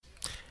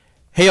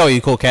Hey, all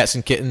you cool cats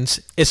and kittens.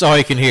 It's all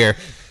you can hear.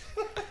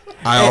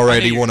 I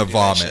already want to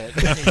vomit.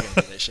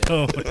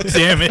 Oh,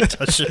 damn it.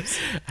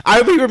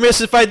 I would be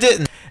remiss if I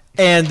didn't.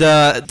 And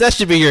that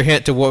should be your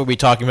hint to what we'll be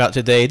talking about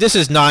today. This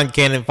is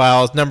Non-Canon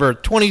Files number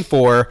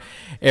 24,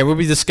 and we'll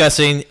be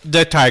discussing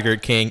The Tiger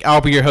King. I'll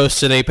be your host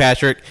today,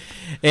 Patrick.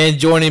 And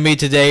joining me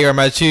today are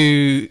my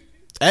two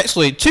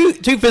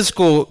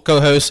physical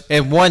co-hosts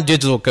and one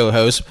digital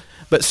co-host.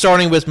 But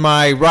starting with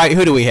my right,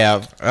 who do we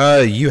have?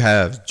 You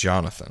have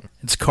Jonathan.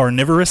 It's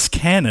Carnivorous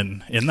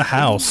Cannon in the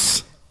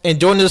house. And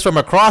joining us from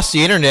across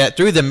the internet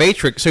through the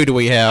Matrix, who do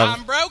we have?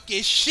 I'm broke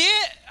as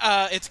shit.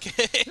 It's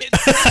Cody.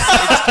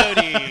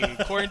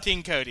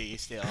 Quarantine Cody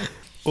still.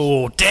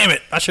 Oh, damn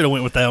it. I should have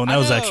went with that one. That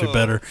was actually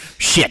better.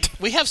 Shit.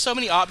 We have so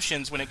many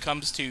options when it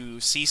comes to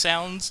C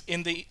sounds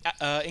in the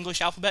English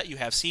alphabet. You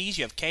have C's,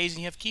 you have K's, and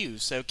you have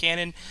Q's. So,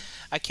 Cannon,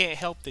 I can't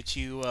help that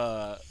you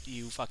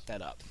fucked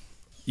that up.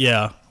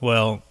 Yeah,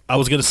 well, I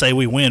was going to say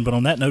we win, but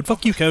on that note,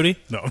 fuck you, Cody.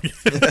 No.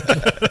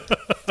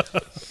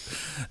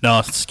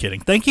 No, just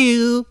kidding. Thank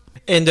you.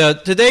 And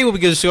today we'll be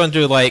just going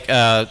through,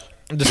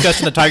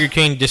 discussing the Tiger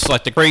King, just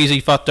like the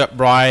crazy, fucked up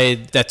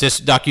ride that this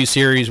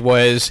docuseries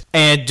was.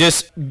 And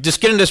just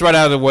getting this right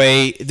out of the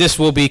way, this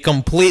will be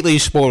completely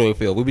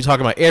spoiler-filled. We'll be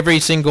talking about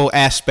every single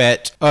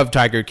aspect of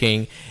Tiger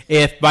King.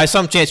 If by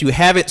some chance you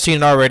haven't seen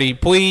it already,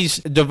 please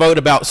devote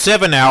about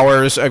 7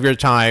 hours of your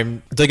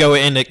time to go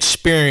and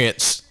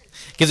experience.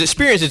 Because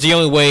experience is the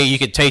only way you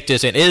can take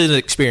this, and it is an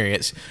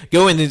experience.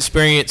 Go and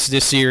experience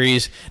this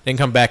series, then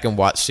come back and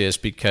watch this,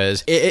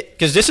 because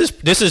this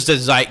is the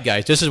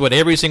zeitgeist. This is what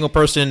every single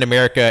person in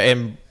America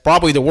and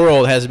probably the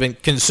world has been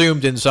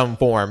consumed in some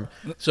form.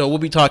 So we'll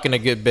be talking a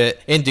good bit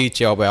in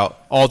detail about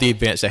all the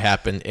events that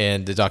happened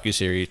in the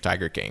docuseries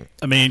Tiger King.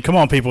 I mean, come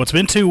on, people. It's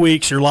been 2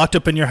 weeks. You're locked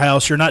up in your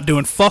house. You're not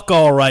doing fuck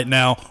all right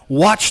now.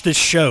 Watch this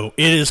show.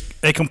 It is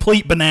a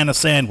complete banana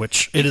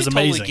sandwich. It is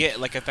amazing. You could totally get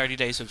like a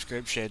 30-day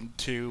subscription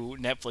to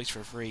Netflix for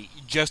free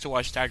just to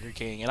watch Tiger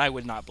King, and I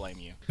would not blame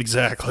you.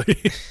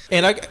 Exactly.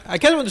 And I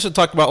kind of wanted to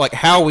talk about like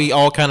how we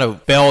all kind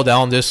of fell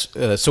down this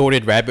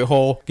sordid rabbit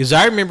hole. Because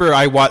I remember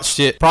I watched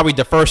it probably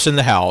the first in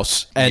the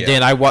house, and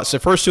then I watched the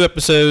first 2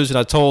 episodes, and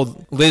I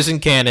told Liz and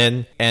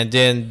Cannon, and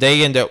then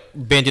they ended up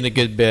binging a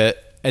good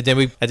bit, and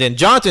then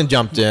Jonathan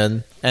jumped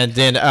in, and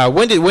then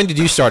when did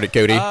you start it,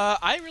 Cody?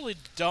 I really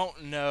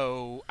don't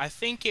know. I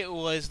think it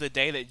was the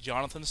day that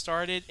Jonathan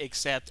started,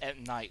 except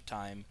at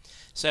nighttime.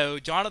 So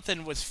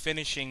Jonathan was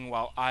finishing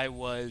while I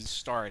was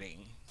starting.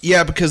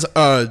 Yeah, because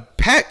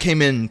Pat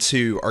came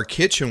into our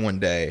kitchen one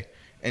day,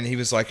 and he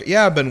was like,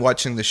 yeah, I've been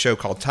watching this show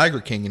called Tiger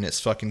King, and it's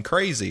fucking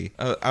crazy.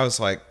 I was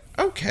like,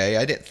 okay,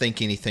 I didn't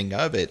think anything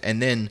of it.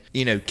 And then,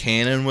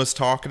 Cannon was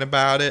talking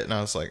about it, and I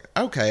was like,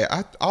 okay,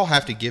 I'll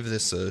have to give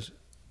this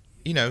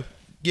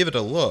give it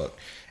a look.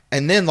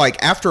 And then,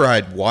 after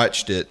I'd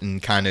watched it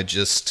and kind of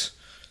just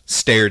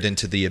stared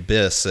into the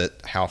abyss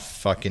at how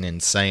fucking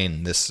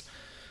insane this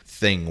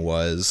thing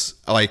was,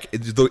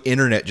 the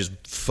internet just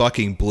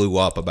fucking blew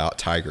up about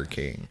Tiger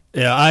King.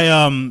 Yeah,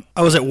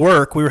 I was at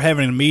work. We were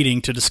having a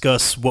meeting to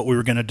discuss what we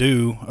were going to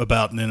do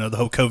about the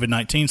whole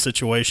COVID-19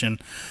 situation.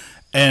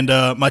 And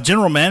my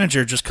general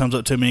manager just comes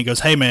up to me and goes,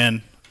 hey,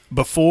 man,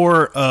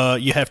 before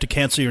you have to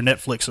cancel your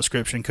Netflix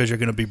subscription because you're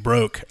going to be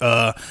broke,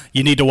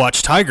 you need to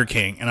watch Tiger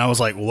King. And I was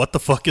like, what the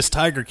fuck is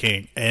Tiger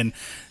King? And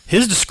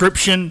his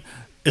description,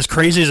 as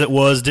crazy as it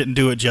was, didn't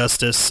do it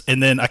justice.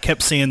 And then I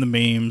kept seeing the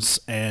memes,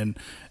 and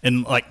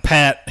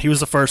Pat, he was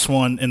the first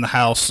one in the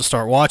house to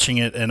start watching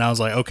it. And I was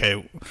like,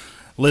 okay,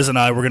 Liz and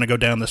I, we're going to go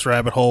down this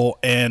rabbit hole.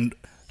 And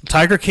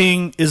Tiger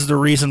King is the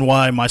reason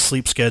why my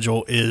sleep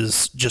schedule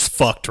is just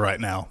fucked right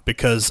now,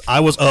 because I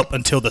was up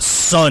until the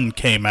sun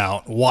came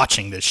out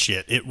watching this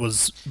shit. It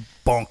was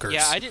bonkers.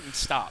 Yeah, I didn't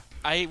stop.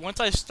 Once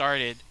I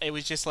started, it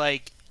was just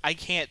like, I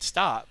can't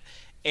stop.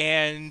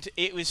 And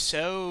it was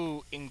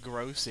so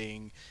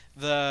engrossing.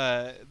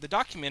 The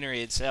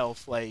documentary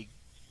itself,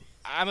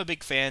 I'm a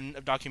big fan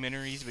of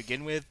documentaries to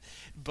begin with,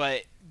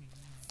 but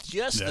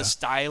just the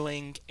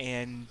styling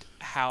and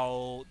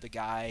how the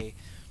guy...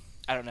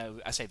 I don't know,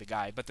 I say the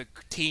guy, but the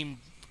team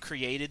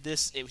created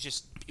this. It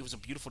was a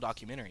beautiful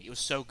documentary. It was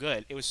so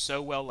good. It was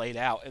so well laid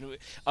out, and it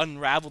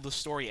unraveled the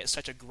story at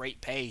such a great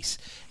pace.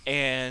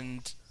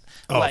 And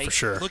for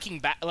sure, looking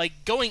back,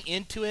 going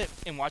into it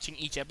and watching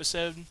each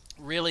episode,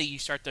 really you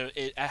start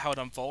how it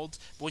unfolds.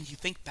 But when you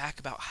think back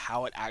about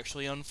how it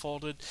actually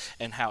unfolded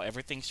and how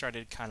everything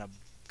started kind of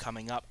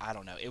coming up, I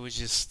don't know. It was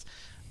just...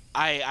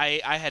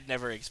 I had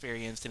never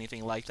experienced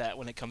anything like that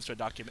when it comes to a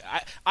document.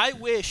 I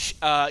wish,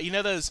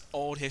 those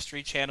old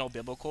History Channel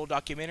biblical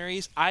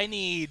documentaries? I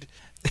need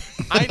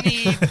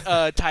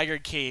Tiger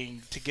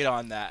King to get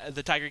on that,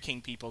 the Tiger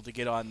King people to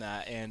get on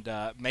that and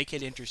make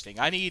it interesting.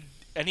 I need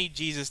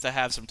Jesus to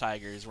have some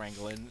tigers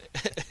wrangled.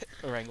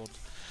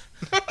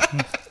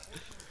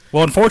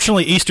 Well,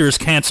 unfortunately, Easter is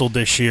canceled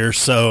this year,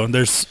 so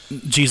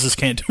Jesus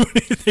can't do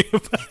anything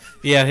about it.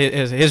 Yeah,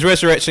 his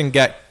resurrection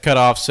got cut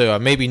off, so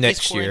maybe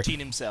next year. He's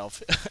quarantined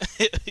himself.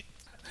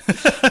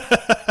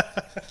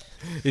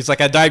 He's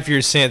like, I died for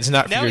your sins,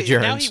 not for your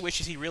germs. Now he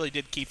wishes he really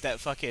did keep that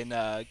fucking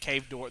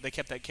cave door. They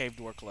kept that cave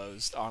door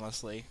closed.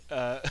 Honestly,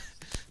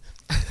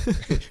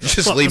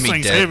 Just Fuck, leave this me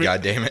thing's dead, heavy.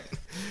 goddammit.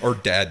 Or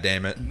dad,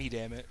 damn it. me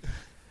damn it.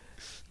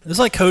 It's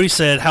like Cody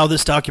said, how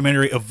this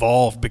documentary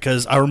evolved,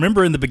 because I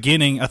remember in the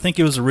beginning, I think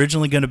it was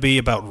originally going to be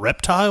about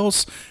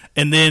reptiles,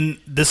 and then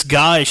this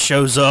guy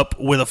shows up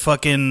with a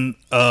fucking,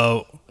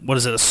 a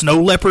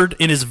snow leopard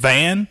in his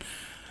van,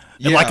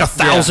 and like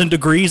 1,000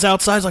 degrees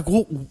outside. It's like,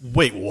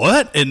 wait,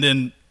 what? And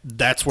then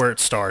that's where it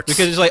starts.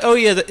 Because it's like, oh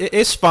yeah,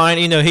 it's fine.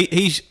 You know,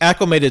 he's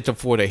acclimated to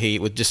Florida heat,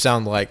 would just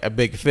sound like a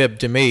big fib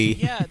to me.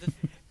 Yeah.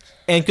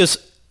 And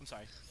because I'm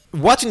sorry.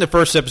 watching the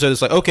first episode,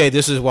 it's like, okay,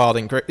 this is wild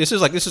and this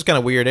is kind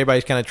of weird.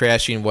 Everybody's kind of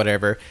trashy and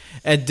whatever.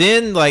 And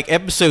then like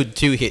episode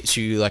 2 hits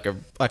you like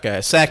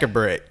a sack of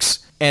bricks,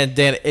 and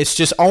then it's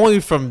just only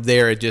from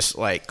there it just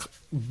like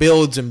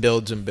builds and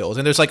builds and builds.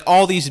 And there's like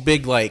all these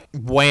big like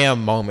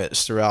wham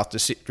moments throughout the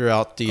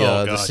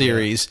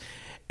series.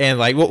 And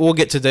like we'll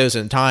get to those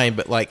in time,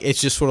 but like it's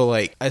just sort of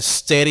like a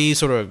steady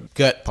sort of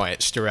gut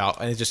punch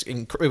throughout, and it's just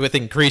with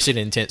increasing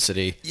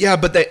intensity. Yeah,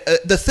 but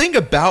the thing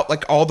about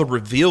like all the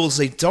reveals,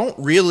 they don't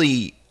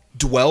really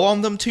dwell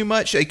on them too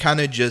much. They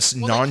kind of just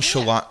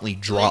nonchalantly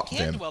drop they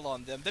them. Can't dwell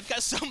on them. They've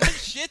got so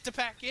much shit to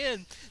pack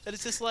in that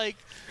it's just like.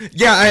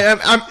 Yeah,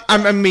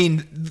 I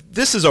mean,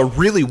 this is a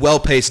really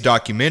well-paced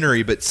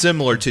documentary, but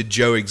similar to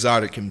Joe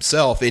Exotic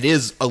himself, it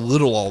is a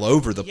little all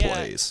over the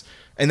place,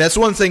 and that's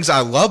one of the things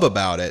I love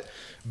about it.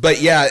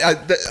 But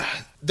yeah,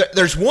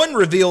 there's one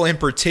reveal in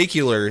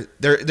particular.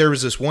 There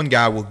was this one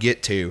guy we'll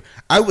get to.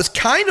 I was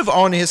kind of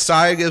on his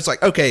side. It was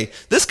like, okay,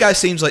 this guy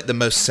seems like the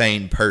most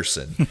sane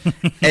person.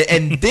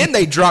 and then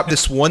they drop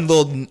this one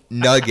little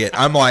nugget.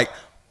 I'm like,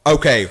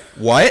 okay,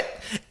 what?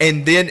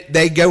 And then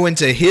they go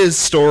into his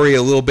story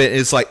a little bit.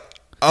 And it's like,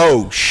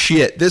 oh,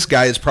 shit, this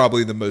guy is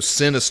probably the most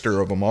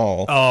sinister of them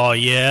all. Oh,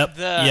 yep.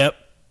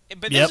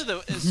 But this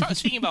is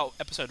speaking about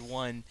episode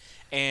 1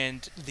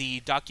 and the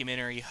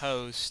documentary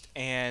host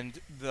and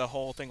the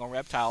whole thing on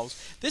reptiles,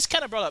 this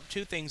kind of brought up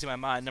two things in my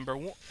mind. Number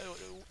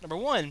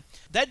one,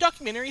 that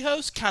documentary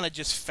host kind of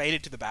just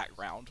faded to the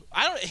background.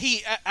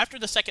 After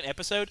the second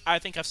episode, I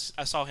think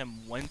I saw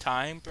him one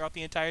time throughout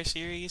the entire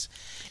series,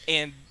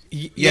 and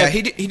yeah,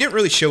 he didn't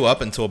really show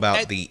up until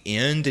about the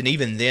end, and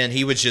even then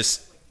he was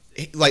just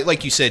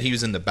like you said, he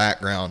was in the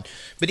background.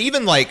 But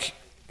even like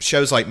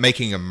shows like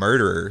Making a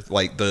Murderer,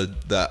 like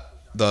the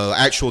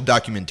actual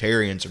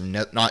documentarians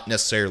are not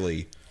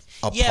necessarily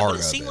a part of it. Yeah, but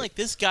it seemed like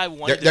this guy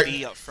wanted to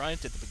be up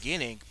front at the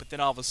beginning, but then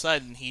all of a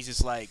sudden he's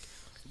just like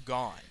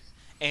gone.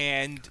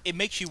 And it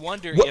makes you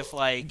wonder if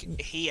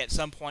like he at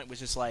some point was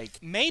just like,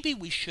 maybe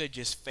we should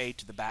just fade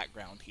to the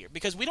background here,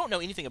 because we don't know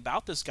anything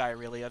about this guy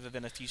really other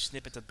than a few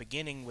snippets at the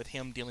beginning with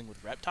him dealing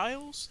with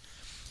reptiles.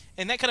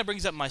 And that kind of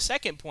brings up my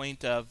second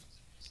point of,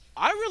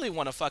 I really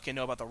want to fucking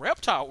know about the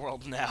reptile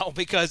world now,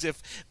 because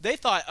if they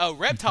thought, oh,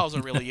 reptiles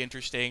are really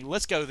interesting,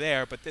 let's go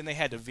there, but then they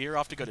had to veer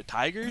off to go to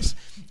tigers,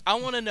 I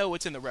want to know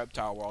what's in the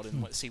reptile world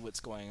and see what's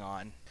going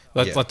on.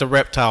 Like the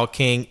Reptile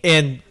King,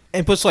 and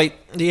plus like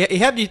you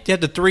have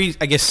the three,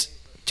 I guess,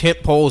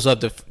 tent poles of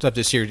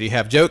the series. You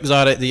have Joe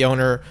Exotic, the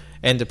owner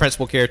and the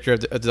principal character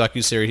of the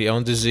docuseries. He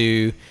owns the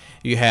zoo.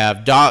 You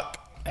have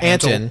Doc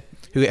Anton,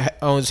 who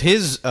owns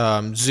his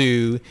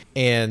zoo,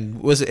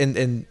 and was it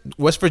in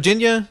West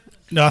Virginia?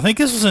 No, I think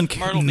this was in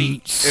Myrtle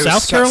Beach.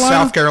 South Carolina.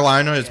 South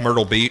Carolina is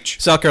Myrtle Beach.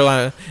 South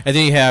Carolina, and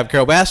then you have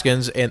Carol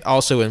Baskins, and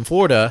also in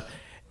Florida,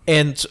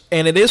 and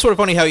it is sort of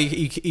funny how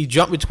he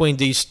jumped between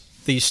these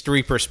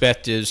three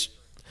perspectives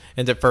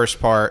in the first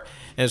part,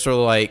 and it's sort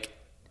of like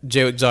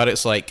Joe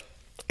Exotic's like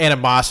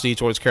animosity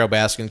towards Carol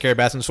Baskin. Carol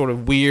Baskin's sort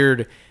of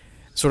weird,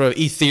 sort of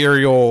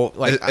ethereal,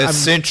 like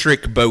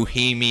eccentric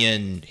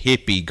bohemian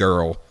hippie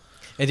girl,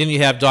 and then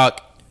you have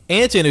Doc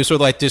Anton, who's sort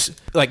of like this,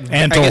 like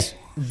I guess,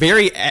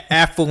 very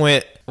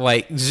affluent,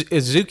 like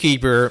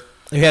zookeeper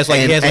who has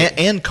like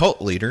and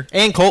cult leader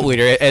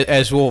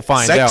as we'll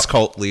find out. Sex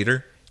cult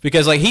leader,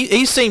 because like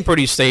he seemed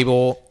pretty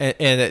stable,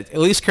 and at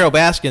least Carol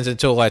Baskins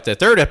until like the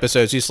third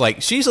episode,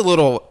 she's a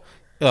little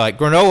like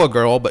granola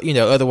girl, but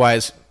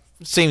otherwise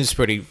seems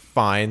pretty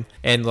fine.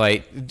 And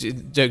like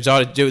Joe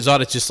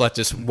Exotic just like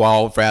this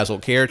wild,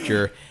 frazzled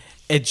character,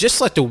 and just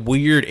like the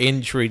weird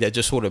intrigue that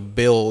just sort of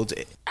builds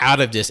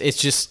out of this.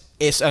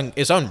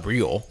 It's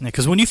unreal.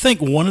 Because when you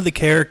think one of the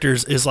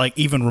characters is like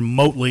even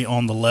remotely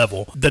on the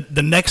level,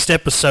 the next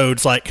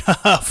episode's like,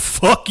 haha,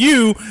 fuck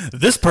you,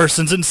 this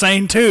person's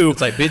insane too.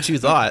 It's like, bitch, you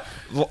thought.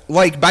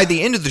 Like by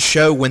the end of the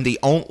show, when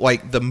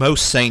the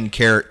most sane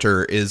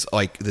character is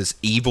like this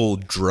evil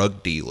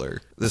drug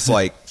dealer, this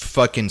like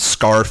fucking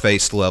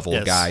Scarface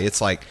level guy, it's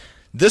like,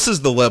 this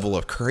is the level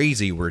of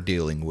crazy we're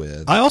dealing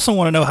with. I also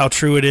want to know how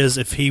true it is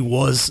if he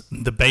was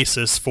the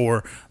basis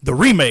for the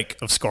remake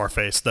of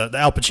Scarface, the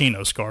Al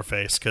Pacino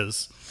Scarface,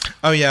 because...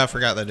 Oh, yeah, I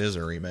forgot that is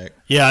a remake.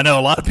 Yeah, I know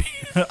a lot of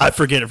people... I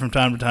forget it from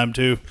time to time,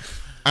 too.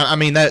 I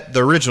mean, the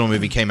original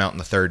movie came out in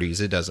the 30s.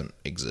 It doesn't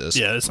exist.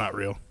 Yeah, it's not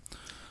real.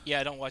 Yeah,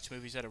 I don't watch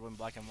movies that are in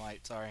black and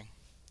white, sorry.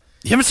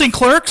 You haven't seen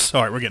Clerks?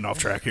 All right, we're getting off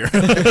track here.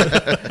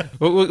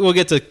 We'll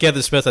get to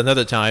Kevin Smith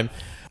another time.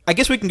 I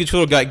guess we can just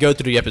sort of go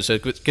through the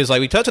episode because,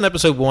 like, we touched on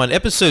episode 1.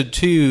 Episode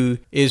 2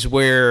 is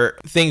where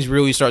things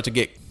really start to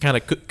get kind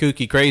of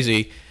kooky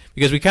crazy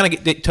because we kind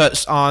of get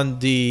touched on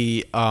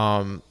the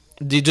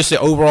just the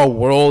overall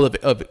world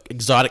of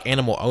exotic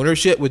animal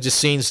ownership, which just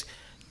seems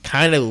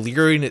kind of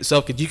leery in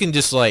itself. Because you can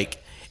just, like,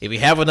 if you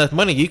have enough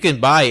money, you can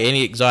buy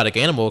any exotic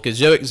animal. Because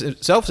Joe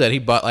himself said he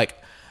bought, like,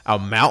 a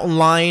mountain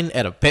lion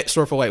at a pet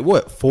store for, like,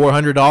 what,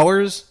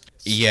 $400?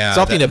 Yeah,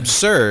 something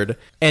absurd.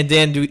 And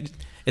then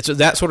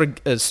that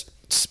sort of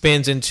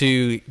spins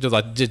into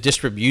the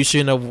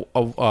distribution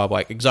of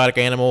like exotic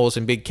animals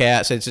and big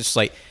cats. It's just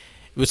like,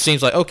 it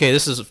seems like, okay,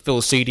 this is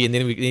Phil Seedy, and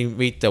then we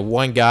meet the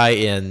one guy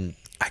in,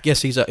 I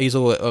guess he's a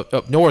little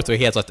up north where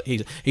he has, like,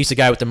 he's the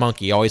guy with the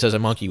monkey. He always has a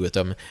monkey with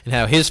him, and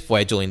how his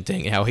fledgling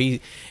thing, and how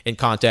he in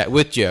contact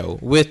with Joe,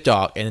 with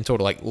Doc, and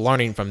sort of like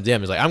learning from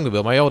them. Is like, I'm gonna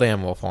build my old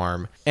animal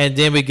farm. And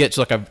then we get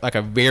to like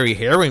a very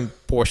harrowing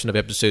portion of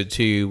episode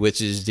 2,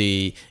 which is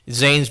the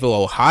Zanesville,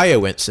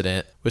 Ohio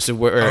incident, which is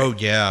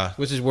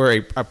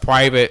where a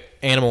private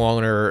animal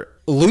owner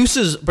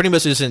loses pretty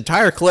much his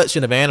entire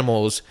collection of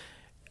animals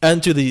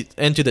into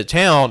the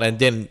town, and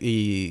then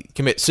he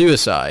commits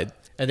suicide.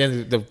 And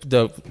then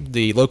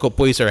the local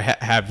police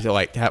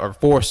are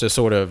forced to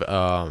sort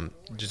of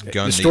just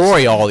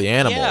destroy all the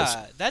animals.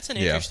 Yeah, that's an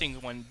interesting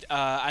one.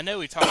 I know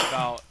we talked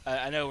about.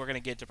 I know we're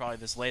gonna get to probably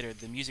this later,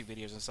 the music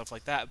videos and stuff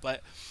like that.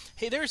 But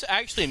hey, there's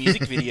actually a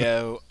music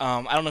video.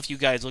 I don't know if you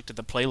guys looked at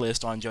the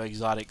playlist on Joe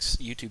Exotic's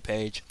YouTube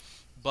page,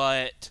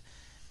 but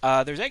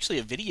there's actually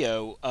a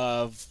video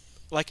of,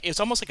 like, it's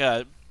almost like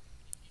a,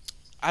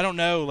 I don't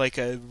know, like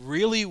a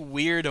really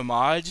weird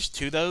homage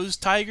to those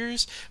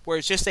tigers, where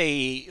it's just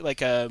a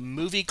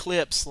movie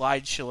clip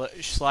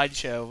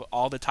slideshow of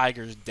all the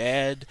tigers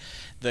dead,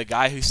 the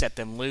guy who set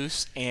them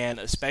loose, and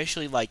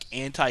especially like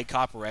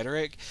anti-cop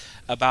rhetoric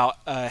about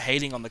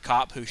hating on the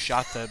cop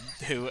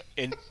who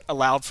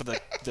allowed for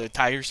the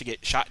tigers to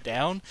get shot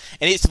down.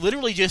 And it's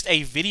literally just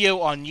a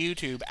video on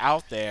YouTube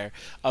out there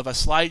of a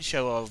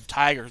slideshow of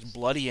tigers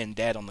bloody and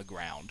dead on the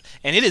ground,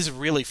 and it is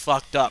really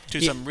fucked up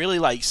to some really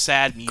like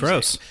sad music.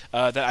 Gross.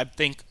 That I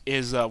think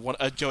is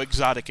a Joe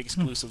Exotic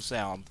exclusive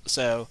sound.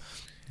 So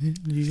in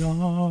the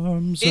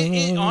arms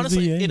it of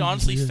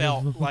honestly the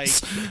felt like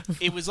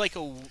it was like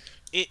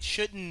it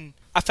shouldn't.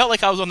 I felt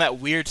like I was on that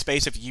weird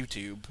space of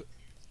YouTube,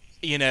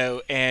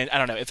 and I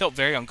don't know. It felt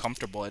very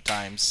uncomfortable at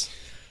times.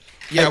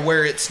 Yeah,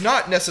 where it's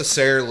not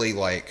necessarily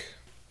like,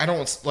 I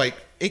don't like,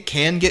 it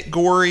can get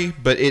gory,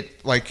 but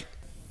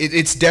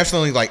it's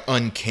definitely like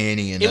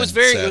uncanny and it was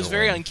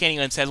very uncanny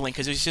and unsettling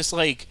because it was just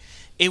like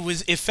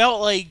it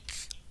felt like.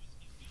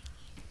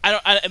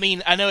 I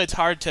mean, I know it's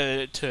hard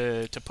to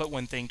put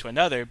one thing to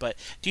another, but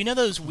do you know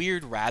those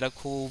weird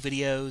radical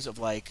videos of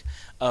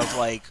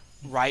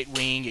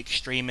right-wing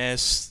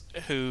extremists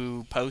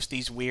who post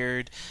these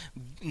weird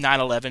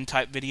 9/11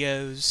 type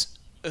videos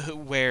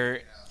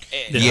where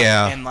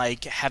and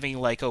like having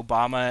like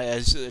Obama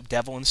as a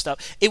devil and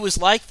stuff? It was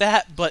like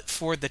that, but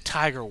for the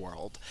tiger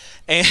world,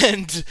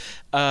 and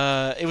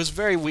it was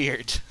very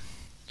weird.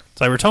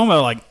 So we're talking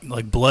about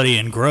like bloody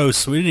and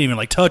gross. We didn't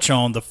even touch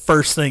on the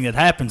first thing that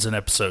happens in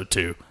episode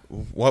 2.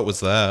 What was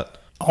that?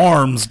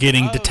 Arms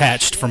getting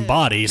detached from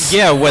bodies.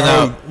 Yeah,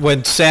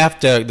 when Saf,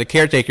 the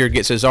caretaker,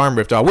 gets his arm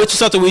ripped off, which is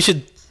something we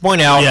should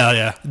point out.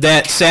 Yeah.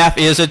 That Saf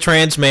is a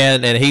trans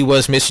man and he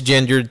was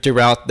misgendered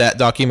throughout that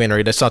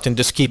documentary. That's something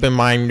just keep in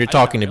mind when you're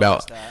talking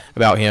about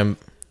him.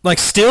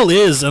 Still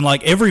is, and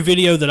every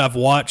video that I've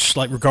watched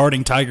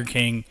regarding Tiger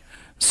King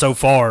so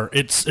far,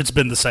 it's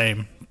been the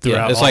same.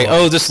 Yeah, it's like,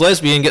 this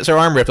lesbian gets her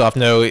arm ripped off.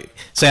 No,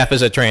 Saf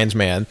is a trans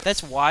man.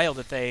 That's wild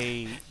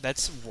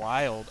that's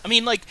wild. I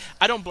mean,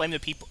 I don't blame the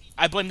people.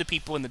 I blame the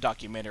people in the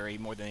documentary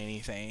more than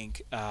anything.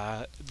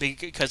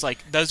 Because,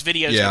 those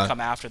videos that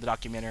come after the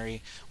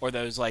documentary, or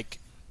those,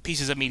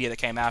 pieces of media that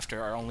came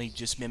after, are only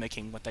just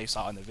mimicking what they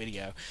saw in the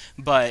video.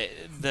 But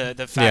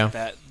the fact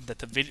that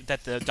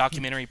the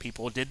documentary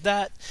people did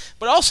that,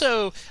 but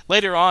also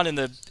later on in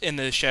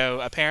the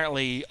show,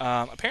 apparently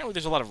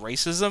there's a lot of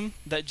racism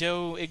that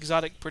Joe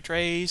Exotic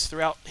portrays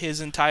throughout his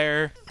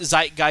entire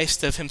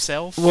zeitgeist of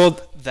himself.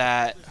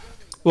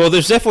 Well,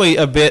 there's definitely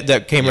a bit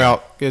that came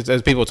out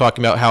as people were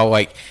talking about how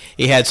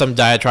he had some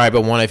diatribe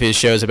on one of his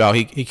shows about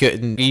he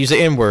couldn't use the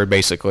N-word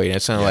basically, and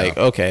it's kind of like,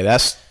 okay,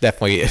 that's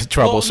definitely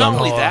troublesome.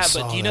 Well, not only that,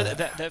 but do you know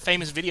that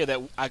famous video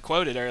that I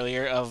quoted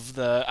earlier of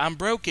the "I'm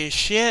broke as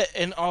shit"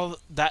 and all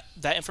that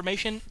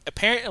information?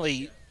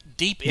 Apparently,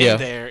 deep in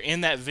there in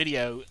that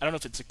video, I don't know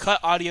if it's a cut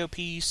audio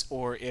piece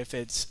or if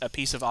it's a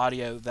piece of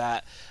audio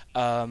that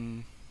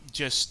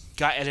just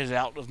got edited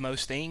out of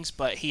most things,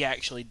 but he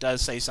actually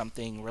does say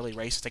something really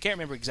racist. I can't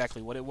remember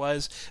exactly what it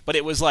was, but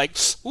it was like,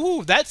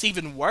 ooh, that's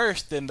even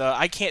worse than the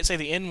I can't say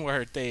the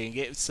N-word thing.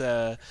 It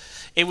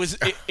was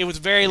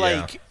very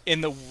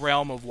in the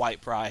realm of white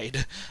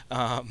pride.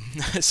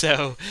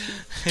 So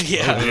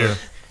yeah.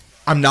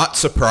 I'm not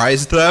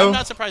surprised though. I'm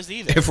not surprised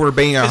either. If we're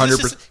being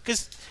 100%,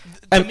 because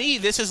to me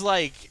this is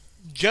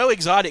Joe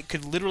Exotic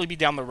could literally be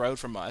down the road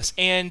from us,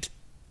 and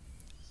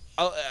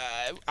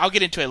I'll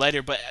get into it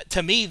later. But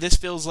to me, this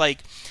feels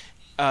like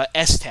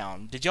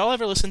S-Town. Did y'all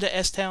ever listen to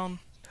S-Town?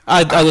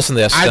 I listened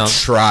to this. I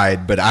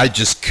tried, but I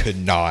just could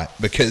not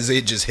because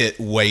it just hit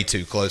way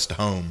too close to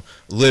home,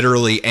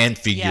 literally and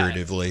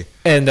figuratively.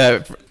 And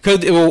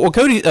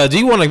Cody, do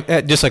you want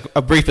to just like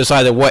a brief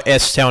aside of what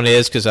S-Town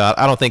is? Because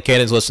I don't think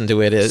Cannon's listened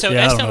to it. So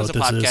Yeah, I don't S-Town know was a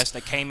what this podcast is.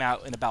 that came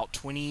out in about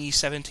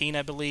 2017,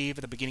 I believe,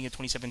 at the beginning of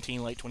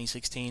 2017, late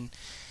 2016.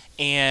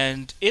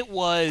 And it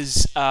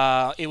was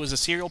a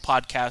serial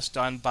podcast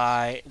done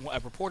by a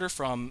reporter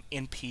from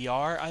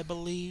NPR, I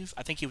believe.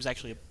 I think he was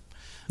actually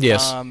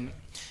Yes.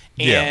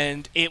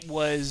 And it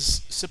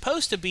was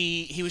supposed to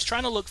be, he was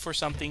trying to look for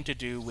something to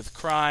do with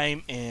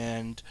crime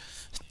and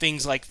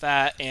things like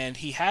that. And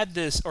he had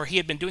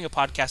been doing a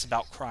podcast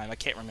about crime. I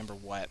can't remember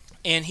what.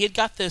 And he had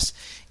got this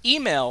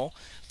email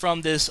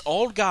from this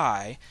old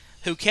guy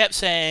who kept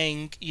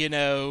saying,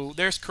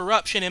 there's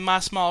corruption in my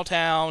small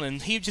town,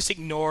 and he would just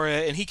ignore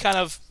it, and he kind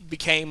of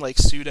became like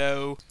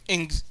pseudo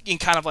in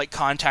kind of like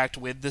contact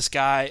with this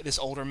guy, this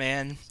older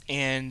man,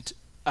 and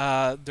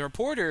the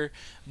reporter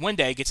one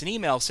day gets an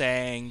email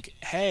saying,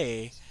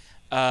 hey,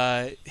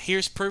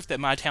 here's proof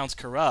that my town's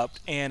corrupt,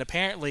 and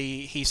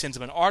apparently he sends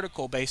him an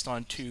article based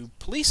on 2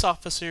 police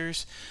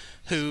officers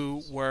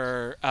who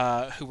were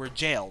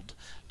jailed.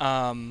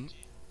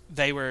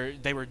 They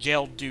were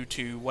jailed due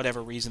to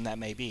whatever reason that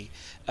may be.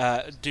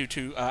 Due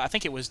to I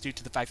think it was due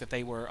to the fact that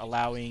they were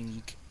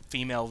allowing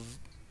female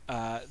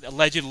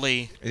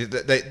allegedly.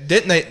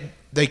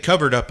 They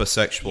covered up a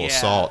sexual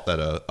assault that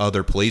a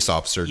other police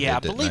officer did. Yeah, I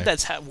didn't believe they?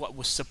 that's what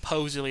was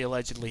supposedly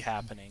allegedly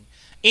happening.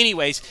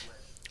 Anyways, this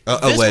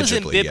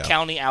allegedly, was in Bibb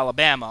County,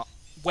 Alabama,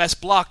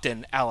 West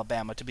Blockton,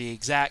 Alabama, to be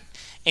exact,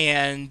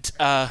 and.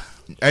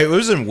 It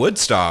was in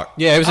Woodstock.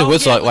 Yeah, it was in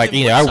Woodstock.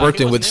 I worked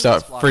in It was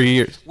Woodstock for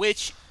years.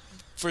 Which,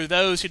 for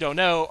those who don't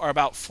know, are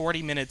about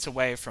 40 minutes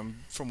away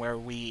from where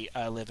we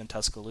live in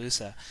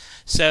Tuscaloosa.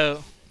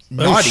 So,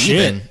 Not shit.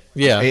 even.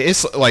 Yeah.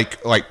 It's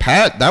like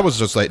Pat, that was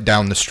just like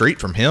down the street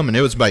from him, and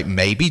it was like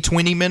maybe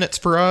 20 minutes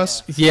for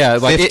us. Yeah,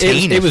 like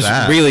 15 it if was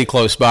that. really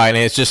close by, and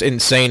it's just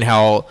insane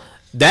how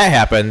that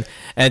happened.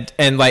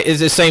 And like it's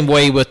the same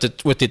way with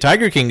the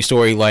Tiger King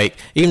story. Like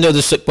even though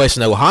this took place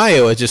in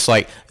Ohio, it's just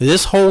like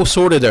this whole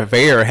sort of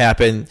affair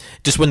happened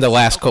just within the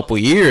last couple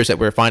of years that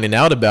we're finding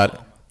out about it.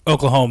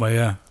 Oklahoma,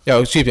 yeah.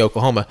 Oh, excuse me,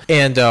 Oklahoma.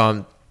 And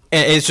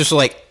it's just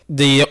like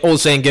the old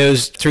saying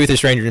goes, truth is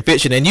stranger than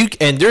fiction. And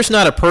there's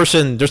not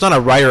a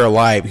writer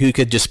alive who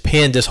could just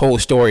pin this whole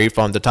story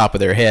from the top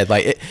of their head.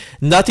 Like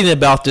nothing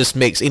about this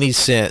makes any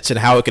sense and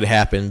how it could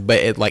happen, but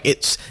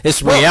it's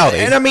reality.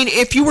 And I mean,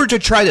 if you were to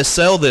try to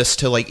sell this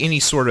to like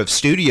any sort of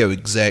studio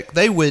exec,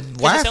 they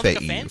would laugh sounds like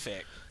at a you.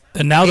 fanfic.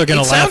 And now they're going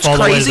It to laugh sounds all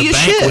the way to crazy the as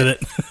bank shit.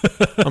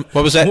 with it.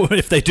 What was that?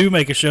 If they do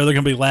make a show, they're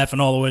going to be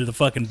laughing all the way to the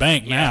fucking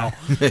bank now.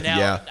 Now,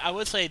 Yeah. I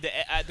would say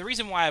that the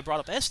reason why I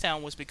brought up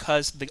S-Town was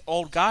because the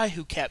old guy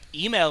who kept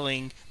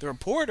emailing the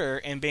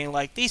reporter and being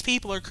like, these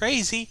people are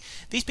crazy,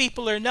 these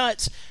people are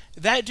nuts,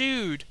 that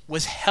dude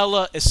was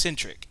hella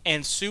eccentric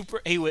and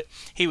he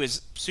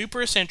was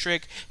super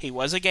eccentric. He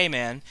was a gay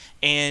man,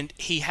 and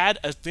he had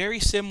a very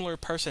similar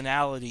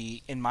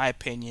personality, in my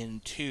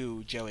opinion,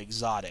 to Joe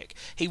Exotic.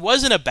 He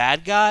wasn't a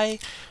bad guy,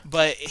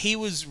 but he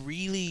was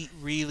really,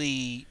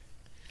 really,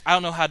 I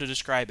don't know how to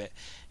describe it.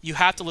 You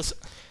have to listen.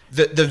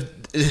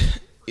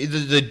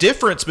 The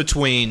difference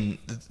between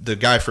the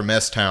guy from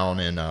S-Town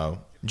and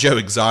Joe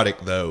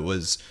Exotic, though,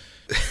 was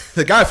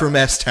the guy from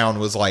S-Town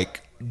was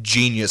like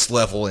genius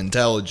level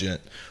intelligent,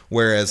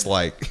 whereas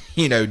like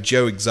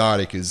Joe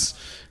Exotic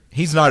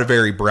he's not a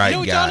very bright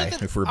guy,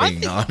 Jonathan, if we're I being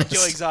think honest.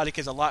 Joe Exotic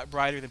is a lot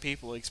brighter than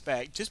people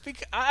expect. Just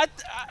because,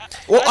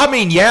 Well, I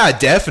mean, yeah,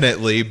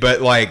 definitely,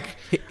 but like,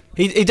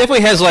 He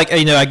definitely has like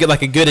I get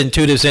like a good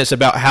intuitive sense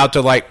about how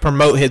to like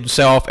promote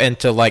himself and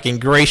to like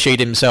ingratiate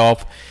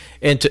himself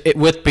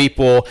with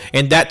people,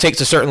 and that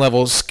takes a certain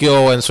level of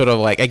skill and sort of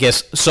like I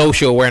guess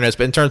social awareness.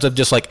 But in terms of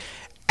just like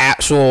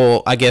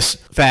actual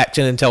facts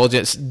and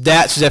intelligence,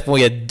 that's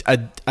definitely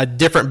a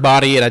different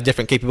body and a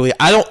different capability.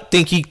 I don't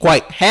think he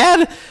quite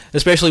had,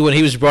 especially when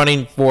he was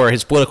running for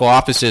his political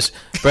offices,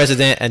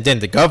 president and then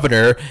the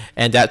governor,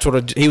 and that sort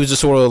of he was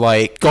just sort of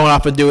like going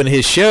off and doing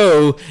his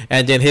show,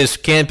 and then his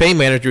campaign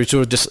manager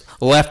sort of just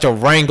left to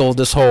wrangle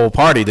this whole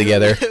party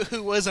together.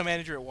 who was a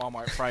manager at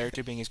Walmart prior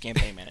to being his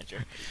campaign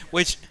manager,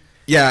 which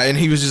yeah, and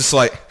he was just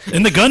like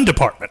In the gun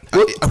department.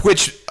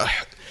 which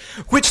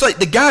like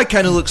the guy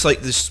kind of looks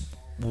like this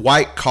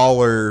white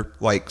collar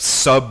like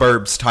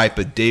suburbs type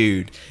of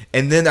dude.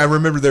 And then I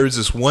remember there was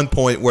this one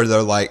point where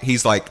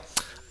he's like,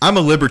 I'm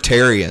a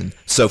libertarian,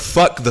 so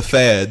fuck the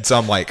feds.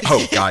 I'm like,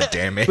 oh god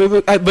damn it.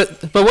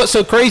 But what's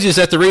so crazy is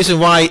that the reason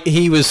why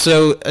he was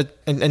so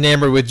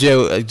enamored with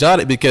Joe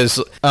Exotic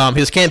because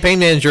his campaign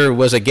manager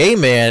was a gay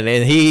man,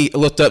 and he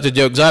looked up to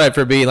Joe Exotic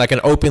for being like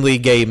an openly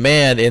gay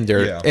man in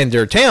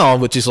their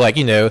town, which is like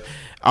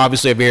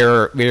obviously a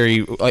very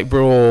very like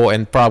rural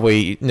and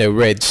probably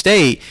red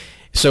state.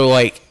 So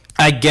like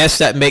I guess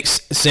that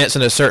makes sense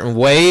in a certain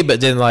way, but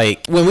then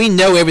like when we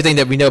know everything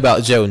that we know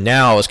about Joe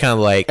now, it's kind of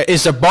like,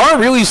 is the bar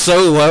really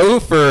so low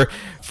for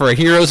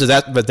heroes?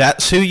 But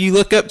that's who you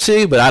look up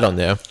to? But I don't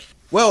know.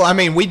 Well, I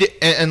mean, we did,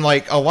 and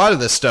like a lot of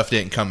this stuff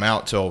didn't come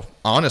out till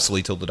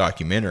the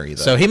documentary.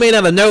 Though. So he may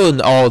not have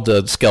known all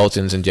the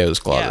skeletons in Joe's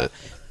closet.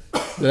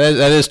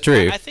 That is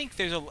true. I think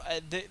there's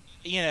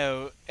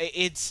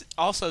it's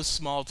also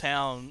small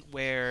town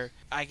where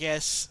I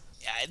guess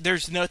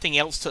there's nothing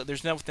else to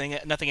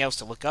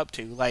look up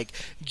to. Like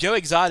Joe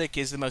Exotic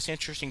is the most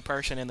interesting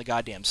person in the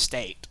goddamn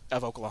state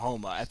of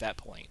Oklahoma at that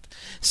point.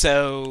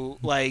 So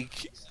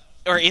like,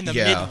 or in the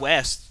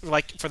Midwest,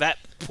 like for that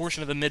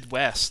portion of the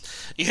Midwest,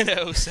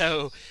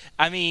 So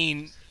I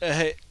mean,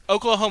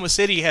 Oklahoma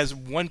City has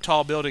one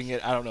tall building.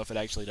 I don't know if it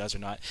actually does or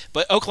not,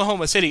 but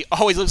Oklahoma City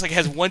always looks like it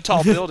has one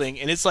tall building,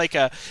 and it's like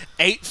a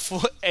eight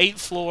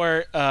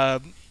floor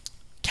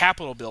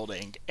Capitol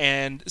building.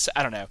 And so,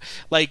 I don't know,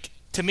 like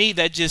to me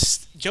that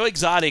just Joe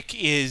Exotic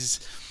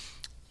is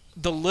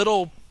the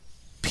little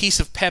piece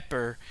of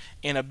pepper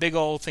in a big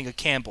old thing of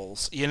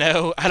Campbell's.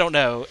 I don't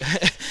know.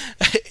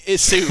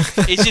 It's soup.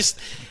 It's just.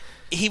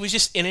 He was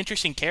just an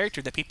interesting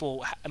character that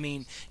people, I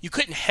mean, you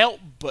couldn't help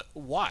but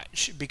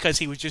watch because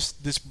he was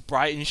just this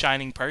bright and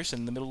shining person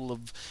in the middle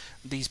of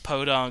these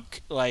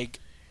podunk, like,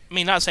 I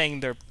mean, not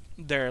saying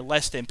they're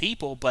less than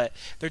people, but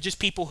they're just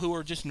people who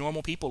are just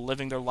normal people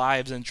living their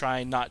lives and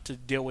trying not to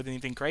deal with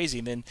anything crazy.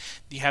 And then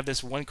you have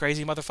this one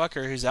crazy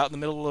motherfucker who's out in the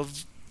middle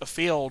of a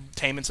field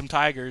taming some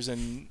tigers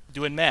and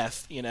doing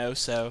meth,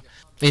 so.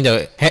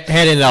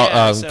 Handing out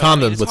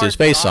condoms with his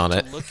face on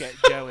it. Look at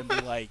Joe and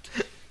be like...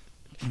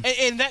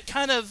 And that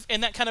kind of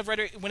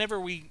rhetoric, whenever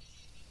we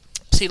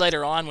see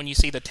later on when you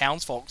see the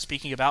townsfolk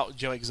speaking about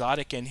Joe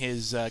Exotic and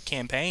his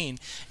campaign,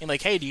 and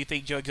like, hey, do you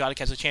think Joe Exotic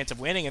has a chance of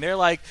winning? And they're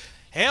like,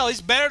 hell, he's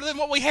better than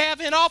what we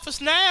have in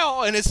office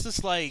now. And it's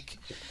just like,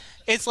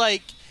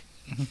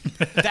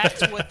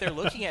 that's what they're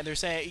looking at. They're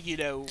saying,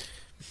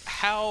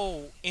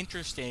 how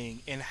interesting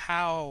and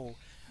how,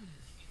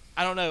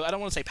 I don't know, I don't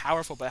want to say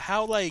powerful, but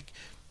how like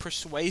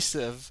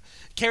persuasive,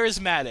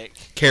 charismatic.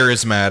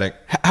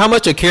 How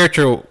much a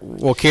character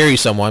will carry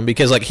someone,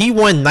 because like he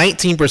won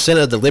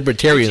 19% of the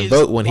Libertarian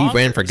vote when he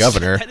ran for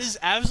governor. That is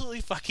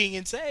absolutely fucking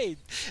insane.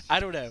 I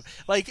don't know.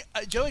 Like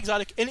Joe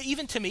Exotic, and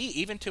even to me,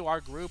 even to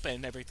our group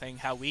and everything,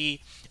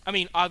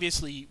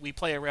 obviously we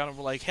play around and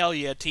we're like, hell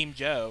yeah, Team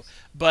Joe.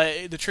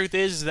 But the truth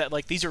is that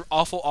like these are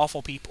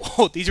awful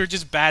people. These are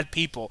just bad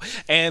people.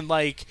 And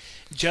like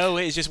Joe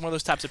is just one of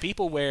those types of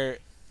people where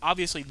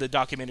obviously the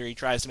documentary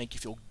tries to make you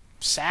feel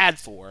sad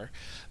for,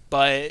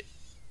 but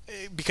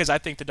because I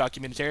think the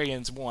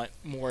documentarians want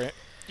more,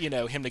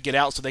 him to get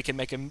out so they can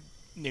make a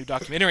new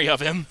documentary of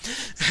him,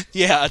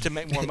 to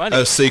make more money.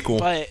 A sequel.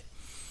 But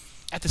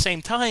at the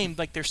same time,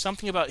 like there's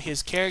something about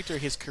his character,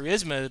 his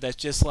charisma that's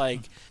just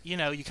like, you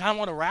kind of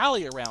want to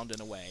rally around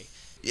in a way.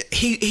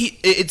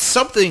 It's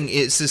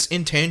this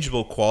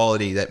intangible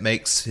quality that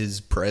makes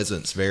his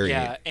presence very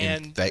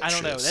infectious. I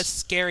don't know, that's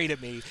scary to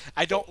me.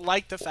 I don't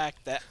like the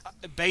fact that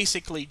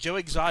basically Joe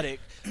Exotic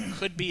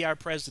could be our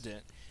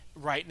president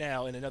right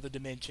now in another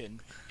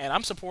dimension, and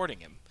I'm supporting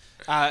him.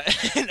 I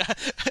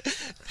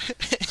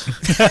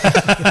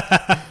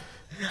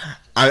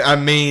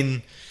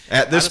mean,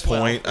 at this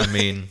point,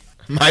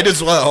 might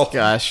as well.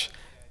 Gosh.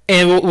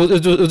 And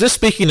just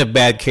speaking of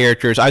bad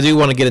characters, I do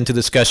want to get into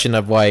discussion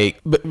of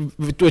like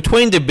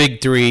between the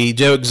big three,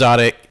 Joe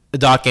Exotic,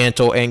 Doc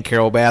Antle, and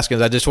Carol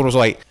Baskins. I just sort of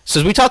like,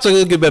 since we talked a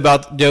little bit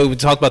about Joe, we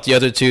talked about the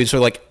other two, so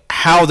like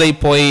how they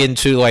play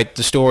into like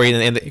the story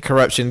and the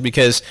corruption,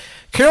 because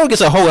Carol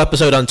gets a whole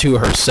episode unto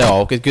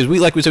herself, because we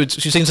said,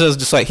 she seems to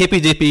just like hippy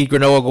dippy,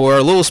 granola gore,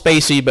 a little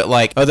spacey, but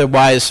like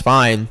otherwise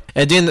fine.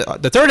 And then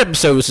the third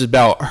episode is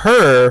about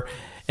her.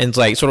 And it's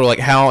like sort of like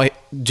how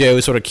Joe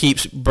sort of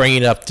keeps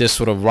bringing up this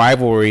sort of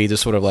rivalry, this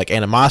sort of like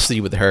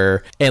animosity with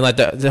her, and like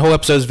the whole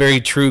episode is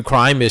very true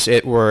crime-ish,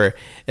 where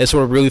it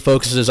sort of really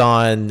focuses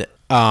on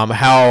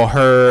how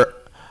her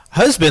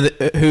husband,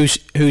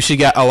 who she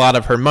got a lot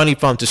of her money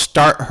from to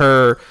start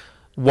her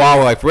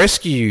wildlife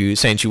rescue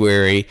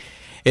sanctuary,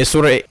 is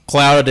sort of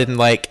clouded in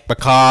like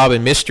macabre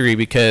and mystery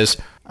because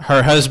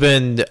her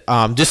husband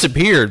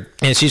disappeared,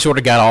 and she sort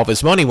of got all of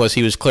his money once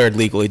he was declared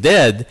legally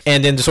dead.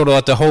 And then sort of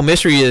like the whole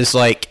mystery is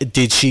like,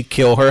 did she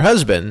kill her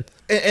husband?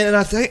 And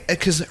I think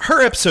because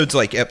her episode's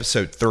like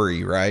episode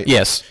 3, right?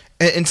 Yes.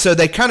 And so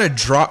they kind of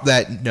drop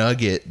that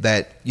nugget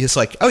that it's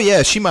like, oh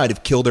yeah, she might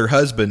have killed her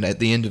husband at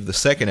the end of the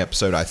second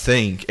episode, I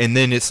think. And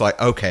then it's like,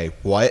 okay,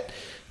 what?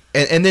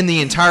 And then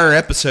the entire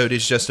episode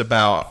is just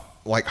about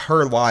like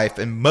her life,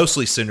 and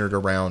mostly centered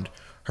around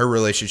her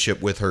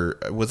relationship with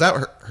was that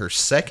her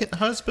second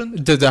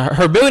husband?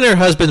 Her billionaire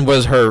husband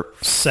was her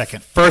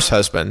first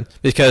husband,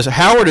 because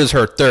Howard is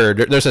her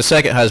third. There's a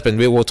second husband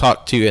we will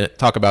talk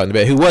about in a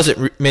bit, who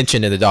wasn't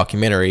mentioned in the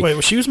documentary. Wait,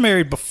 well, she was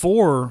married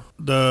before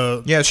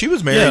the... Yeah, she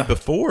was married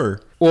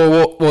before.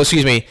 Well,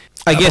 excuse me.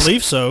 I guess,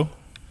 believe so.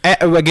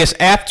 I guess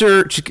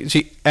after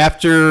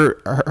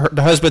the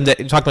husband that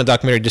talking about the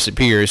documentary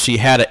disappears, she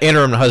had an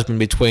interim husband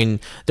between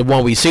the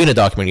one we see in the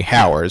documentary,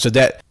 Howard.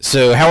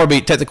 So Howard would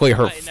be technically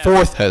her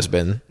fourth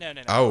husband. No.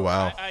 Oh,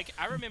 wow.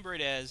 I remember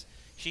it as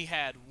she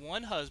had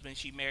one husband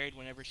she married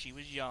whenever she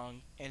was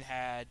young and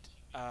had,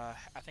 I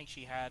think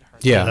she had her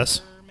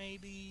daughter,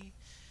 maybe.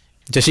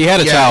 So she had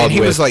a child and he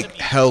with... was like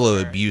hella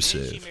Then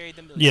abusive. she married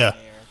the millionaire.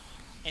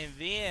 And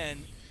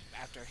then,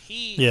 after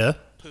he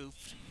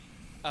poofed,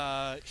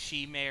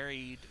 she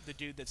married the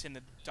dude that's in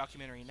the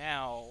documentary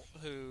now,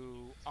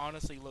 who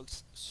honestly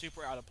looks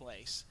super out of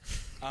place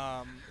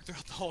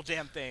throughout the whole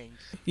damn thing.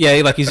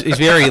 Yeah, he's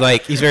very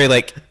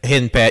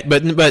henpecked.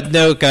 But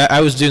no,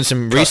 I was doing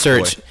some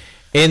research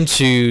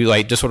into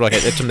like just sort of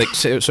like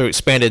some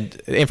expanded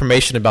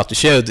information about the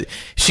show.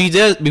 She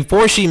did,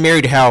 before she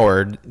married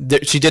Howard,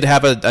 she did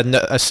have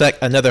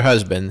another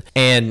husband.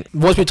 And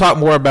once we talk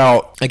more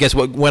about, I guess,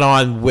 what went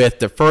on with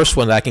the first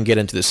one, I can get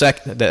into the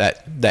second,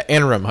 that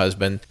interim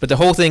husband. But the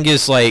whole thing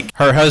is like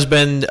her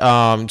husband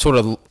sort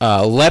of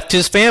left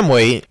his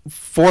family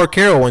for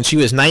Carol when she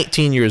was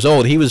 19 years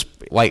old. He was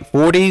like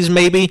 40s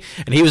maybe,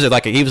 and he was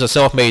a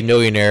self-made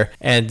millionaire.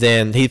 And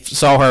then he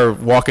saw her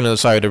walking on the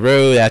side of the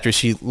road after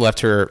she left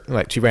her,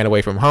 like she ran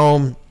away from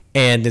home.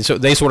 And then so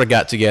they sort of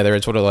got together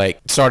and sort of like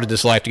started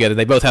this life together.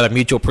 They both had a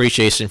mutual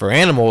appreciation for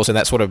animals, and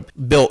that sort of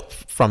built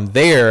from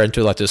there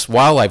into like this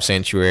wildlife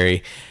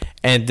sanctuary.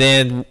 And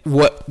then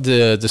what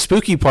the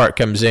spooky part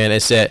comes in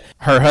is that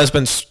her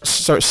husband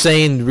starts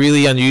saying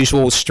really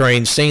unusual,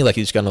 strange things, like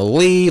he's going to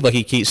leave, like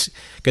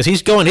because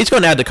he's going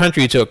out of the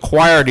country to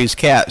acquire these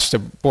cats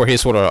for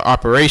his sort of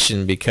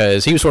operation,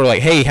 because he was sort of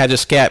like, hey, had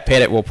this cat,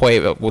 pet it,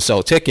 we'll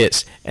sell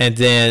tickets. And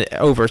then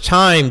over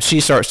time, she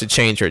starts to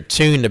change her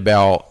tune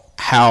about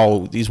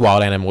how these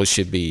wild animals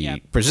should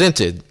be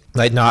presented.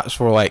 Like not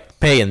for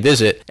like pay and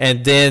visit.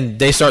 And then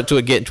they start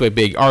to get into a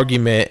big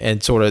argument, and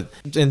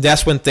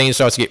that's when things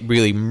start to get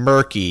really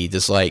murky.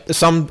 There's like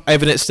some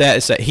evidence that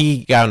is that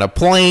he got on a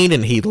plane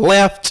and he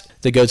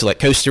left to go to like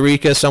Costa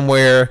Rica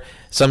somewhere.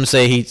 Some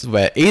say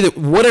but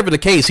whatever the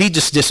case, he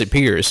just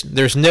disappears.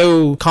 There's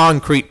no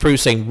concrete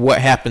proof saying what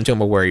happened to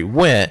him or where he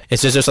went.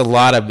 It's just there's a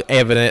lot of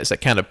evidence that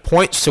kind of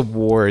points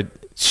toward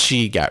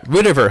she got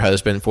rid of her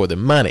husband for the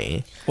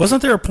money.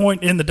 Wasn't there a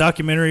point in the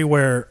documentary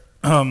where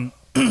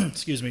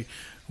excuse me,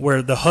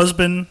 where the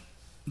husband,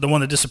 the one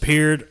that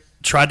disappeared,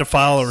 tried to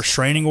file a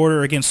restraining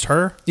order against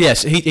her?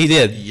 Yes, he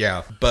did.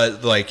 Yeah,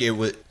 but like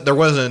there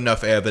wasn't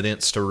enough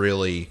evidence to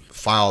really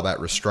file that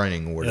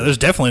restraining order. Yeah, there's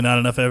definitely not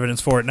enough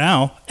evidence for it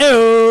now.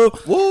 Ew.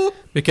 Whoop.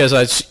 Because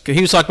he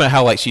was talking about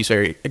how like she's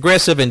very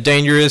aggressive and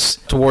dangerous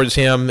towards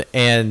him,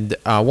 and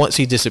once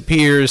he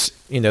disappears,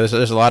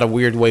 there's a lot of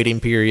weird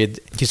waiting period.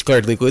 He's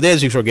declared legally dead,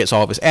 so he sort of gets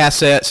all of his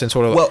assets and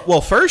sort of.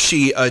 Well, first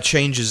she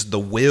changes the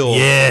will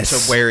to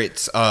where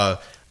it's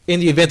in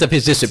the event of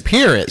his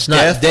disappearance,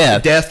 not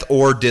death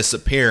or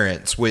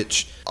disappearance,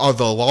 which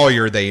the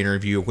lawyer they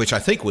interviewed, which I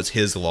think was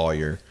his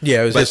lawyer.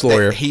 Yeah, it was his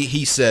lawyer.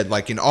 He said,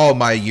 like, in all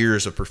my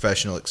years of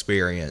professional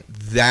experience,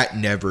 that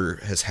never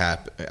has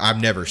happened.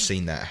 I've never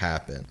seen that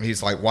happen.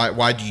 He's like,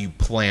 why do you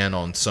plan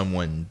on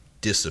someone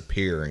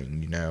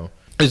disappearing,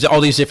 There's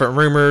all these different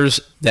rumors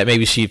that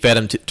maybe she fed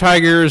him to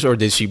tigers, or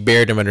did she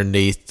bury him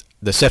underneath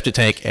the septic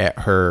tank at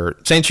her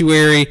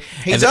sanctuary.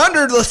 He's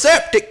under the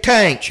septic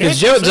tank. Because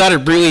Joe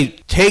Exotic really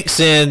takes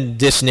in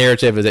this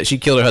narrative that she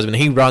killed her husband.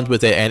 He runs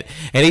with it, and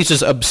he's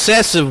just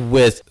obsessive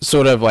with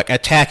sort of like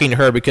attacking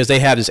her because they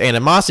have this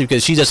animosity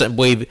because she doesn't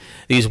believe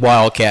these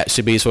wildcats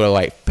should be sort of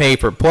like pay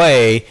for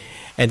play,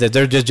 and that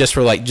they're just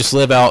for like just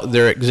live out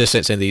their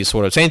existence in these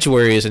sort of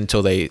sanctuaries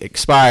until they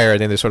expire, and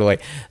then they're sort of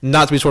like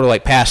not to be sort of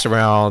like passed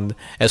around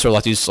as sort of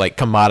like these like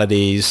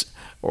commodities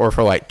or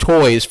for like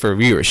toys for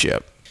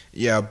viewership.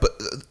 Yeah, but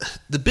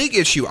the big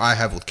issue I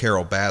have with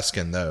Carole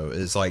Baskin, though,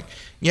 is like,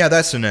 yeah,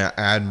 that's an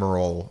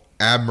admirable,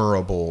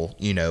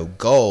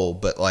 goal,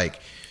 but like,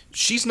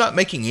 she's not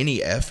making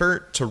any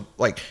effort to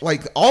like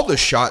all the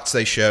shots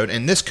they showed,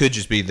 and this could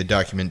just be the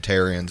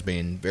documentarians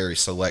being very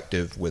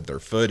selective with their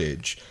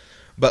footage,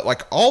 but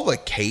like all the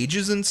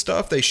cages and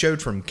stuff they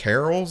showed from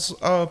Carole's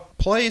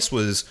place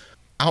was,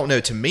 I don't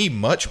know, to me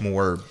much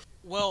more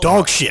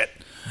dog shit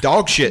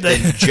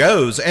than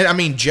Joe's. And I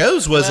mean,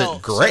 Joe's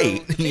wasn't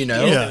great,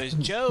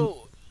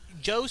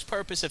 Joe's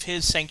purpose of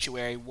his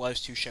sanctuary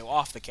was to show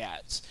off the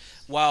cats,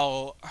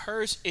 while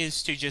hers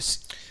is to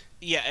just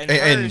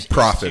and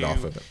profit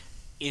off of it.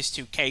 Is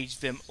to cage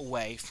them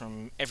away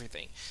from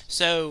everything.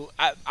 So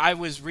I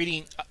was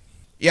reading.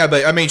 Yeah,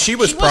 but I mean, she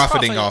was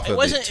profiting off of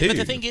it too. But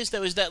the thing is,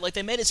 though, is that like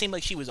they made it seem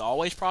like she was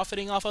always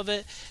profiting off of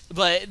it.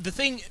 But the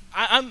thing,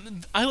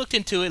 I looked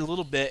into it a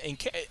little bit,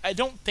 and I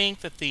don't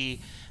think that the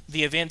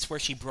events where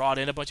she brought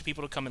in a bunch of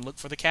people to come and look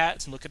for the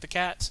cats and look at the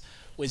cats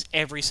was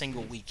every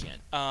single weekend.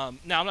 Now,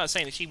 I'm not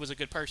saying that she was a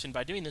good person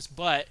by doing this,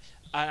 but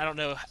I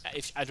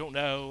don't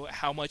know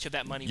how much of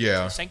that money went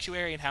to the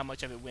sanctuary and how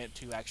much of it went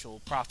to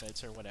actual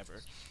profits or whatever.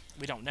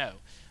 We don't know.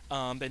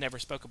 They never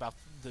spoke about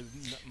the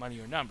money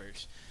or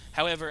numbers.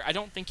 However, I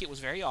don't think it was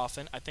very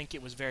often. I think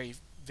it was very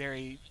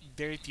very,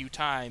 very few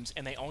times,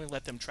 and they only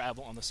let them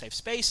travel on the safe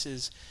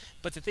spaces.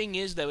 But the thing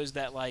is, though, is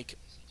that, like,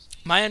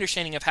 my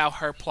understanding of how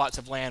her plots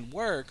of land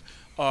work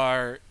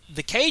are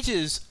the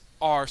cages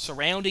are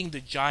surrounding the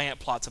giant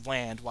plots of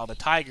land while the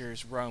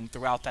tigers roam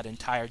throughout that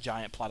entire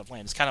giant plot of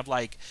land. It's kind of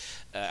like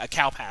a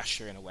cow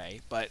pasture in a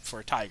way, but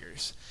for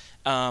tigers.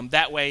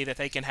 That way that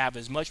they can have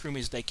as much room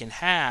as they can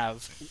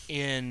have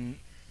in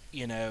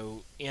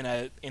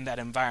that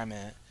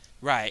environment.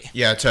 Right.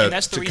 Yeah, And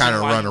that's the to reason kind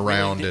of why run you really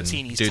around didn't and see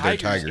any do their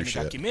tigers tiger in the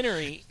shit.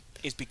 documentary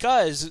is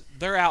because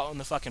they're out in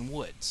the fucking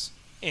woods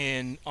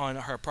on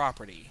her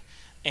property.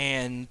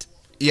 And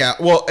Yeah,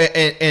 well,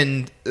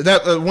 and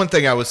that one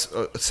thing I was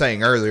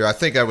saying earlier, I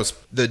think that was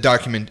the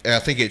document. I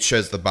think it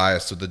shows the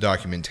bias of the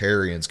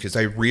documentarians because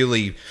they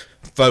really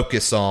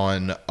focus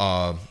on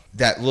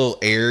that little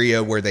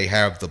area where they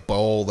have the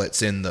bowl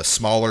that's in the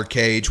smaller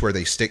cage where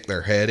they stick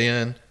their head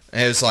in.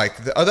 And it's like,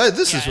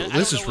 this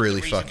is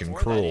really fucking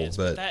cruel.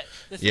 But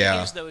the thing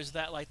is, though, is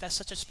that, like, that's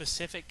such a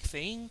specific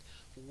thing.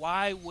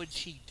 Why would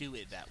she do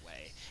it that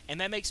way? And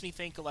that makes me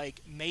think,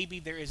 like, maybe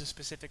there is a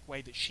specific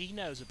way that she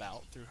knows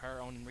about through her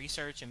own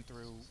research and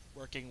through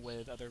working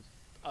with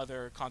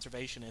other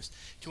conservationists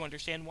to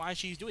understand why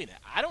she's doing it.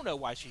 I don't know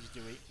why she's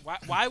doing it.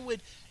 Why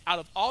would, out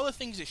of all the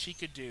things that she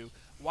could do,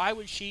 why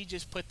would she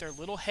just put their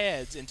little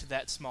heads into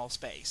that small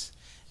space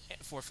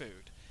for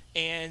food?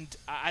 And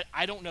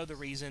I don't know the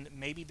reason.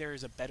 Maybe there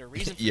is a better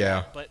reason for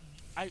that, but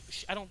I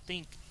don't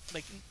think,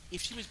 like,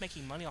 if she was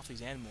making money off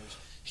these animals,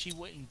 she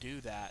wouldn't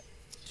do that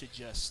to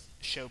just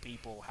show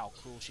people how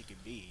cruel she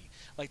could be.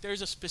 Like,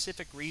 there's a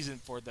specific reason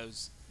for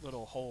those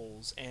little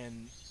holes,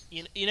 and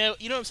you know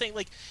what I'm saying?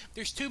 Like,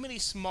 there's too many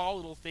small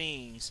little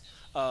things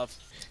of,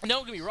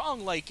 don't get me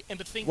wrong, like, and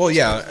the thing is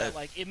that,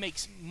 like, it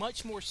makes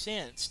much more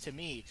sense to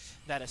me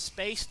that a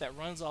space that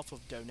runs off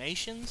of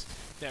donations,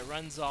 that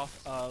runs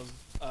off of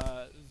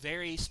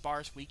very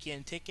sparse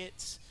weekend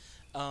tickets,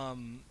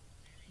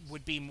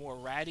 would be more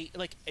ratty.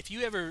 Like, if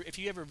you ever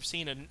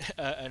seen a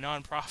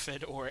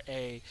nonprofit or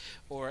a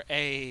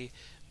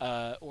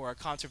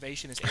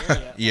conservationist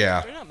area,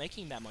 like, they're not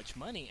making that much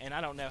money, and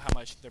I don't know how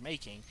much they're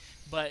making,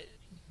 but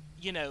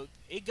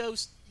it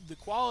goes, the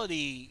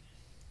quality,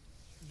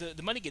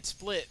 the money gets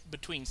split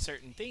between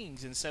certain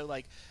things, and so,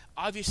 like,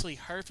 obviously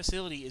her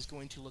facility is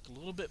going to look a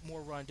little bit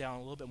more run down, a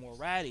little bit more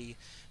ratty,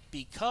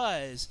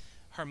 because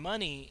her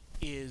money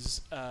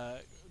is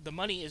the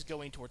money is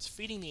going towards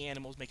feeding the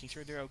animals, making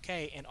sure they're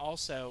okay, and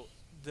also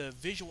the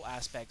visual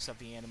aspects of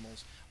the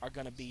animals are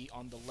going to be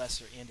on the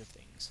lesser end of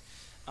things.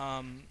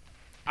 I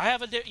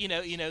have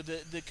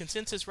the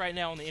consensus right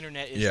now on the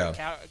internet is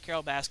that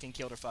Carole Baskin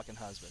killed her fucking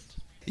husband.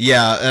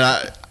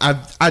 Yeah,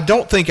 and I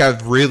don't think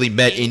I've really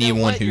met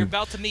anyone who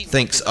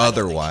thinks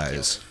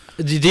otherwise.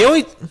 The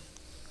only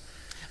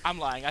I'm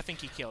lying. I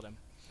think he killed him.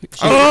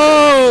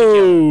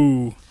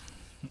 Oh.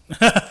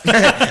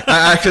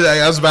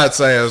 I was about to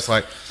say, I was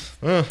like,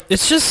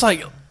 it's just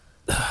like,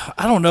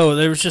 I don't know.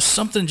 There was just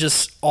something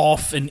just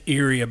off and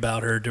eerie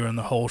about her during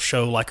the whole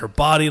show, like her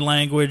body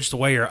language, the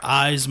way her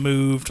eyes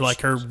moved,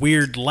 like her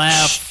weird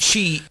laugh.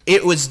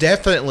 It was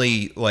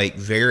definitely, like,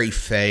 very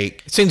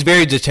fake. It seems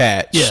very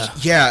detached.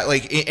 Yeah,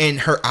 like, and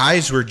her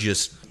eyes were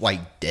just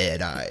like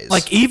dead eyes.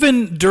 Like,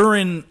 even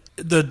during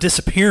the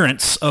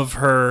disappearance of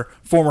her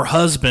former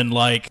husband,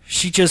 like,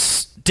 she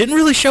just didn't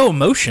really show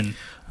emotion.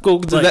 Cool,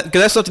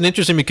 that's something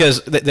interesting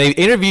because they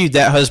interviewed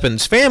that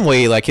husband's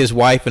family, like his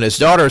wife and his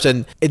daughters,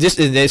 and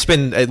it's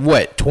been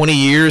 20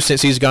 years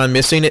since he's gone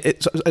missing,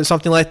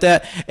 something like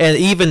that, and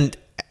even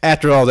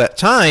after all that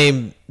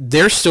time,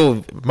 they're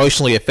still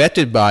emotionally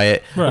affected by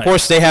it. Right. Of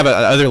course, they have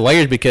other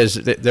layers because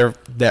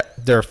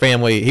their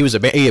family,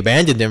 he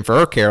abandoned them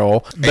for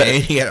Carole, but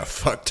and he had a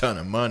fuck ton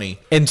of money,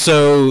 and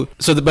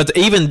but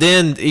even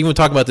then, even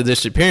talking about the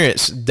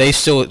disappearance, they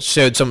still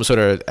showed some sort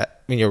of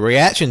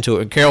reaction to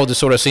it. And Carole just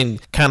sort of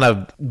seemed kind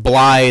of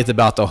blithe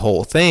about the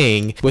whole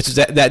thing, which is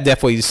that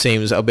definitely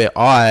seems a bit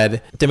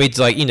odd to me. It's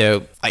like,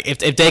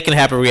 if they can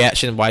have a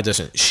reaction, why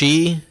doesn't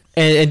she?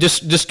 And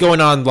just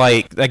going on,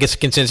 like, I guess, the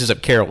consensus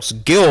of Carole's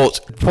guilt.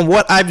 From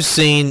what I've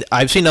seen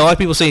a lot of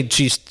people saying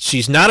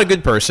she's not a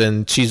good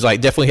person. She's, like,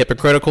 definitely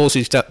hypocritical.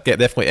 She's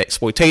definitely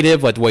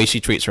exploitative. Like, the way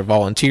she treats her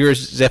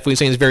volunteers definitely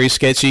seems very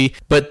sketchy.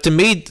 But to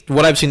me,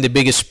 what I've seen the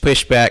biggest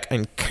pushback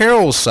on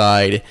Carole's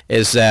side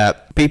is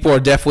that people are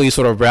definitely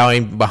sort of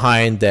rallying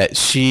behind that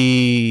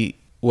she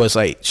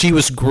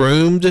was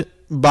groomed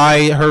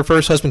by her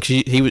first husband.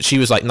 She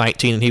was like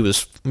 19 and he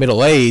was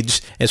middle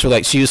aged, and so,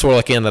 like, she was sort of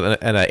like in an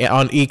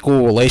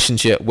unequal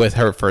relationship with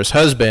her first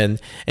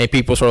husband, and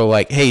people sort of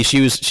like, hey,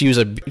 she was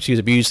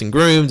abused and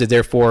groomed, and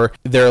therefore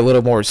they're a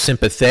little more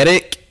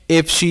sympathetic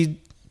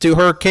to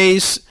her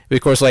case.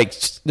 Of course, like,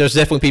 there's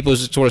definitely people who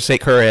sort of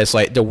take her as,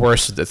 like, the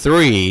worst of the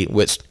three,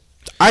 which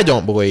I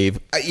don't believe.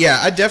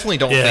 I definitely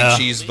don't think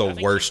she's the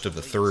worst of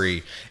the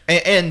three.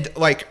 And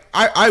like,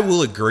 I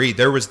will agree,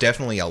 there was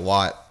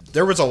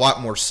a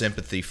lot more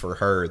sympathy for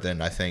her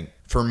than, I think,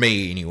 for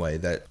me anyway,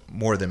 that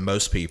more than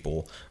most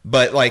people.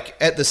 But, like,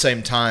 at the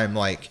same time,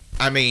 like,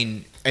 I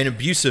mean, an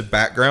abusive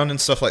background and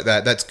stuff like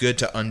that, that's good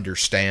to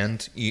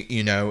understand,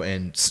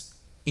 and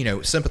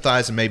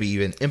sympathize and maybe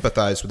even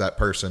empathize with that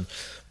person,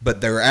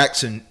 but their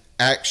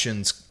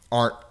actions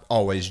aren't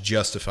always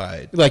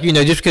justified. Like,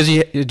 just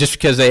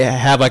because they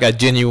have like a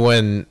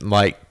genuine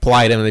like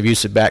plight and an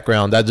abusive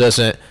background, that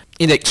doesn't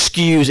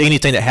excuse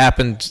anything that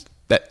happens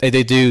that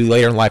they do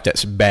later in life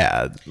that's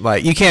bad.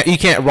 Like, you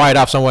can't write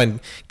off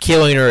someone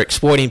killing or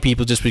exploiting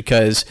people just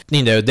because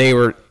they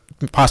were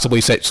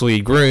possibly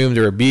sexually groomed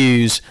or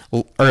abused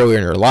earlier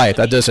in their life.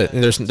 That doesn't.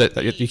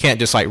 You can't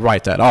just like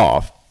write that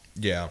off.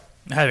 Yeah.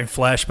 Having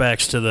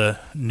flashbacks to the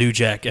New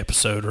Jack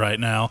episode right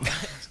now.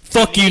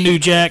 Fuck you, New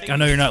Jack. I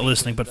know you're not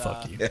listening, but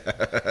fuck you.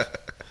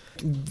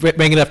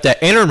 Bringing up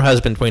that interim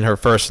husband between her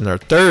first and her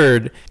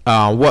third,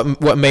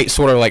 what makes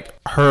sort of like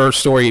her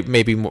story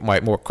maybe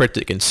more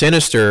cryptic and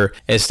sinister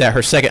is that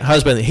her second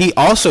husband, he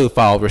also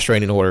filed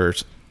restraining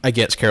orders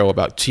against Carol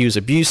about she was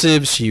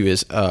abusive, she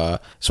was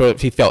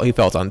he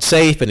felt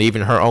unsafe, and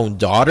even her own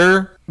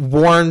daughter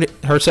warned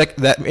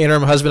that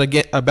interim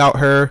husband about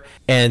her.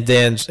 And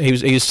then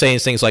he was saying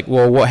things like,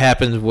 well, what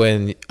happens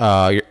when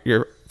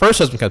your first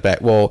husband comes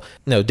back? Well,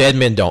 dead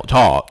men don't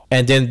talk.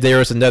 And then there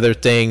was another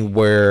thing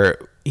where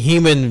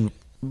human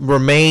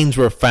remains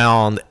were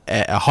found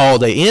at a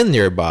Holiday Inn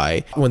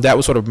nearby. When that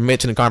was sort of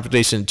mentioned in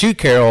conversation to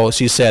Carol,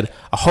 she said,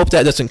 I hope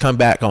that doesn't come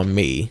back on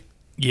me.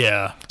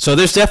 Yeah. So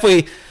there's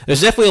definitely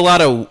a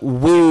lot of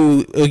woo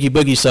oogie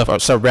boogie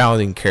stuff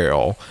surrounding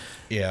Carol.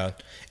 Yeah.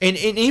 And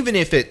even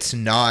if it's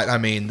not, I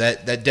mean,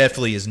 that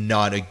definitely is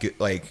not a good,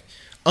 like,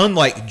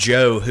 unlike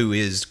Joe, who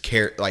is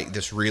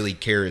this really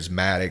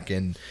charismatic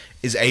and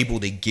is able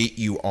to get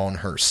you on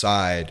her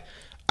side.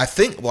 I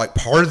think like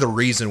part of the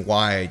reason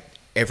why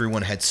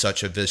everyone had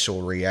such a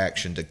visceral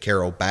reaction to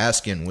Carol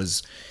Baskin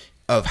was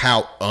of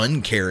how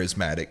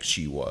uncharismatic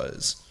she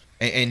was,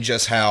 and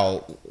just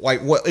how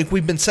like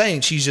we've been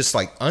saying, she's just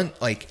like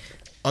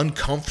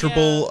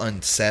uncomfortable,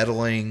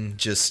 unsettling,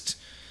 just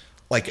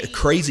like a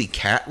crazy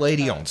cat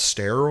lady on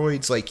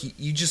steroids. Like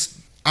you just,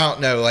 I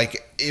don't know,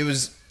 like it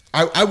was.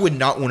 I would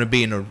not want to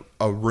be in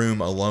a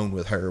room alone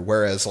with her.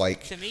 Whereas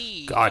like, to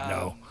me, God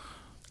no.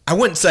 I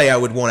wouldn't say I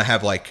would want to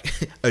have like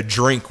a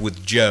drink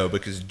with Joe,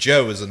 because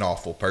Joe is an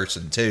awful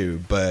person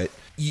too. But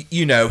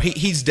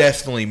he's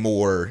definitely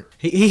more.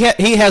 He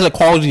has a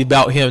quality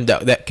about him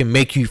that can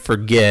make you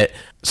forget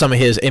some of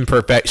his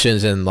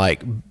imperfections and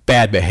like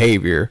bad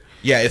behavior.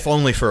 Yeah, if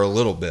only for a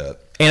little bit.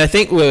 And I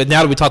think now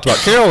that we talked about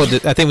Carol,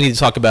 I think we need to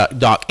talk about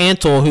Doc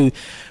Antle,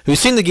 who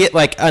seemed to get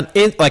like an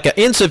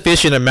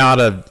insufficient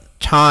amount of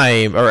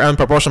time or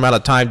unproportional amount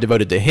of time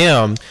devoted to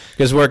him,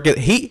 because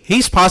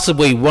he's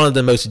possibly one of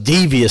the most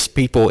devious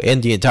people in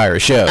the entire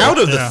show. Out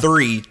of the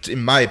three,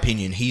 in my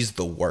opinion, he's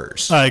the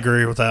worst. I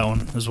agree with that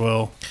one as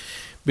well.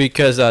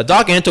 Because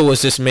Doc Antle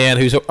was this man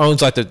who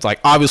owns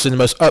obviously the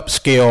most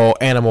upscale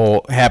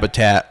animal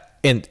habitat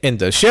in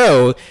the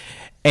show,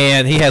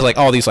 and he has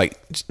all these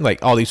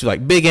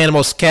big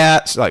animals,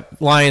 cats,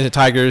 like lions and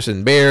tigers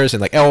and bears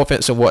and like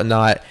elephants and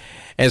whatnot.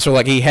 And so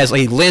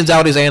he lends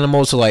out his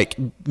animals to like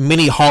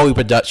many Hollywood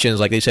productions,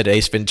 like they said,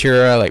 Ace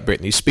Ventura, like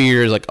Britney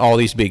Spears, like all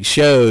these big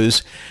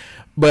shows.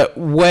 But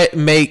what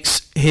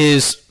makes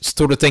his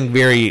sort of thing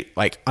very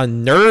like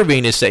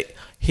unnerving is that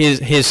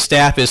his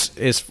staff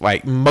is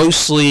like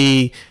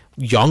mostly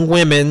young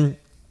women,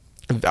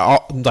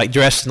 like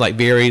dressed in like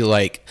very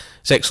like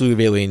sexually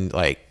revealing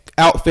like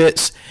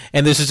outfits,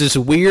 and this is this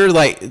weird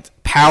like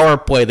power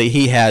play that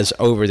he has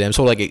over them,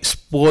 so like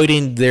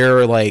exploiting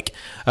their like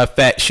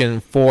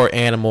affection for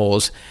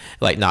animals,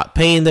 like not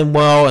paying them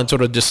well, and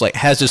sort of just like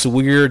has this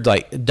weird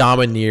like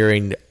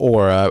domineering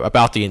aura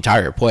about the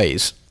entire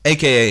place.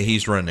 AKA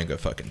he's running a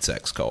fucking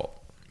sex cult,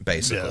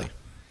 basically. Yeah.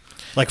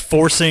 Like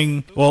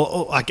forcing,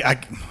 well, I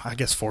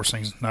guess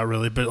forcing, not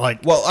really, but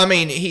like... Well, I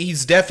mean,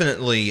 he's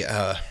definitely,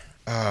 I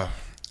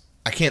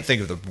can't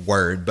think of the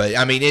word, but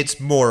I mean, it's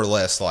more or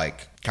less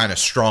like kind of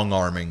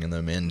strong-arming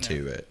them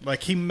into it.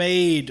 Like he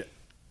made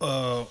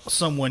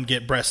someone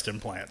get breast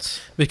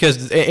implants.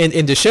 Because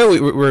in the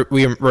show,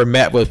 we were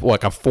met with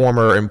like a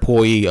former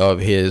employee of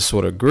his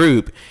sort of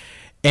group,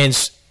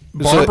 and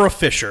Barbara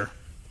Fisher.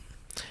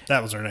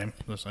 That was her name.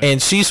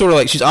 And she's sort of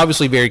like, she's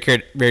obviously very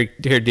cared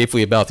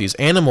deeply about these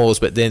animals,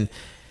 but then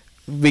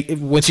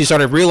when she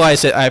started to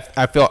realize that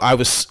I felt I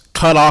was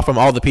cut off from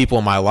all the people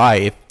in my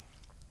life,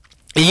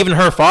 even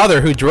her father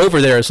who drove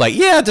her there is like,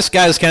 yeah, this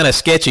guy's kind of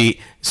sketchy.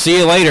 See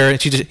you later.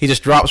 And he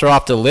just drops her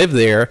off to live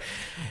there.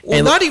 Well,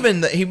 and not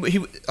even that. He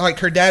like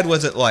her dad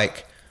wasn't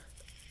like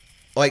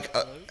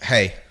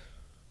hey.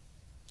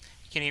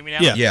 Can you hear me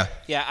now? Yeah.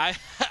 Yeah.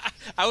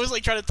 I was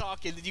like trying to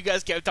talk, and you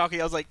guys kept talking.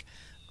 I was like,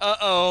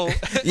 uh-oh.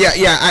 Yeah.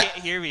 You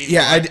can't hear me.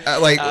 Yeah. I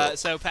like.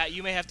 So Pat,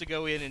 you may have to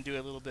go in and do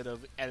a little bit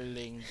of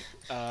editing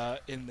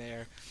in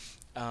there.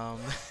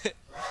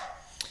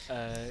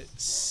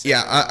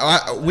 Yeah,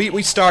 I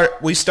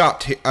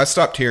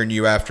stopped hearing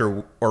you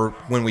after or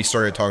when we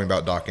started talking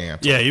about Doc Antle.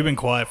 Yeah, you've been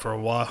quiet for a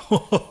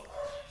while.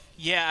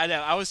 Yeah, I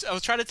know. I was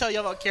trying to tell you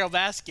about Carol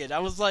Baskin. I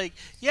was like,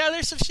 yeah,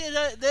 there's some shit,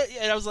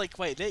 and I was like,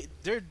 wait,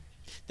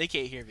 they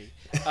can't hear me.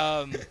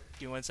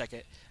 Give me 1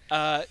 second.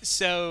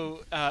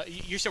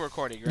 You're still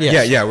recording, right?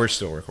 Yes. Yeah, we're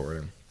still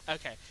recording.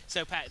 Okay.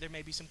 So Pat, there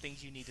may be some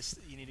things you need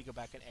to go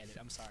back and edit.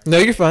 I'm sorry. No,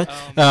 you're fine.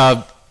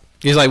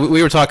 He's like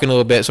we were talking a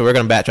little bit, so we're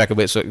going to backtrack a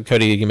bit. So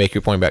Cody, you can make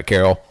your point about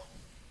Carol.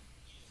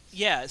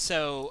 Yeah,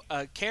 so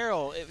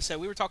Carol, so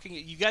we were talking,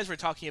 you guys were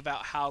talking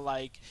about how,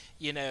 like,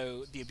 you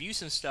know, the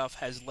abuse and stuff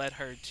has led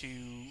her to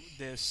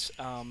this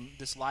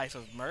this life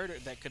of murder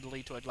that could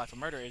lead to a life of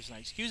murder is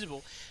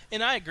inexcusable.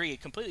 And I agree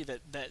completely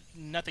that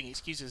nothing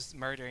excuses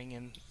murdering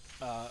and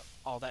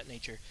all that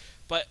nature.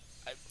 But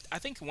I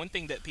think one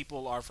thing that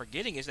people are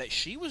forgetting is that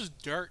she was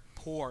dirt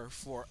poor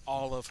for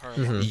all of her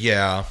life.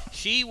 Yeah.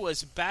 She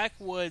was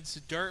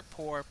backwoods, dirt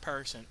poor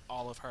person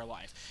all of her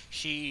life.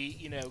 She,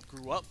 you know,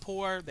 grew up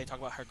poor. They talk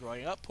about her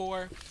growing up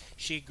poor.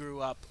 She grew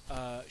up.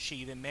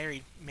 She then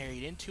married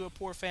into a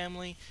poor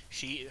family.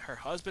 Her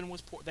husband was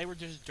poor. They were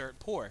just dirt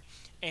poor.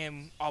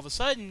 And all of a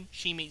sudden,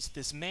 she meets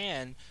this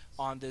man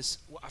on this.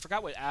 I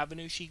forgot what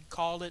avenue she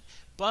called it,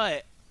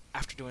 but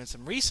after doing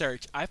some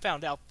research, I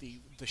found out the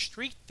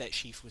street that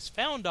she was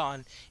found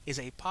on is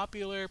a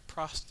popular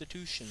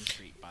prostitution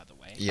street, by the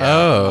way. Yeah.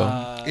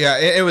 Oh. Yeah,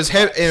 it was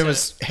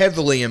was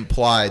heavily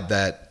implied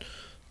that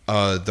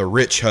the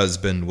rich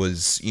husband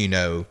was, you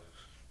know,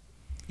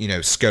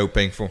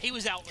 scoping for. He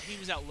was out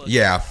looking.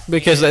 Yeah.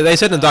 Because they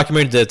said in the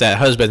documentary that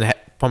husband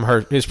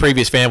from his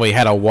previous family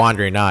had a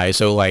wandering eye,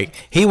 so like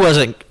he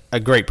wasn't a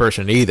great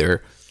person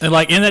either. And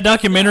like in that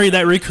documentary,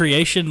 that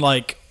recreation,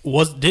 like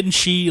didn't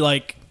she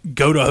like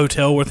go to a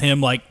hotel with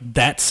him like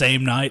that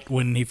same night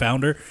when he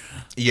found her?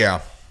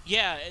 Yeah.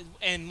 Yeah,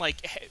 and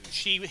like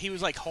he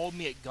was like hold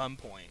me at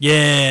gunpoint.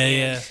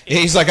 Yeah.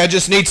 He's like, I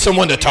just need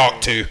someone to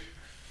talk to.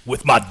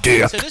 With my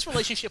dick. So this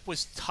relationship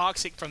was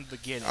toxic from the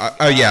beginning.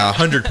 Oh yeah,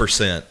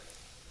 100%.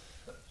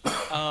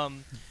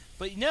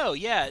 But no,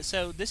 yeah.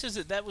 So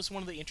that was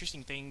one of the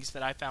interesting things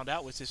that I found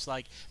out was just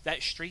like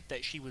that street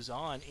that she was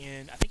on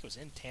I think it was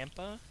in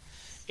Tampa,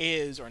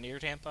 or near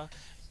Tampa,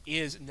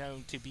 is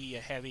known to be a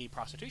heavy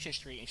prostitution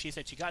street. And she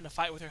said she got in a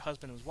fight with her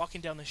husband, was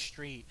walking down the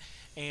street,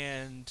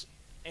 and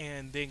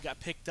then got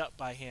picked up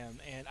by him.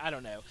 And I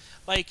don't know,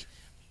 like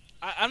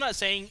I'm not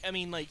saying. I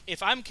mean, like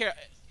if I'm Carol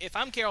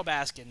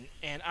Baskin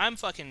and I'm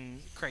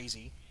fucking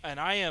crazy and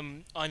I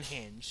am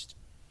unhinged,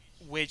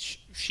 which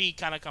she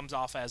kind of comes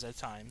off as at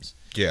times.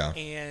 Yeah.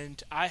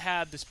 And I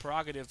have this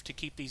prerogative to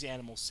keep these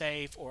animals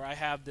safe, or I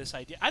have this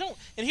idea. And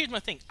here's my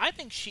thing. I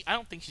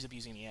don't think she's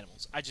abusing the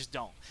animals. I just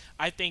don't.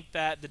 I think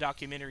that the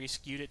documentary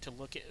skewed it to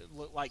look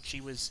like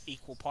she was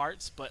equal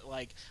parts, but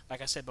like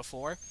I said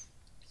before,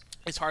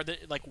 it's hard that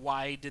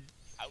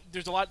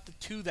there's a lot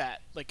to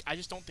that. Like, I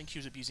just don't think she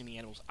was abusing the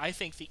animals. I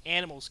think the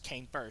animals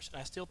came first, and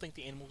I still think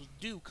the animals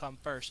do come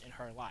first in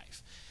her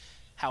life.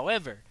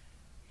 However,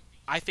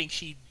 I think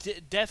she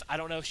I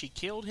don't know if she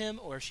killed him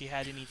or if she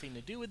had anything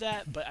to do with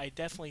that, but I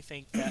definitely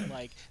think that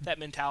like that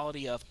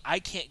mentality of I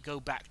can't go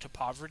back to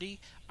poverty,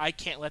 I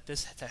can't let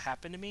this to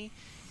happen to me,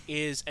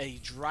 is a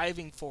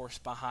driving force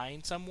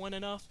behind someone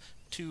enough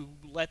to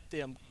let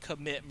them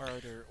commit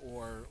murder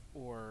or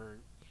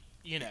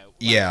you know. Like,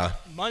 yeah.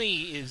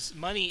 Money is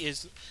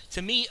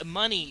to me.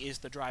 Money is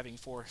the driving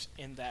force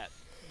in that,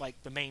 like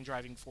the main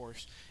driving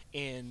force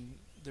in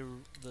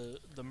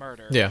the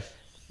murder. Yeah.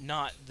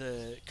 Not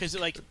the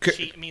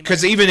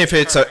because even if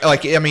it's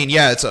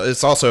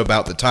it's also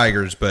about the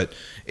Tigers, but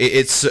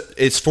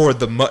it's for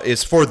the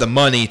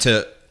money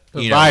to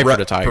provide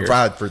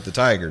for the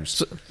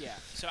Tigers. Yeah,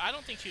 so I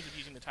don't think she was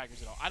abusing the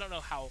Tigers at all. I don't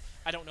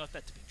know if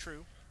that to be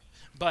true,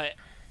 but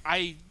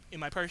in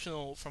my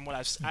personal, from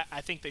what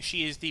I think that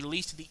she is the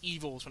least of the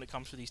evils when it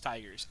comes to these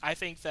Tigers. I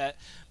think that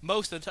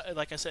most of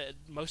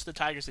the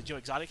Tigers that Joe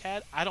Exotic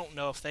had, I don't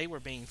know if they were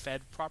being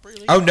fed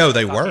properly. Oh no,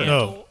 they weren't.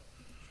 No.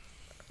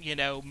 You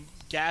know,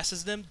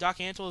 gasses them. Doc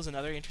Antle is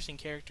another interesting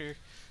character.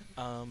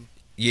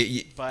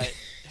 But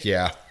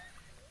yeah,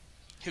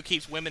 who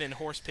keeps women in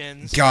horse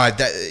pens? God,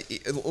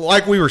 that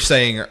like we were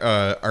saying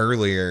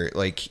earlier,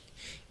 like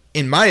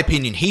in my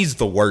opinion, he's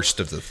the worst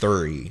of the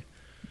three.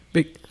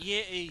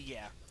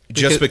 Yeah.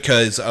 Just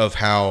because of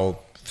how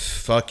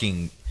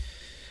fucking,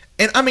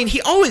 and I mean,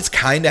 he always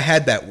kind of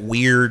had that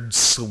weird,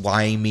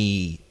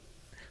 slimy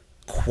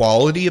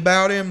quality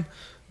about him.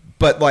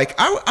 But like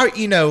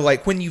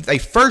like when they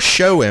first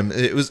show him,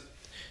 it was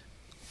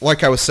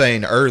like I was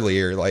saying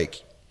earlier.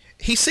 Like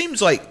he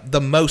seems like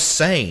the most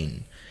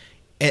sane,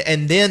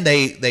 and then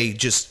they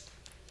just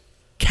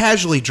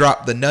casually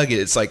drop the nugget.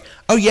 It's like,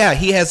 oh yeah,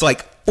 he has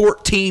like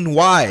 14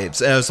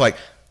 wives, and I was like,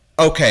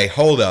 okay,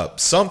 hold up,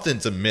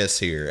 something's amiss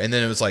here. And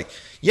then it was like,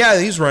 yeah,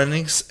 he's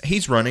running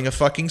a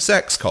fucking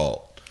sex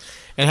cult,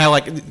 and how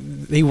like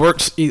he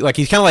works, he's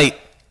kind of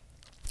like.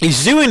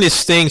 He's doing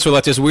this thing, sort of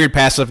like this weird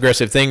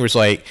passive-aggressive thing where it's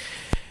like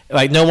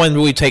no one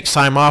really takes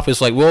time off.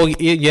 It's like, well,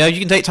 yeah, you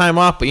can take time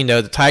off, but,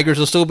 the Tigers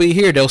will still be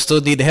here. They'll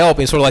still need help.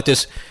 And sort of like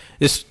this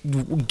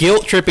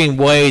guilt-tripping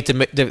way to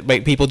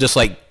make people just,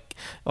 like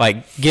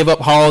give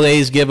up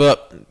holidays, give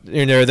up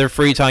their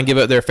free time, give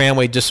up their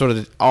family, just sort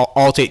of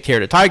all take care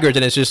of the Tigers.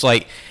 And it's just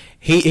like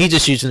he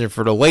just using them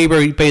for the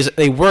labor.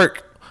 They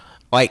work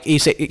like he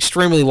said,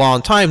 extremely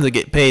long time to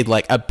get paid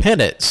like a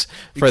pittance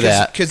for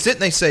that. Because didn't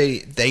they say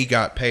they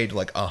got paid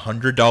like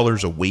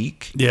 $100 a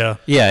week? Yeah,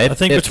 Yeah, I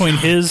think between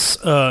his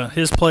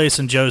place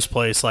and Joe's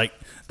place, like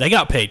they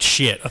got paid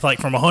shit. I think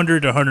from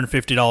 $100 to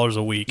 $150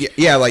 a week.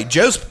 Yeah, like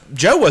Joe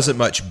wasn't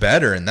much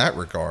better in that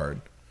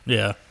regard.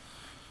 Yeah.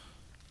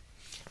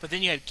 But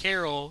then you had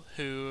Carol,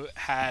 who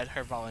had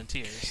her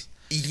volunteers.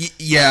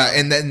 Yeah,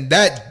 and then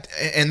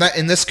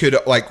this could,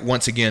 like,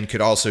 once again,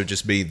 could also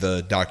just be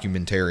the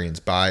documentarian's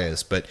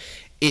bias, but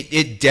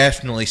it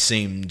definitely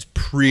seemed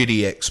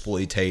pretty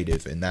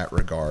exploitative in that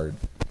regard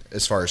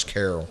as far as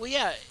Carol. Well,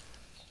 yeah,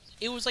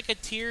 it was like a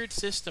tiered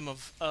system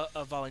of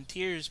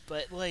volunteers,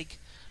 but like,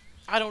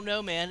 I don't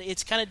know, man.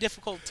 It's kind of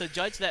difficult to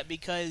judge that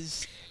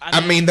because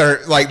I mean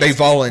they're like they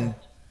volunteer.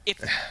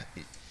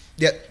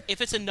 If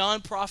it's a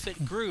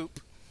non-profit group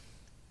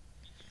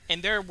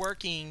and they're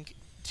working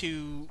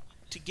to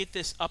get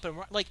this up and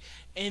like,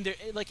 and they're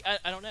like,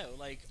 I don't know,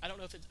 like I don't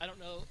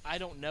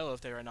know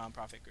if they're a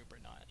non-profit group or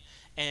not,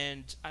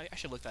 and I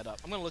should look that up.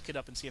 I'm gonna look it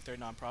up and see if they're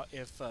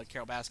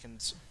Carol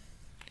Baskin's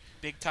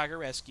Big Tiger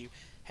Rescue.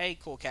 Hey,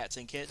 cool cats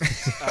and kittens.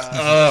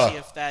 See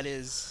if that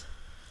is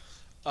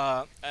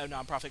a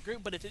non-profit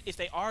group. But if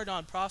they are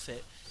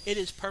non-profit, it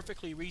is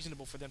perfectly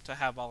reasonable for them to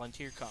have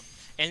volunteer come.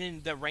 And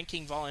in the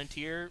ranking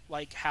volunteer,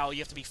 like how you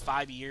have to be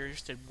 5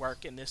 years to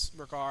work in this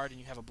regard, and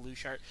you have a blue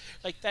shirt,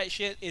 like that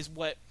shit is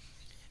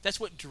that's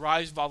what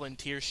drives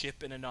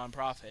volunteership in a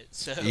non-profit.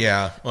 So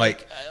yeah, I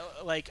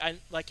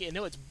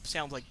know it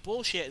sounds like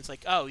bullshit. It's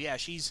like, oh yeah,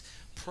 she's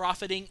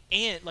profiting,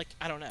 and like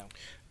I don't know.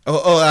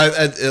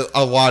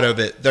 A lot of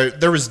it.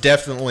 There was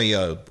definitely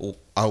a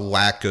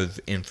lack of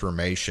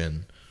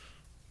information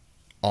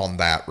on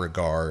that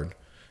regard.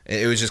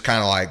 It was just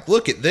kind of like,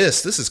 look at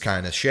this. This is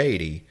kind of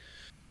shady.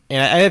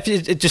 And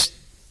it just,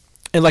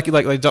 and like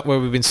what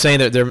we've been saying,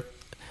 that they're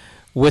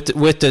with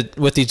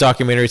these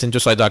documentaries, and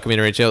just like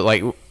documentaries, you know,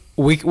 like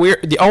we're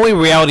the only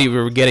reality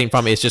we're getting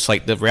from it is just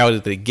like the reality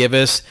that they give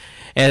us,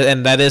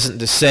 and that isn't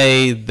to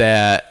say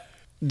that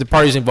the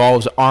parties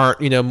involved aren't,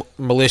 you know,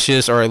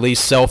 malicious or at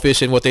least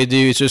selfish in what they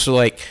do. It's just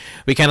like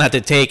we kind of have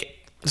to take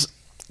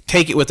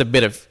it with a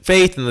bit of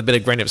faith and a bit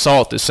of grain of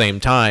salt at the same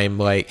time.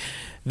 Like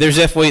there's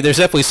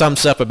definitely some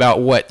stuff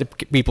about what the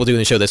people do in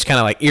the show that's kind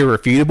of like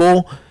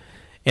irrefutable,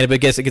 and but I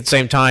guess at the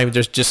same time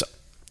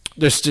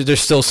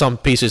there's still some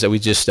pieces that we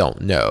just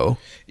don't know.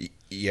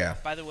 Yeah.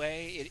 By the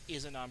way, it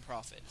is a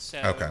non-profit. So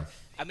okay.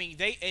 I mean,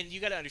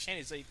 you got to understand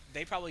is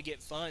they probably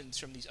get funds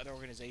from these other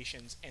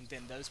organizations, and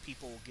then those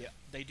people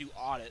they do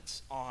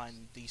audits on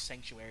these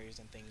sanctuaries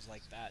and things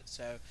like that.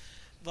 So,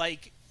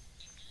 like,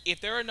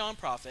 if they're a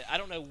nonprofit, I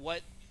don't know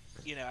what,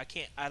 you know,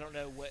 I don't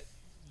know what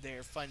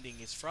their funding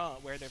is from,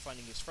 where their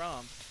funding is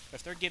from.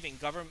 If they're giving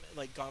government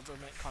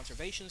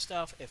conservation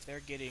stuff, if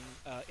they're getting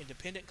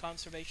independent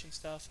conservation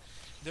stuff,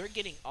 they're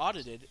getting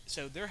audited.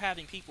 So they're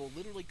having people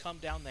literally come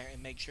down there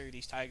and make sure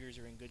these tigers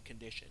are in good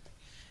condition.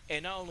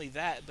 And not only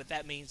that, but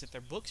that means that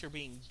their books are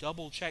being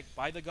double-checked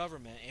by the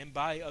government and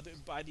by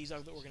these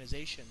other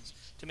organizations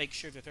to make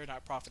sure that they're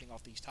not profiting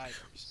off these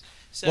tigers.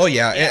 So, well,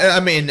 yeah. I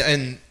mean,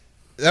 and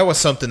that was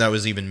something that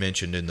was even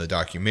mentioned in the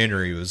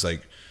documentary. It was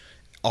like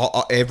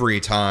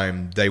every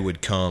time they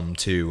would come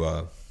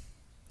to,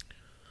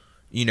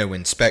 you know,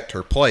 inspect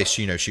her place,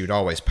 you know, she would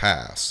always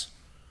pass.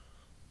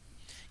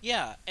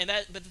 Yeah, and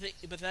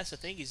but that's the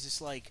thing is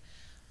just like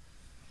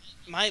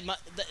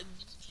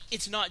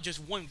it's not just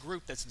one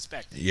group that's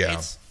inspected. Yeah.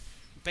 It's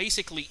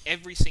basically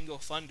every single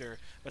funder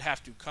would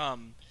have to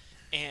come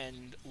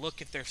and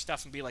look at their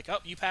stuff and be like, oh,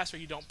 you pass or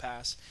you don't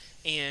pass.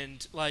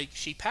 And, like,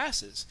 she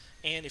passes.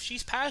 And if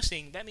she's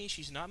passing, that means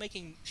she's not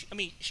making...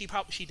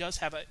 she does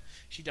have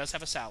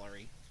a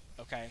salary,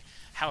 okay?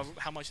 How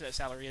much of that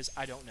salary is,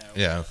 I don't know.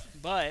 Yeah.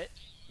 But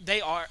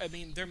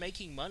they're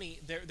making money.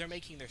 They're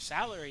making their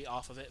salary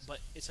off of it, but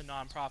it's a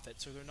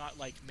non-profit, so they're not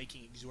like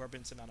making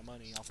exorbitant amount of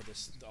money off of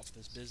this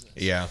business.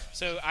 Yeah.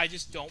 So I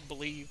just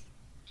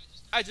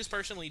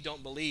personally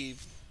don't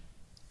believe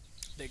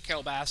that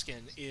Carol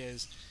Baskin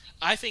is.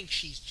 I think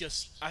she's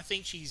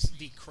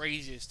the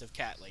craziest of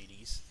cat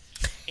ladies,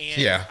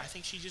 and yeah. I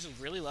think she just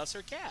really loves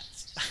her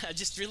cats. I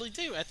just really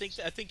do. I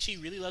think she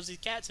really loves these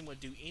cats and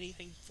would do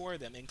anything for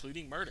them,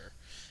 including murder,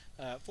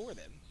 for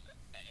them.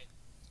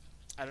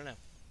 I don't know.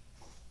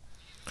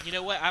 You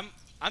know what?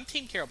 I'm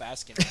Team Carol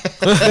Baskin.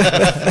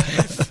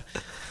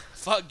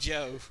 Fuck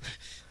Joe.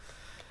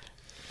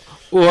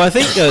 Well, I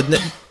think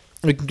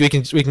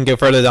we can go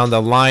further down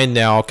the line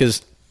now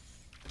because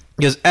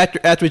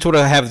after we sort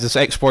of have this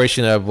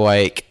exploration of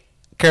like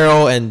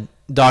Carol and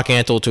Doc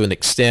Antle to an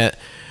extent,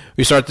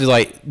 we start to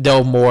like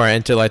delve more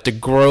into like the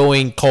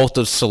growing cult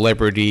of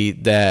celebrity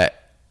that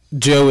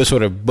Joe is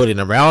sort of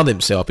putting around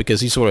himself, because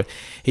he's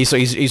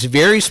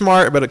very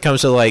smart, but it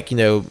comes to like, you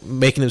know,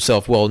 making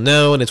himself well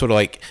known and sort of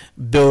like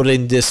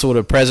building this sort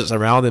of presence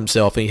around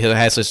himself. And he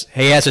has this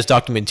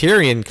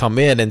documentarian come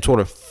in and sort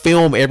of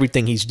film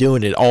everything he's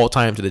doing at all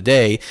times of the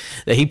day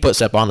that he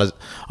puts up on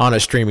a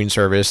streaming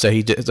service. So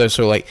he sort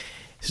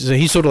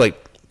of like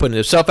putting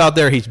himself out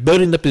there. He's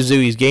building up the zoo.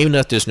 He's gaining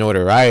up this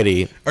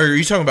notoriety. Are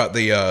you talking about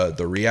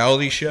the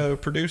reality show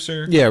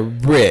producer? Yeah,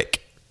 Rick.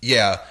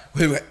 Yeah,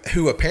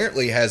 who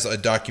apparently has a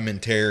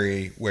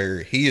documentary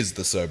where he is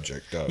the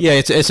subject of. Yeah,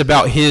 it's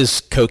about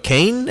his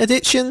cocaine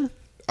addiction.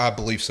 I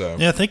believe so.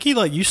 Yeah, I think he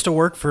used to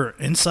work for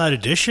Inside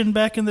Edition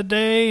back in the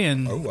day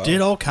and wow.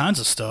 did all kinds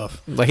of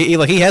stuff.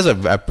 He has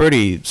a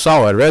pretty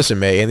solid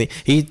resume, and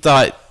he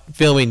thought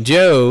filming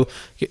Joe,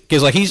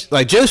 because he's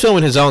Joe's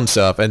filming his own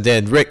stuff, and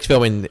then Rick's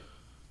filming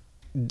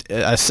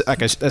a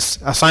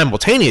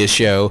simultaneous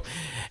show,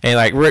 and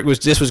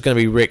this was going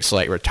to be Rick's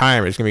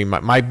retirement. It's going to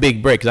be my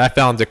big break, because I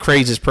found the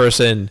craziest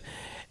person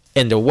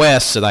in the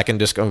West that I can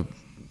just go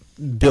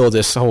build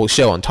this whole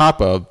show on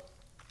top of,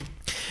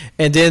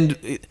 and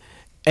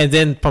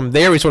then from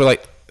there we sort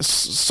of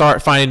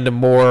start finding the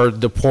more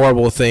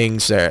deplorable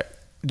things that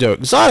Joe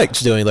Exotic's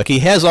doing. He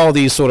has all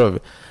these sort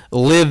of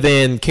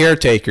live-in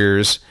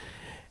caretakers,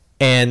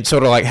 and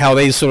sort of how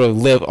they sort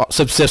of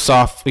subsist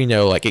off,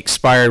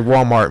 expired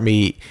Walmart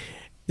meat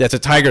that the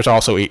tigers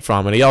also eat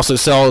from, and he also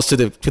sells to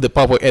the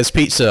public as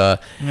pizza.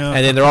 Yeah.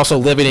 And then they're also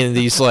living in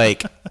these rat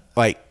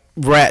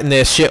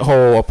nest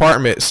shithole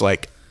apartments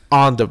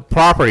on the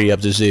property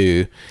of the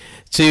zoo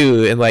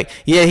too. And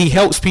he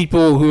helps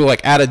people who are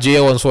out of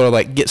jail and sort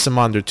of gets them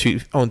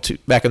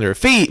back on their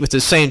feet, but at the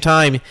same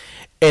time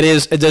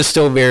it does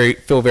still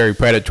feel very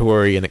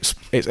predatory and it's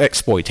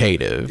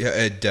exploitative. Yeah,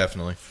 it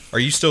definitely. Are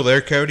you still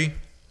there, Cody?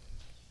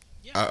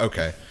 Yeah.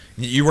 Okay.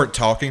 You weren't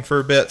talking for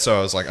a bit, so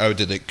I was like, oh,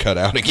 did it cut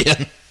out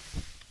again?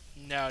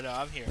 No,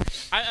 I'm here.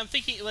 I'm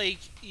thinking,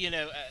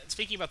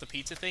 speaking about the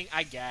pizza thing,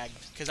 I gagged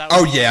because I.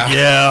 Oh yeah.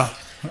 Yeah.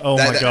 Oh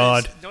my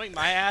God. Knowing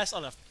my ass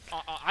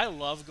I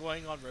love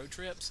going on road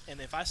trips,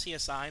 and if I see a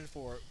sign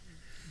for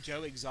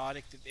Joe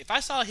Exotic, if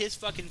I saw his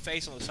fucking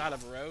face on the side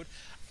of a road,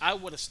 I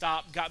would have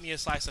stopped, got me a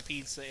slice of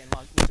pizza, and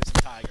looked at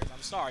some tigers.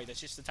 I'm sorry, that's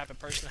just the type of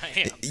person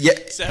I am. Yeah.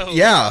 So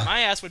yeah.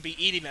 my ass would be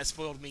eating that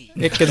spoiled meat.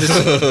 It's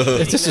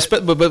just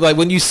but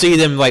when you see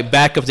them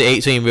back up the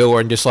 18-wheeler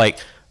and just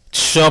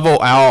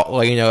shovel out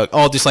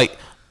all this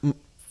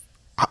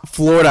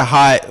Florida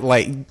hot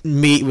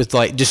meat with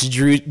just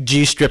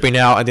G stripping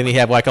out, and then you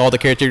have all the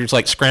characters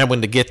scrambling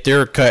to get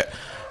their cut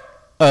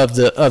of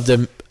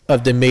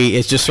the meat.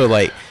 It's just sort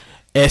of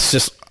it's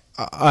just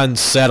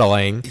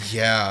unsettling.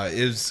 Yeah,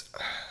 it was,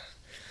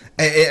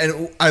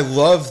 and I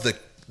love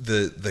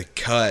the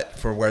cut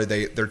for where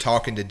they're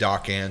talking to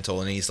Doc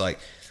Antle, and he's like,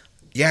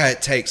 yeah,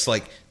 it takes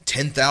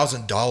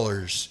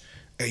 $10,000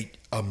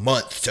 a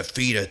month to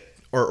feed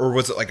or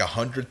was it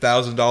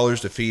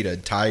 $100,000 to feed a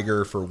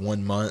tiger for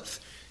 1 month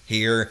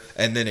here,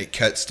 and then it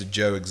cuts to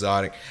Joe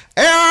Exotic.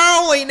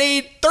 I only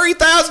need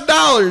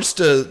 $3,000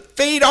 to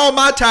feed all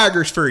my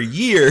tigers for a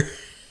year.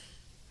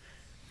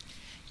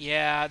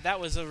 Yeah, that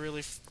was a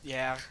really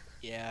yeah.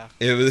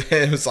 It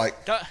was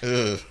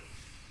ugh.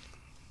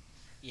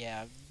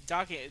 Yeah,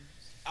 Doc.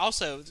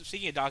 Also,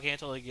 speaking of Doc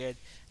Antle again,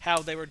 how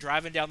they were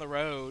driving down the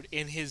road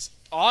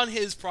on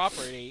his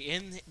property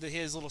in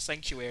his little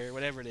sanctuary or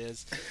whatever it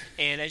is,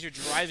 and as you're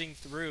driving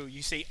through,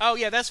 you see, oh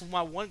yeah, that's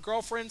my one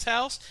girlfriend's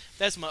house,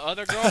 that's my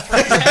other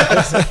girlfriend's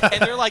house,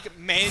 and they're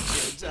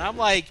mansions, and I'm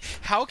like,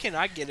 how can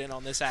I get in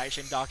on this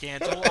action, Doc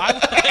Antle?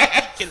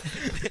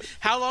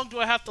 How long do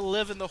I have to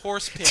live in the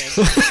horse pen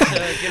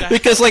to get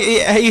because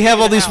you have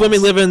all these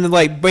women living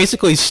in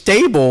basically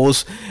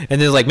stables,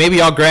 and then maybe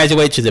I'll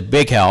graduate to the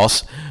big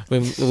house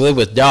when we live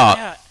with Doc.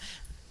 Yeah.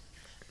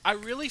 I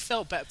really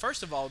felt bad.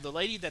 First of all, the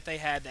lady that they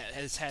had that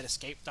has had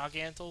escaped Doc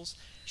Antles,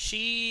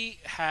 she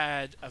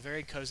had a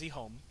very cozy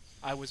home.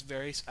 I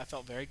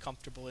felt very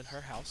comfortable in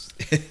her house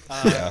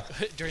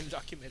during the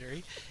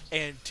documentary.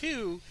 And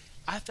two,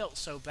 I felt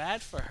so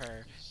bad for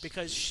her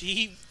because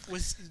she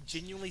was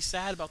genuinely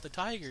sad about the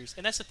tigers.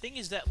 And that's the thing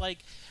is that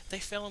they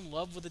fell in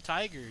love with the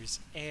tigers,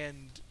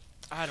 and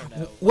I don't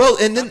know. Well,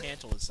 and then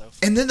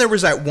there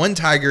was that one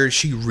tiger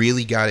she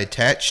really got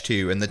attached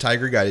to, and the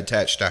tiger got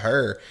attached to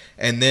her.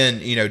 And then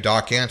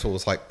Doc Antle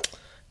was like,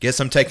 "Guess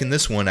I'm taking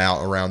this one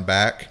out around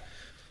back,"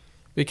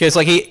 because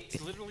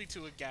literally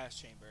to a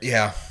gas chamber.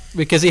 Yeah,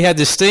 because he had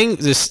this thing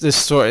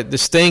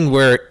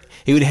where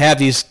he would have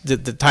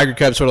the tiger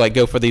cubs sort of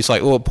go for these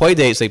little play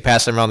dates. They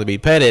pass them around to be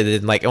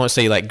petted, and I want to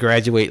say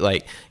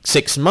graduate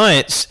 6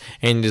 months,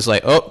 and just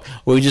oh,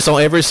 we just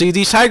don't ever see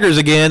these tigers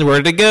again.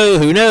 Where'd they go?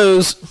 Who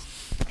knows?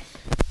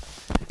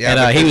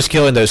 Yeah, and he was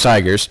killing those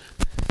tigers.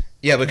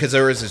 Yeah, because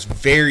there was this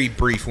very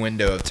brief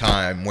window of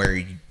time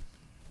where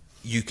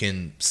you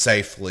can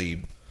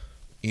safely,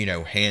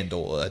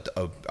 handle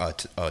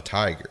a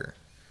tiger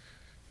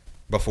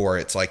before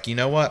it's you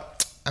know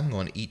what, I'm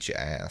going to eat your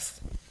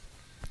ass,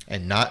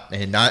 and not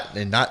in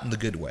the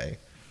good way.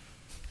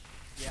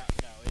 Yeah,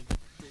 no.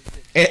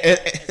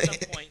 At some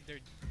point,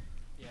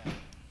 yeah.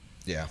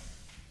 Yeah.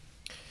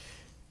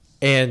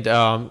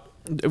 And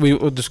we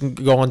will just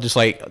go on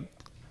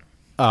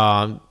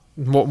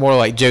more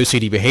like Joe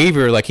City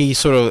behavior. He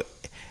sort of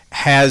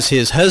has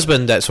his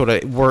husband that sort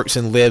of works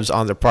and lives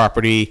on the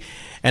property,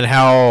 and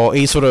how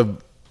he sort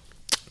of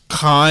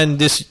conned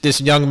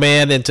this young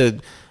man into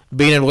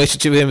being in a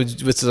relationship with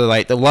him with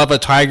the love of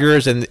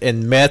tigers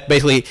and meth.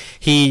 Basically,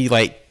 he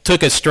like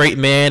took a straight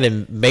man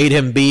and made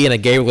him be in a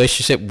gay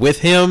relationship with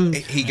him.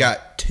 He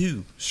got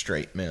 2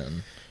 straight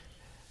men.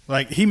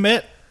 Like he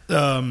met.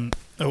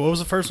 What was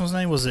the first one's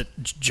name? Was it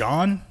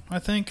John? I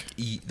think.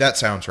 That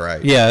sounds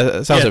right. Yeah,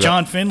 that sounds like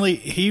John Finley.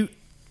 He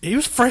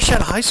was fresh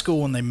out of high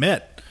school when they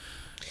met.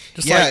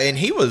 And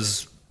he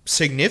was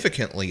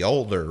significantly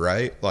older,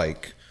 right?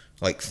 Like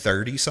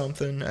 30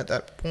 something at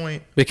that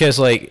point. Because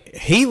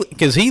he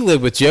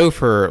lived with Joe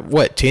for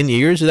what 10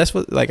 years. That's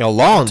what like a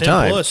long 10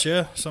 time. plus,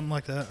 yeah, something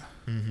like that.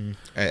 Mm-hmm.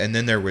 And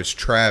then there was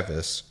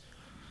Travis,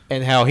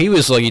 and how he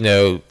was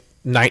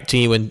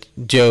 19 when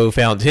Joe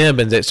found him,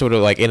 and that sort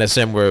of like in a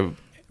similar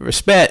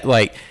respect,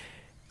 like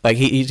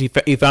he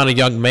found a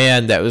young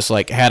man that was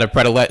like had a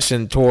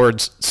predilection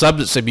towards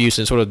substance abuse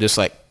and sort of just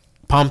like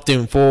pumped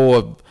him full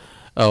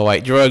of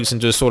like drugs and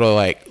just sort of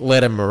like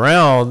led him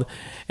around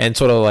and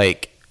sort of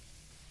like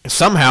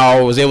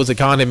somehow was able to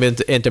con him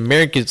into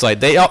marriage. It's like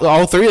they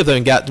all 3 of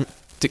them got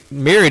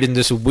married in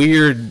this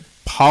weird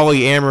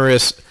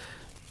polyamorous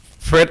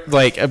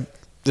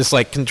this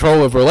like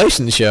control of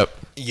relationship.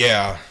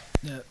 Yeah,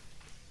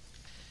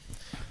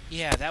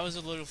 that was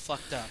a little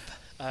fucked up.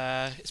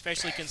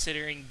 Especially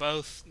considering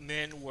both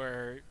men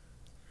were,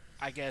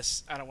 I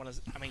guess,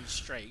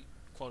 straight,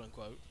 quote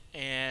unquote,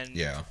 and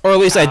or at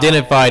least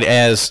identified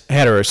as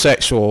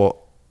heterosexual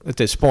at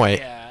this point.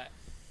 Yeah,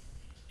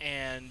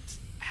 and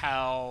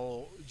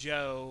how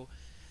Joe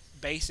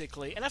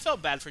basically, and I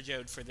felt bad for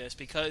Joe for this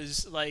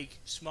because, like,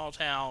 small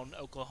town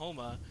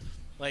Oklahoma,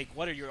 like,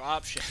 what are your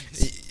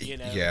options?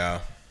 Yeah.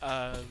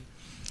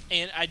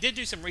 And I did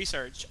do some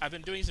research. I've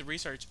been doing some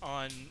research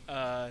on.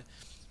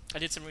 I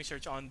did some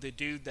research on the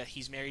dude that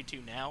he's married to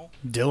now.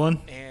 Dylan?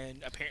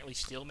 And apparently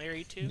still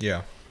married to.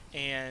 Yeah.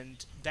 And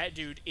that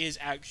dude is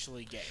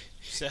actually gay.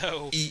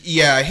 So.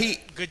 Yeah,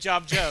 Good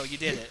job, Joe. You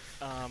did it.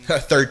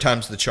 3rd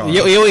time's the charm.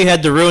 You only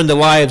had to ruin the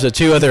lives of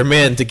 2 other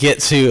men to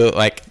get to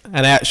like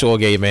an actual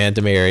gay man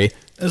to marry.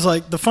 It's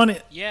like the funny.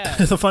 Yeah.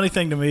 The funny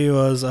thing to me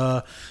was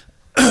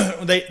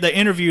they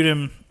interviewed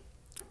him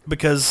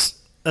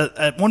because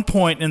at one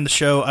point in the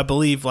show, I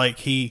believe like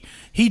he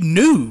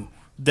knew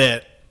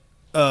that.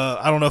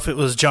 I don't know if it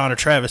was John or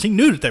Travis. He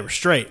knew that they were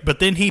straight, but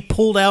then he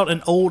pulled out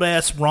an old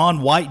ass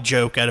Ron White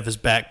joke out of his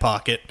back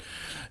pocket.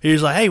 He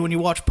was like, "Hey, when you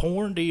watch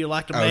porn, do you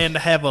like a man to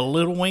have a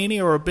little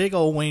weenie or a big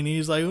old weenie?"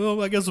 He's like,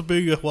 "Oh, I guess a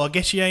big. Well, I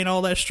guess you ain't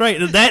all that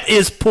straight." And that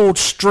is pulled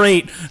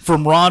straight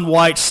from Ron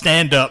White's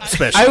stand-up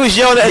special. I was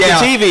yelling at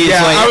the TV.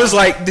 Yeah, like, I was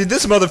like, "Did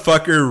this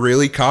motherfucker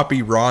really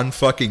copy Ron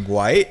fucking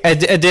White?" And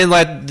then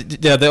like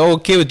the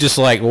old kid was just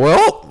like,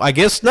 "Well, I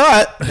guess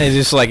not." And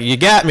just like, "You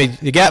got me,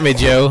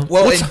 Joe."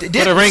 Well, put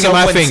a ring on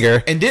my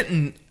finger. And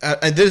didn't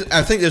I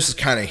think this is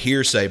kind of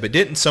hearsay, but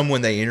didn't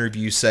someone they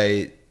interview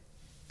say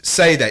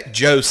that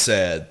Joe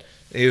said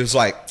it was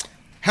like,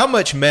 how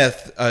much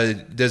meth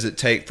does it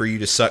take for you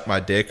to suck my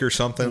dick or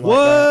something like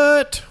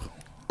that?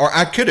 Or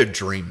I could have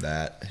dreamed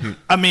that.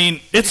 I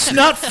mean, it's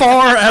not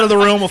far out of the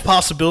realm of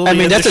possibility. I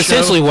mean, that's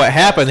essentially what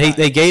happened.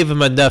 They gave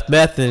him enough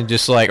meth and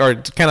just like, or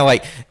kind of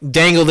like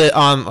dangled it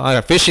on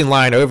a fishing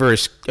line over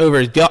his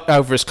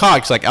cock.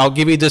 It's like, I'll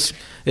give you this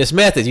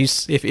meth if you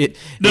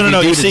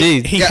No. do You the see,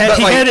 deed. he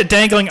had it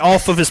dangling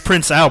off of his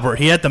Prince Albert.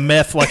 He had the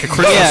meth like a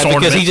Christmas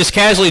ornament. Because he just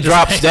casually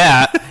drops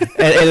that,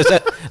 and it's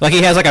like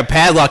he has like a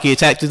padlock he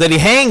attached to that he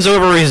hangs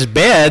over his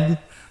bed.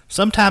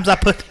 Sometimes I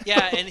put.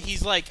 Yeah, and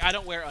he's like, I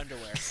don't wear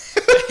underwear.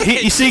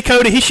 You see,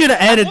 Cody, he should have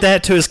added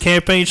that to his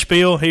campaign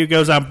spiel. He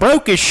goes, "I'm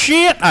broke as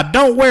shit. I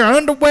don't wear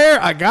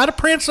underwear. I got a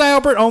Prince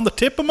Albert on the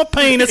tip of my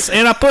penis,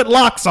 and I put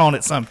locks on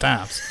it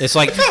sometimes." It's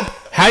like,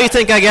 how do you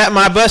think I got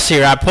my bus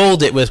here? I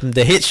pulled it with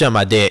the hitch on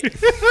my dick.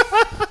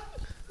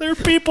 There are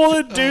people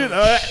that do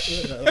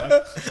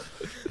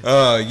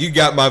that. You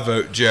got my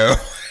vote, Joe.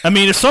 I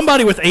mean, if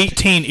somebody with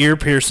 18 ear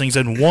piercings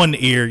in one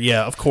ear,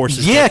 yeah, of course,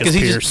 his dick is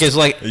pierced. Because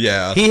like,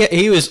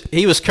 he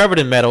was covered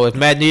in metal. If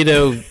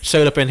Magneto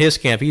showed up in his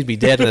camp, he'd be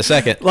dead in a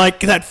second.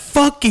 Like that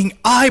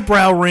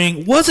eyebrow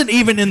ring wasn't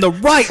even in the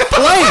right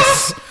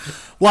place.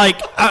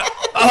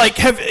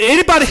 Have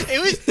anybody?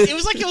 It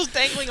was like it was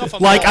dangling off a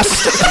like ball.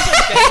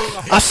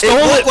 I stole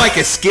It it. looked like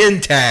a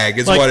skin tag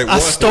is what it was. I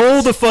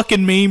stole the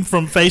fucking meme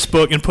from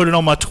Facebook and put it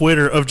on my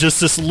Twitter of just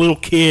this little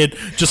kid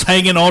just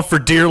hanging on for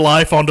dear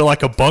life onto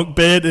like a bunk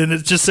bed, and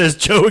it just says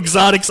Joe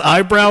Exotic's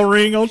eyebrow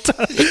ring on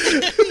top.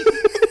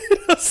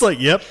 It's like,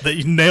 yep,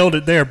 you nailed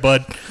it there,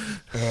 bud.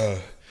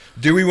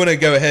 Do we want to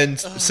go ahead and,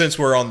 since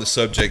we're on the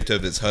subject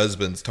of his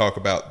husbands, talk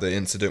about the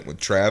incident with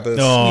Travis?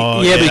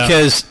 Oh, yeah,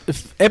 because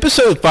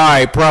episode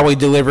 5 probably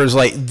delivers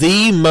like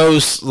the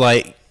most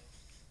like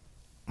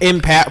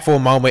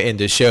impactful moment in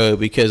the show,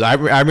 because I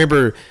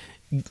remember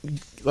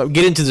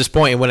getting to this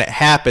point, and when it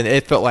happened,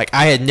 it felt like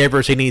I had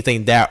never seen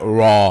anything that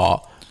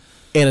raw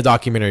in a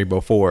documentary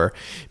before,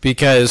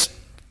 because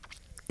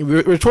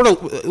we're sort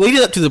of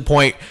leading up to the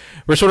point,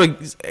 we're sort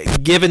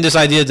of given this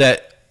idea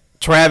that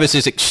Travis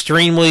is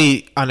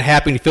extremely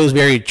unhappy and feels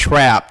very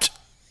trapped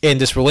in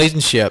this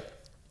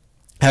relationship.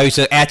 How he's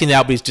acting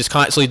out, but he's just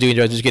constantly doing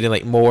drugs, just getting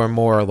like more and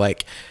more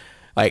like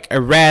like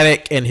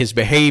erratic in his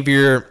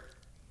behavior,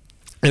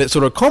 and it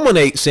sort of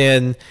culminates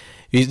in.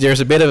 There's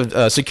a bit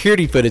of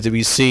security footage that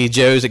we see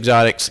Joe's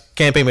Exotic's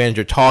campaign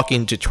manager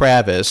talking to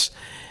Travis,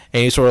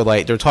 and he's sort of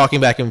like they're talking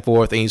back and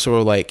forth, and he's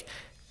sort of like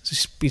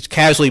he's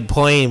casually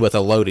playing with a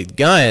loaded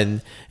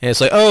gun, and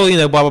it's like, oh,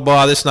 blah blah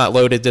blah, this is not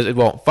loaded, it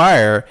won't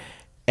fire,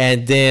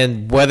 and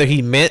then whether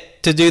he meant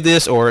to do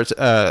this or it's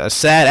a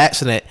sad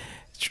accident,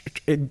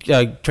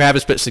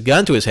 Travis puts the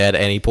gun to his head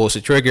and he pulls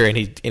the trigger and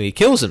he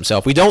kills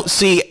himself. We don't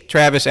see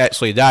Travis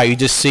actually die. You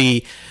just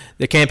see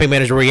the campaign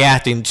manager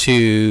reacting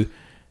to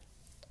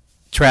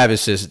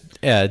Travis's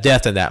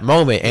death in that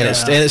moment, and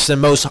it's the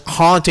most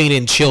haunting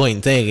and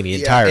chilling thing in the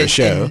entire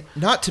show. And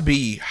not to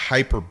be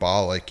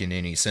hyperbolic in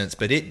any sense,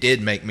 but it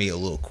did make me a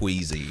little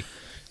queasy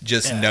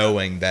just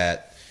knowing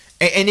that.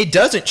 And it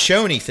doesn't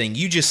show anything.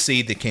 You just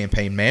see the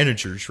campaign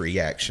manager's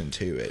reaction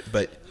to it.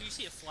 But You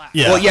see a flash.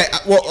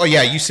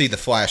 Yeah. You see the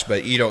flash,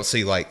 but you don't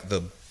see like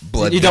the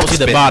blood. You don't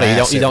see the body. You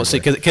don't see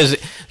everywhere. because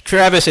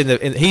Travis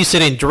and he's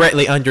sitting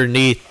directly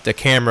underneath the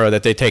camera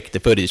that they take the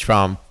footage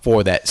from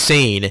for that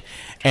scene,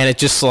 and it's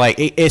just like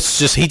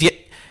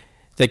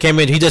the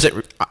camera. He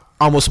doesn't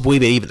almost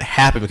believe it even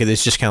happened because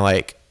it's just kind of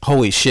like,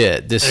 holy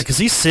shit, this. Because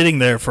he's sitting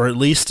there for at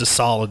least a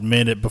solid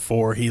minute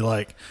before he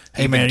like,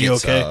 hey Even man, are you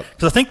gets okay? up.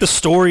 Because I think the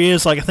story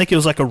is like, I think it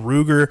was like a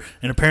Ruger,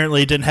 and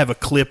apparently it didn't have a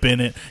clip in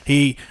it.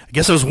 I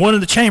guess there was one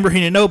in the chamber he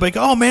didn't know, but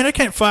oh man, I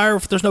can't fire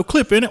if there's no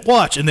clip in it.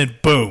 Watch, and then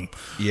boom.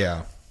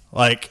 Yeah.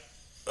 Like,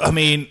 I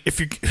mean,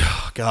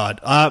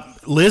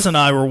 Liz and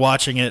I were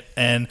watching it,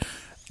 and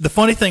the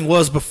funny thing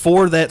was,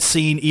 before that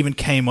scene even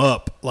came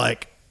up,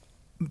 like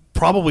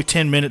probably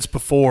 10 minutes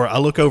before, I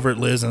look over at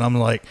Liz and I'm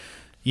like,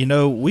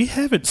 we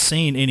haven't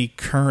seen any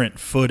current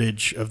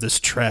footage of this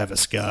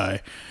Travis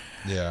guy.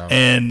 Yeah.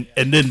 And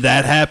then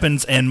that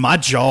happens, and my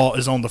jaw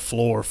is on the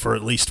floor for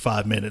at least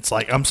 5 minutes.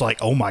 Like, I'm just like,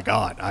 oh my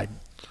God,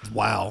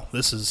 wow,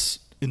 this is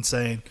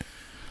insane.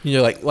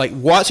 Like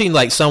watching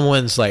like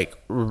someone's like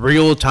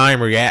real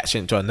time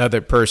reaction to another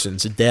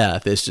person's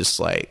death is just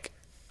like,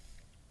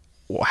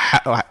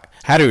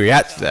 how do you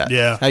react to that?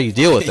 Yeah. How do you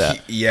deal with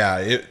that?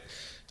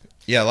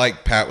 Yeah,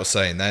 like Pat was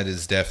saying, that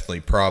is definitely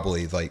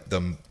probably like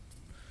the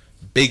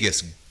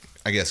biggest,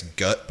 I guess,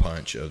 gut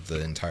punch of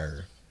the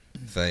entire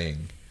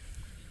thing.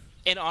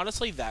 And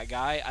honestly, that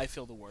guy I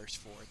feel the worst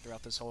for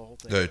throughout this whole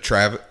thing. The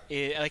Travis.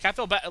 I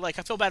feel bad. Like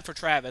I feel bad for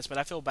Travis, but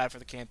I feel bad for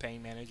the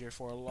campaign manager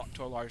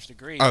to a large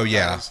degree. Oh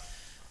yeah. because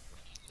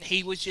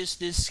he was just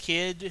this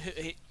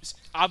kid,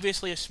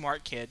 obviously a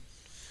smart kid,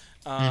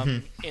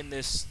 in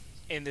this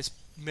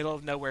middle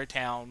of nowhere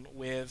town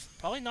with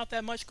probably not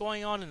that much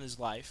going on in his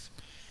life,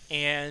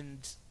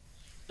 and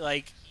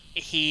like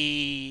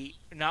he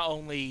not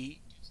only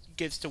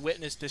gets to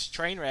witness this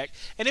train wreck,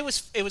 and it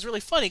was really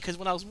funny because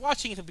when I was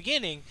watching at the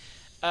beginning,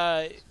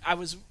 when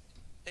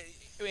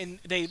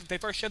they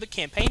first showed the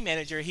campaign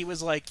manager, he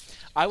was like,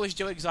 I was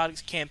Joe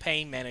Exotic's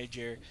campaign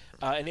manager,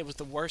 and it was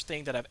the worst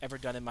thing that I've ever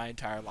done in my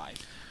entire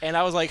life. And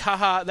I was like,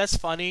 haha, that's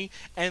funny.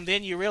 And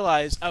then you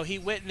realize, oh, he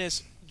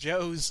witnessed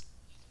Joe's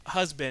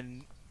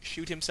husband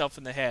shoot himself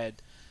in the head.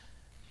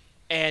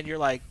 And you're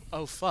like,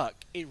 oh, fuck,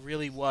 it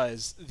really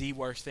was the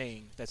worst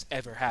thing that's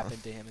ever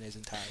happened to him in his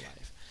entire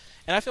life.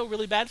 And I feel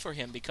really bad for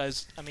him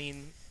because, I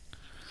mean,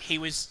 he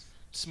was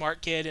a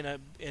smart kid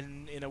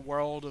in a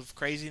world of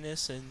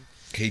craziness, and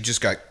He just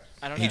got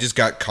know. just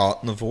got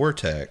caught in the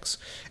vortex,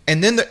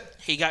 and then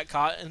he got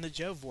caught in the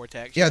Joe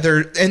vortex.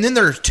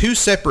 there are two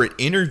separate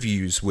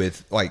interviews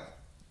with like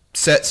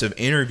sets of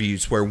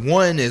interviews where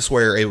one is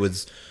where it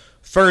was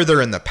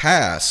further in the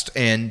past,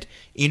 and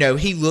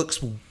he looks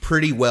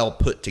pretty well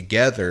put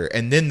together,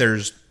 and then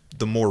there's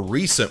the more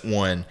recent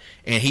one,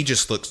 and he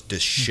just looks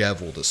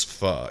disheveled as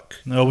fuck.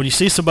 No, when you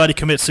see somebody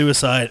commit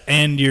suicide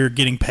and you're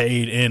getting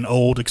paid in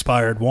old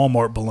expired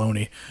Walmart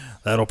bologna,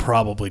 that'll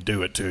probably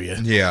do it to you.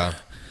 Yeah.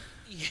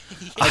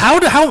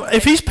 How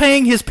if he's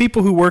paying his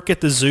people who work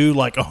at the zoo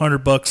like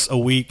 $100 a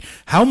week,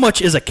 how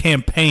much is a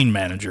campaign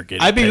manager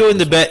getting? I'd be willing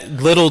to bet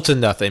little to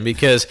nothing,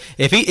 because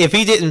if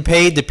he didn't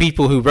pay the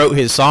people who wrote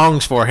his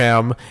songs for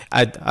him,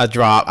 I'd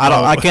drop.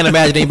 I can't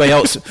imagine anybody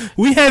else.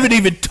 We haven't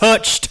even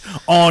touched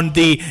on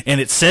and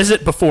it says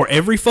it before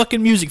every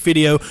fucking music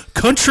video,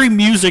 country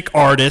music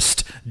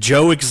artist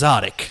Joe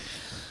Exotic.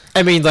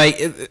 I mean, like,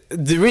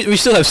 we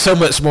still have so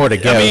much more to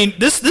go. I mean,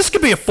 this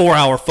could be a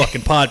 4-hour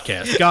fucking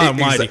podcast. God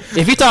almighty.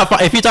 If you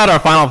thought our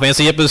Final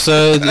Fantasy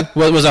episode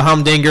was a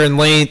humdinger in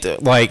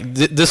length, like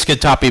this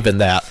could top even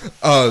that.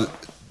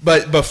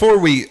 But before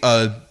we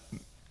go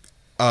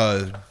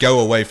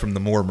away from the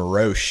more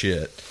morose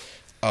shit,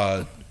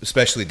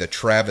 especially the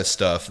Travis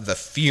stuff, the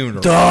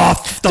funeral.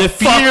 The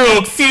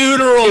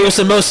funeral.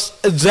 It was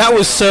that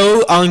was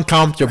so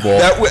uncomfortable.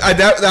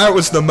 That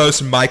was the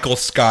most Michael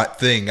Scott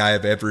thing I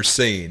have ever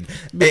seen.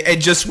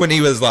 And just when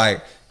he's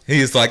like,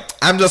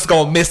 I'm just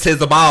gonna miss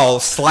his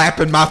balls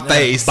slapping my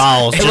face.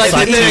 Balls, and just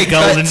like then two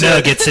golden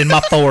nuggets in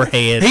my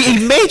forehead. He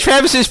made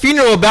Travis's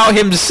funeral about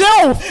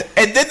himself.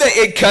 And then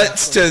it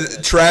cuts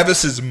to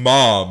Travis's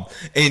mom,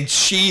 and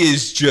she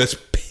is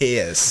just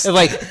pissed.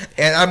 Like,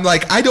 And I'm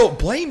like, I don't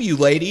blame you,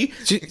 lady.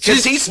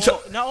 Because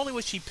Well, not only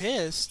was she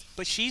pissed,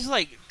 but she's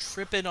like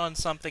tripping on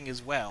something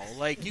as well.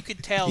 Like you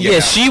could tell. yeah,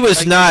 she was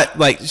like, not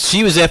like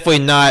she was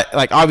definitely not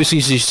like obviously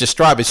she's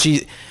distraught, but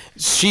she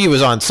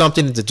was on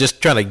something to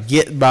just trying to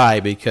get by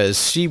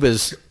because she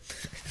was.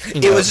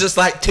 It was just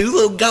like 2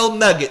 little gold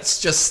nuggets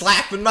just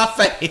slapping my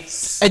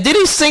face. And then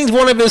he sings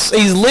one of his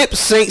lip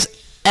syncs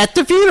at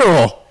the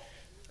funeral.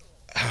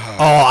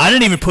 Oh, I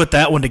didn't even put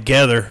that one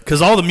together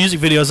because all the music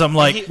videos, I'm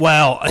like,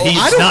 wow, he's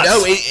I don't not.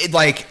 know.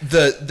 Like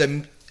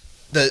the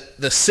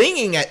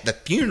singing at the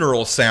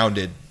funeral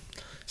sounded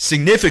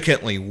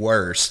significantly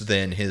worse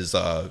than his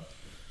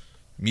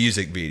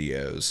music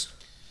videos.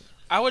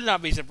 I would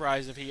not be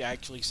surprised if he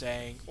actually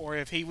sang, or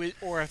if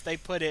they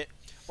put it,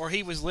 or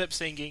he was lip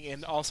syncing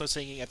and also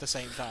singing at the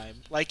same time.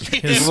 Like,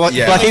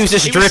 Like he was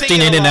just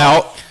drifting in and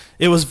out.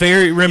 It was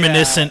very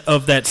reminiscent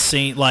of that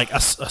scene. Like I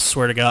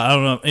swear to God, I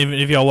don't know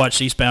if y'all watched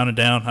Eastbound and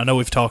Down. I know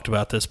we've talked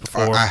about this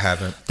before. I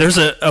haven't. There's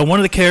a one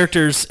of the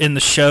characters in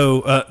the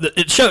show.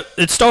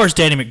 It stars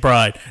Danny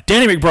McBride.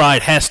 Danny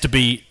McBride has to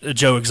be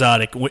Joe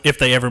Exotic if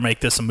they ever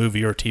make this a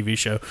movie or a TV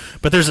show.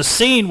 But there's a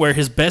scene where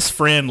his best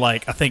friend,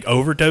 like I think,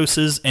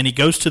 overdoses, and he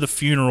goes to the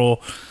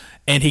funeral.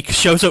 And he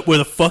shows up with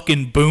a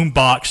fucking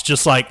boombox,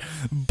 just like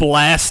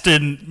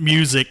blasting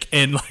music,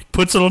 and like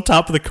puts it on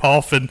top of the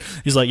coffin.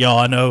 He's like, "Y'all,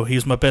 I know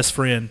he's my best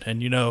friend,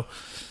 and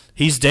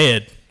he's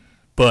dead,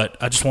 but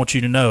I just want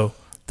you to know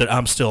that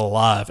I'm still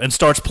alive." And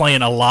starts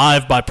playing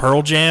 "Alive" by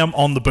Pearl Jam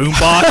on the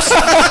boombox,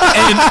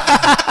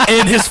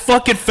 and his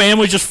fucking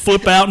family just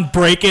flip out and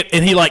break it,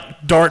 and he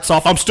like darts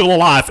off. "I'm still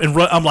alive," and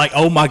I'm like,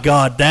 "Oh my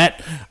God,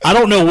 that." I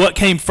don't know what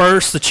came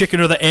first, the chicken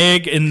or the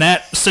egg in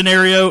that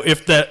scenario,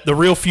 if the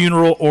real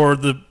funeral or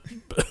the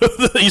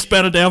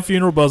Eastbound and Down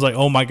funeral, but I was like,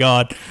 oh my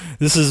God,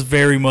 this is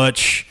very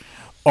much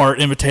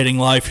art imitating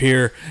life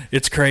here.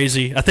 It's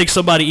crazy. I think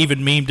somebody even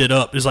memed it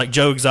up. It's like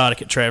Joe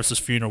Exotic at Travis's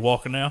funeral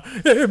walking out.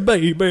 Hey,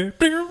 baby,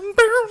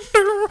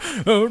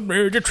 oh,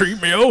 you treat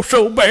me oh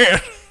so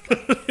bad.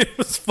 It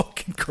was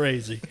fucking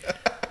crazy.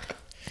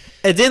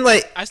 And then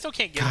like I still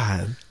can't get.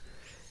 God.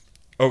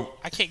 Oh,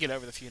 I can't get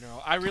over the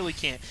funeral. I really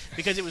can't,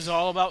 because it was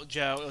all about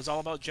Joe. It was all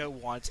about Joe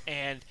once,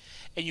 and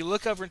you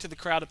look over into the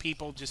crowd of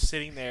people just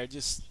sitting there,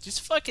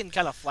 just fucking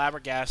kind of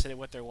flabbergasted at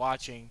what they're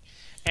watching,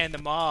 and the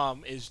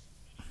mom is,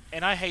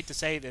 and I hate to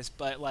say this,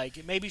 but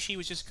like maybe she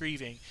was just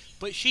grieving,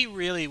 but she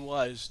really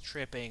was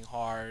tripping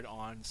hard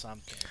on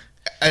something.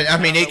 I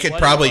mean, it could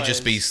what probably it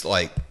just be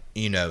like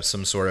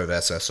some sort of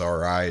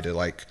SSRI to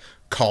like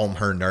calm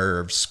her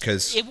nerves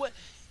because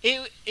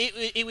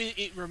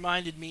it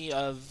reminded me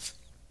of.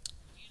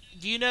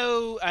 Do you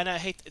know? And I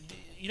hate.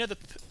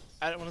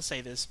 I don't want to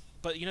say this,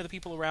 but you know the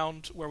people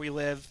around where we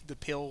live, the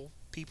pill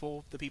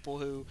people, the people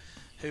who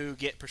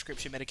get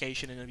prescription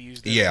medication and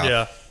abuse them.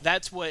 Yeah.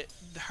 That's what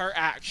her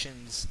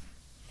actions,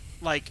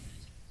 like.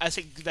 I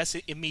think that's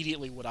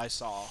immediately what I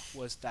saw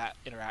was that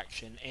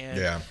interaction,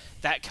 and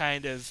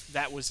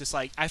that was just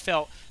like I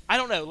felt. I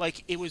don't know,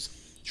 like it was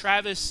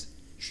Travis.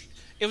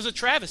 It was a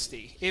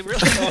travesty. It really.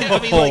 I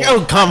mean, like,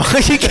 Oh come on!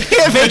 You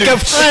can't make a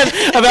fun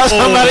about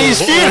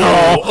somebody's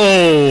funeral.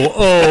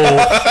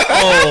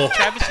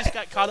 Travis just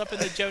got caught up in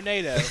the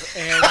Jonado,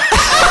 and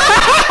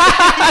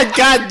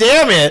God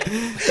damn it!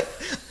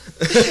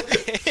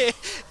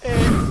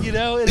 and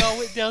it all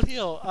went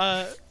downhill.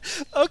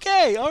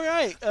 Okay, all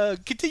right.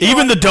 Continue.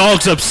 Even on. the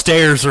dogs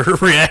upstairs are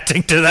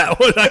reacting to that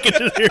one. I can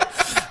just hear.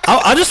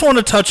 I just want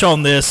to touch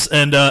on this,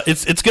 and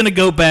it's going to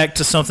go back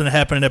to something that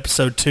happened in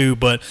episode 2,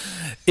 but.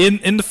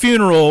 In the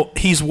funeral,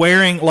 he's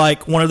wearing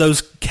like one of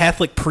those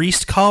Catholic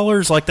priest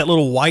collars, like that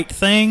little white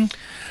thing.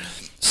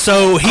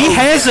 So he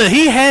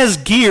has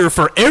gear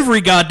for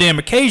every goddamn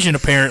occasion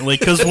apparently.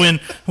 Because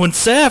when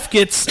Seth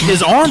gets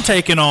his arm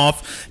taken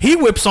off, he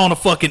whips on a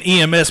fucking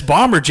EMS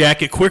bomber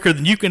jacket quicker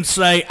than you can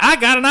say, "I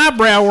got an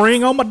eyebrow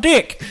ring on my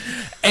dick."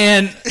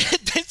 And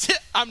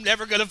I'm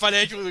never gonna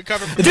financially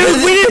recover from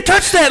dude, we didn't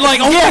touch that.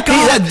 Like, oh my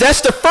God, that's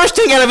the first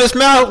thing out of his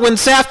mouth when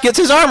Saf gets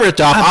his arm ripped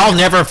off. I'll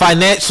never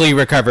financially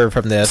recover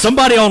from this.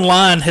 somebody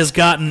online has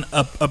gotten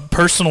a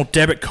personal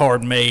debit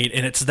card made,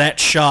 and it's that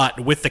shot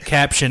with the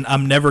caption,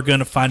 "I'm never going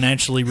to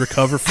financially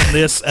recover from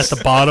this" at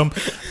the bottom.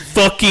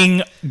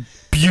 Fucking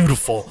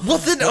beautiful. Well,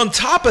 then on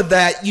top of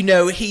that,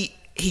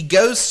 he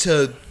goes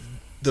to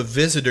the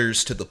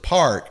visitors to the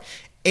park,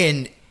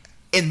 and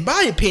in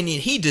my opinion,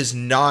 he does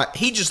not.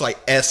 He just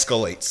like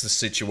escalates the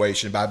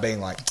situation by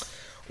being like,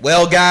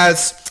 "Well,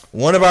 guys,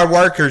 one of our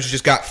workers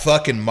just got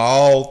fucking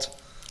mauled."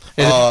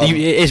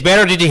 It's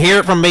better to hear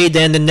it from me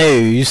than the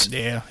news.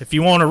 Yeah, if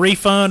you want a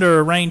refund or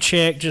a rain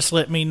check, just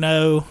let me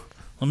know.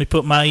 Let me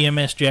put my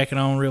EMS jacket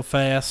on real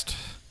fast.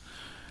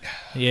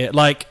 Yeah,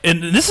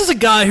 and this is a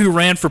guy who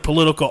ran for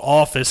political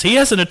office. He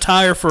has an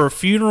attire for a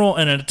funeral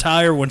and an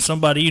attire when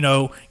somebody,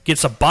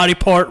 gets a body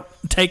part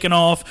taken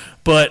off.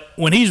 But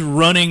when he's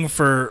running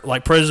for,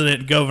 like,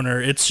 president and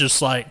governor, it's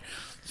just, like,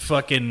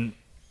 fucking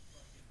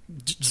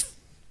just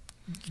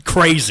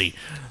crazy.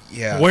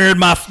 Yeah. Wearing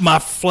my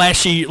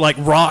flashy, like,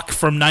 Rock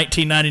from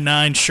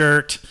 1999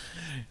 shirt.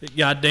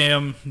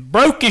 Goddamn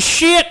broke as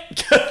shit.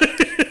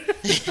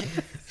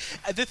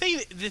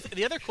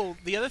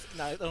 The other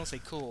no, I don't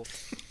say cool,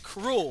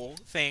 cruel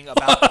thing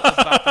about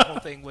the whole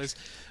thing was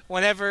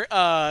whenever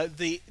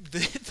the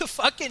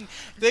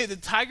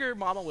tiger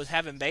mama was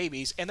having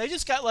babies and they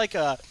just got like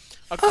a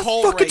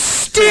coal fucking rake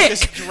stick!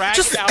 just dragged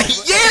Just- out.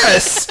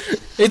 Yes.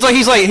 It's like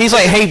he's like,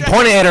 hey,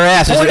 point it at her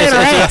ass. Point It's- at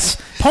her it's-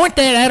 ass. Point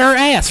that at her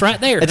ass right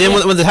there. And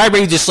then when the tiger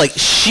baby just like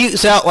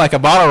shoots out like a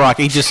bottle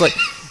rocket, he just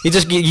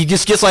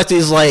gets like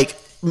these like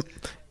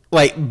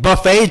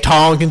buffet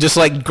tongs and just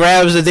like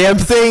grabs the damn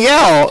thing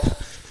out.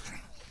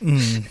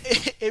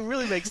 It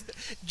really makes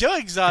Joe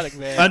Exotic,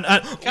 man.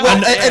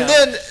 Well, and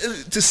then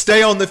to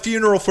stay on the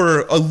funeral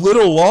for a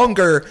little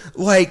longer,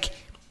 like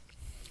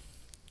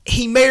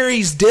he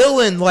marries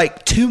Dylan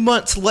like 2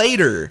 months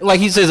later. Like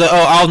he says, "Oh,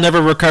 I'll never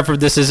recover.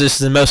 This is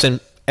the most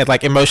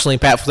like emotionally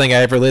impactful thing I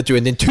ever lived through."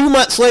 And then 2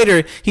 months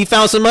later, he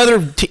found some other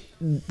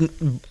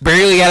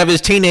barely out of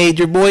his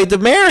teenager boy to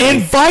marry.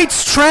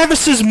 invites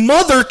Travis's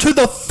mother to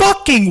the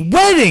fucking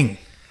wedding.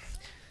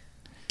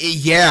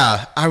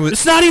 Yeah, I was.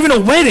 It's not even a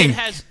wedding,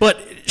 has- but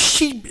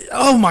she.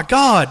 Oh my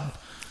god.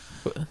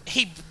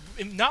 He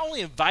not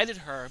only invited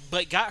her,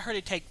 but got her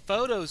to take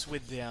photos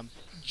with them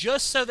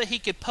just so that he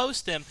could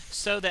post them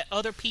so that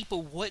other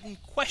people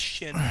wouldn't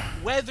question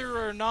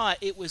whether or not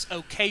it was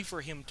okay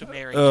for him to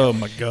marry her. Oh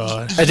my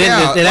god. And then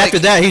Yeah, and after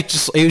like- that,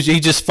 he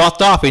just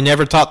fucked off. He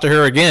never talked to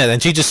her again,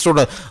 and she just sort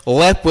of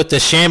left with the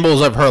shambles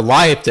of her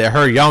life that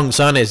her young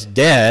son is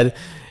dead.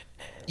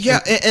 Yeah,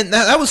 and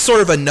that was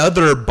sort of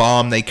another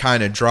bomb they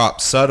kind of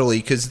dropped subtly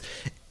because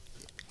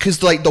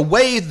like the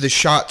way the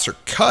shots are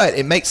cut,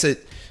 it makes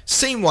it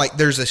seem like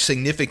there's a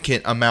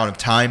significant amount of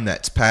time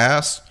that's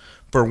passed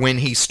for when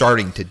he's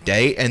starting to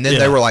date, and then Yeah.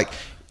 they were like,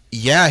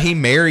 "Yeah, he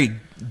married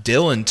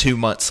Dylan 2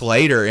 months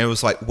later," and it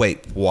was like,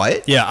 "Wait,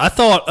 what?" Yeah, I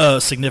thought a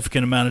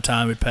significant amount of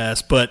time had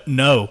passed, but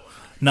no.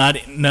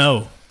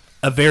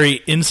 A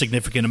very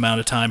insignificant amount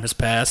of time has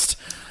passed.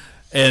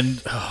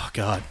 And oh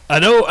god. I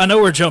know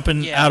we're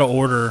jumping Yeah. out of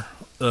order.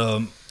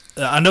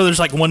 I know there's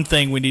like one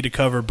thing we need to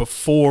cover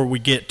before we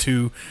get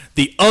to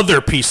the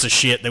other piece of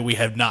shit that we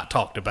have not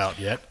talked about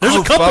yet. There's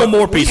a couple fuck,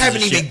 more We pieces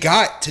haven't of even shit.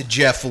 got to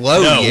Jeff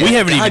Lowe No, yet. we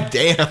haven't God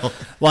damn.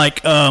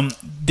 Like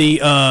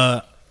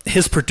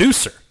his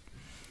producer.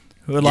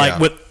 Like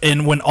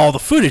Yeah. when all the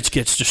footage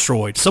gets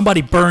destroyed,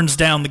 somebody burns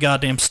down the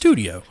goddamn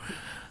studio.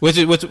 Which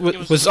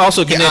was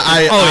also connected.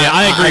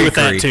 I agree with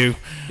agree. that too.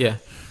 yeah.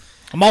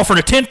 I'm offering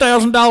a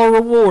 $10,000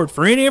 reward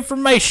for any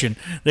information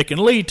that can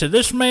lead to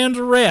this man's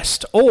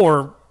arrest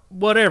or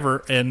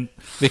whatever. And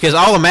Because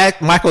all of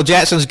Michael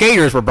Jackson's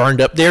gators were burned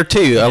up there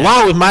too,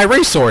 along with my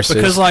resources.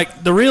 because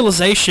like the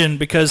realization,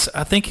 because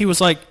I think he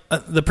was like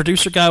the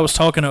producer guy was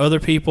talking to other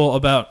people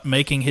about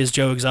making his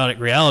Joe Exotic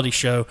reality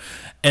show,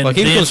 and like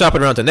he was then- going to shop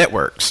it around the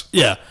networks.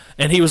 yeah,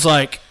 and he was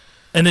like,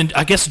 and then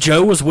I guess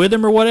Joe was with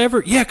him or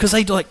whatever. Yeah, because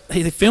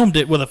they filmed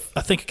it with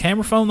I think a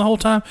camera phone the whole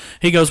time.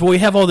 He goes, well, we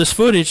have all this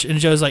footage, and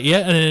Joe's like, yeah,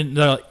 and then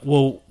they're like,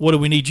 well, what do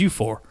we need you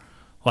for?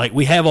 Like,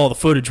 we have all the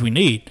footage we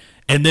need.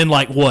 And then,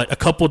 like, what, a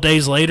couple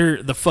days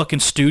later, the fucking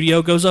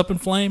studio goes up in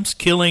flames,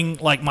 killing,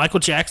 like, Michael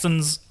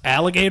Jackson's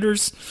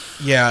alligators.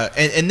 Yeah,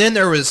 and then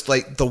there was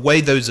like the way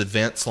those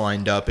events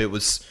lined up. It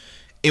was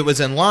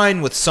in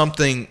line with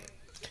something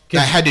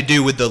that had to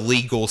do with the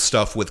legal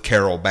stuff with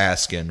Carol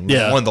Baskin.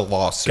 Yeah. One of the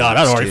lawsuits. God,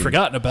 I'd already too.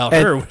 forgotten about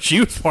And- her. She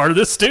was part of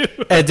this, too.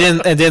 And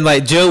then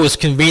like Joe was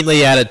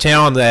conveniently out of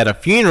town at a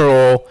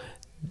funeral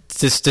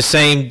just the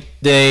same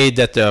day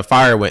that the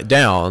fire went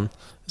down.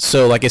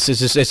 So like it's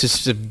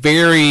just a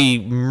very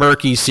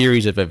murky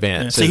series of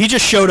events. See, he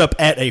just showed up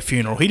at a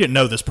funeral. He didn't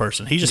know this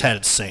person. He just had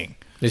it sing.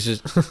 It's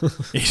just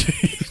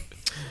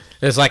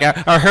it's like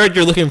I heard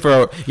you're looking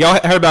for y'all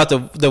heard about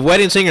the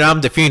wedding singer.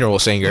 I'm the funeral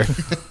singer.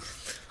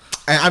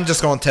 And I'm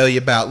just going to tell you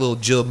about little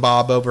Jim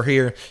Bob over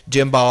here.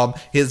 Jim Bob,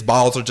 his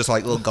balls are just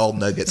like little gold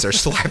nuggets. They're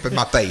slapping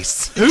my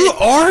face. Who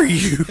are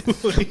you?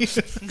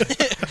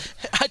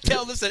 I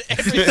tell this at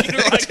every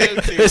funeral I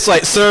go to. It's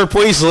like, sir,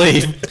 please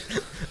leave.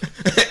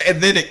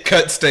 And then it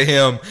cuts to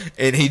him,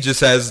 and he just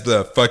has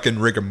the fucking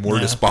rigor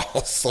mortis Yeah.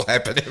 ball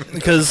slapping him.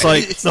 Because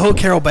like the whole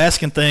Carol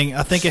Baskin thing,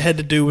 I think it had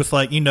to do with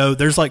like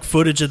there's like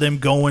footage of them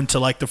going to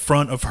like the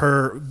front of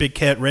her Big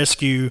Cat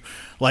Rescue,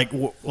 like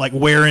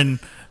wearing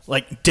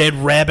like dead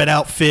rabbit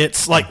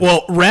outfits,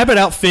 rabbit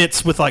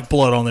outfits with like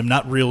blood on them,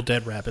 not real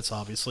dead rabbits,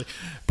 obviously,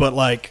 but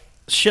like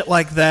shit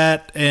like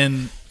that.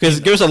 And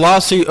Because there was a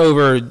lawsuit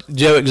over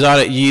Joe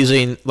Exotic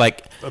using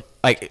like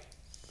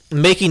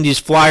making these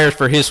flyers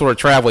for his sort of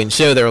traveling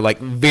show that were like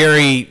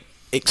very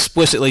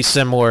explicitly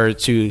similar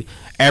to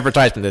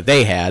advertisement that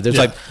they had. There's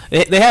Yeah.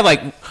 like they have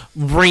like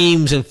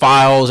reams and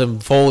files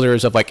and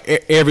folders of like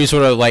every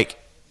sort of like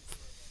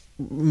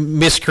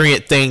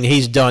miscreant thing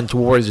he's done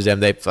towards them.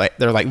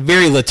 They're like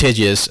very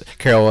litigious,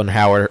 Carol and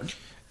Howard.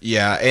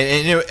 Yeah,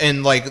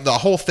 and like the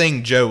whole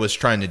thing Joe was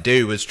trying to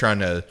do was trying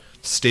to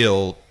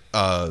steal,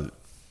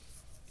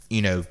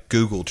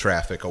 Google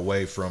traffic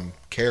away from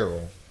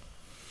Carol.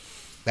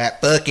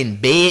 That fucking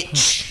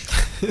bitch.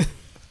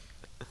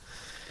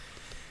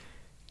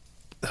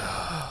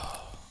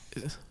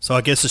 So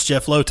I guess it's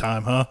Jeff Lowe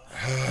time, huh?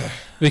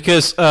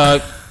 Because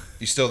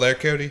You still there,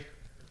 Cody?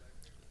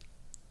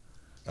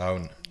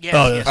 Oh, Yes,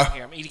 Oh, yes, yeah. I'm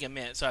here. I'm eating a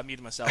mint, so I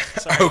muted myself.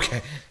 Sorry.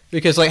 okay.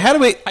 because like how do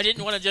we I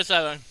didn't want to just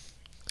hold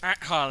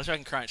on, so I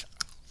can crunch.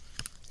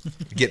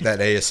 Get that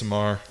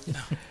ASMR.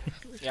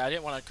 Yeah, I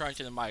didn't want to crunch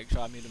in the mic,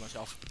 so I muted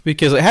myself.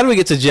 because like, how do we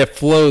get to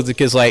Jeff Lowe?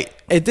 Because like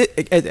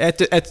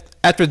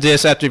after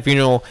the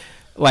funeral,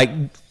 like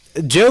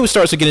Joe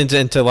starts to get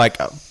into like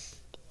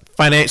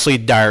financially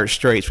dire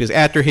straits because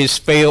after his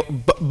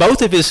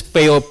both of his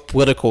failed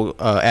political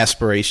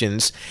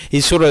aspirations,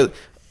 he's sort of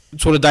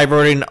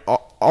diverting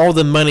all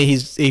the money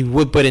he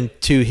would put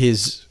into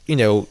his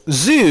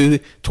zoo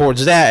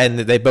towards that, and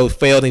they both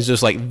failed. And he's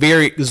just like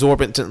very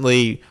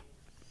exorbitantly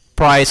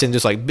price and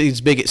just like these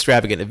big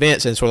extravagant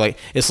events, and sort of like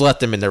it's left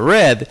them in the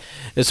red.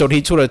 And so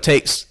he sort of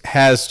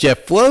has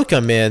Jeff Lowe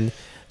come in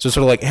to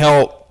sort of like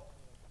help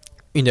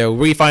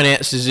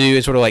refinance the zoo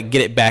and sort of like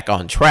get it back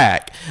on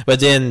track. But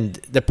then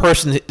the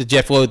person, the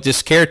Jeff Lowe,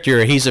 this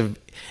character, he's a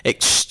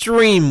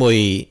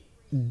extremely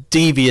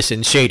devious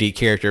and shady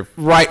character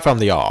right from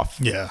the off.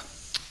 Yeah.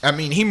 I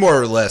mean, he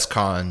more or less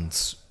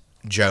cons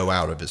Joe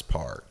out of his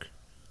park.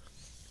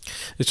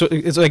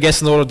 It's I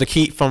guess in order to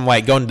keep from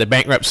like going to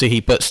bankruptcy, he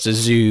puts the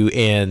zoo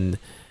in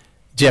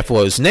Jeff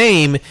Lowe's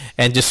name,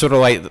 and just sort of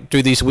like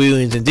through these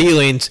wheelings and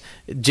dealings,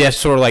 Jeff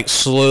sort of like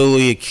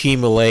slowly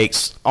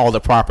accumulates all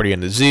the property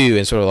in the zoo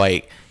and sort of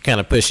like kind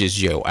of pushes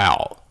Joe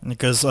out.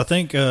 Because I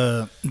think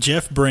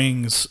Jeff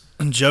brings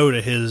Joe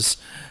to his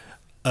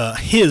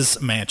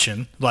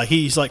mansion. Like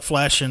he's like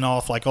flashing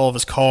off like all of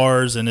his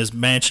cars and his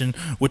mansion,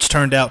 which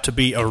turned out to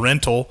be a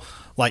rental.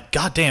 Like,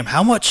 goddamn,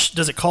 how much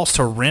does it cost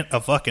to rent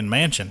a fucking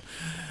mansion?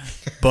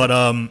 But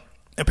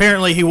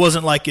apparently he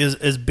wasn't like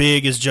as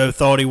big as Joe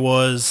thought he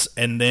was,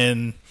 and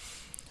then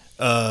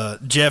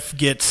Jeff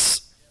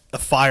gets a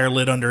fire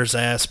lit under his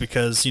ass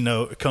because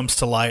it comes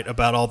to light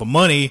about all the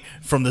money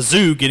from the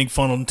zoo getting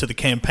funneled into the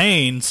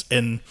campaigns,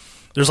 and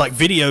there's like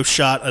video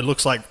shot, it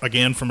looks like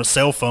again from a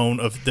cell phone,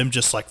 of them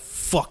just like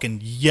fucking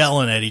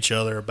yelling at each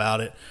other about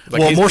it.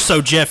 Like well, more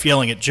so Jeff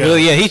yelling at Joe. Well,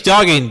 yeah, he's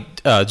dogging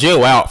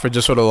Joe out for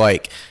just sort of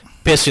like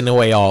pissing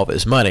away all of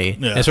his money,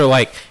 Yeah. and sort of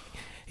like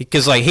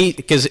because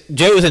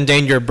Joe is in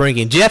danger of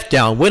bringing Jeff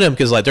down with him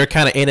because like they're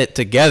kind of in it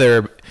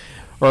together,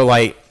 or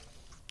like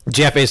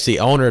Jeff is the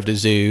owner of the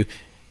zoo,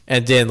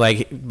 and then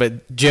like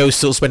but Joe's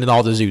still spending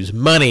all the zoo's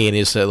money, and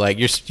he's like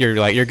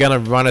you're gonna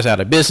run us out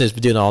of business for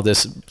doing all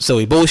this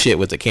silly bullshit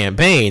with the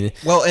campaign.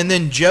 Well, and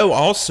then Joe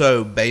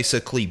also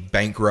basically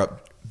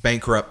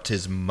bankrupt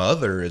his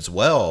mother as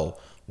well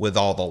with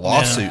all the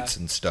lawsuits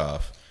and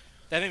stuff.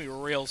 That made me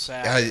real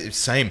sad.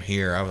 Same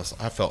here.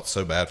 I felt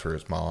so bad for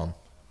his mom.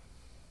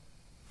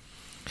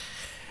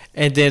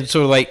 And then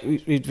sort of like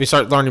we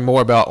start learning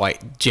more about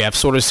like Jeff's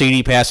sort of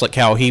seedy past, like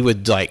how he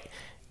would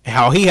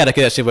how he had a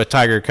connection with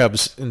tiger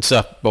cubs and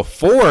stuff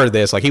before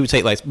this. Like he would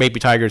take like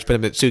baby tigers, put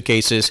them in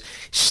suitcases,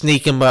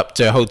 sneak them up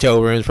to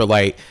hotel rooms for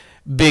like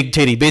big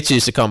titty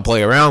bitches to come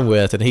play around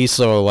with, and he's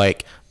sort of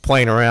like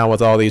playing around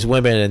with all these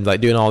women and like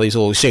doing all these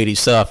little shady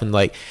stuff, and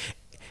like.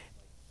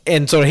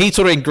 And so he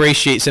sort of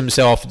ingratiates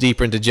himself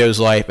deeper into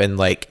Joe's life and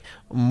like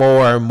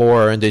more and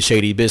more into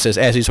shady business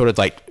as he's sort of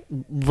like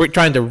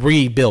trying to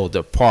rebuild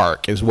the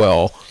park as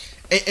well.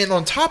 And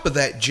on top of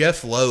that,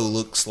 Jeff Lowe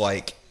looks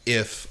like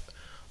if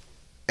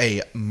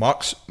a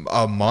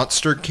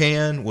Monster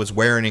Can was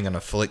wearing an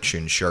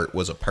Affliction shirt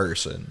was a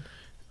person,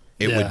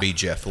 it would be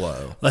Jeff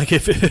Lowe. Like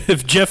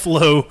if Jeff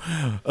Lowe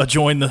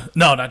joined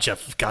not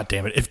Jeff, god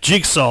damn it, if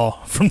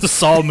Jigsaw from the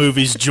Saw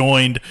movies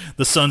joined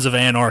the Sons of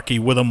Anarchy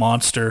with a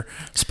Monster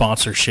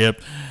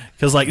sponsorship,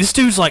 because like this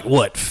dude's like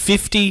what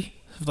 50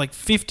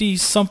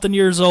 something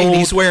years old, And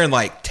he's wearing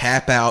like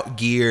tap out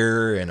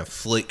gear and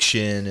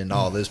Affliction and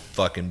all this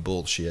fucking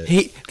bullshit.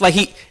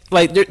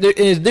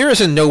 There is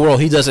in no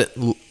world he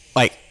doesn't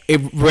like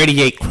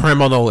radiate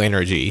criminal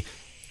energy.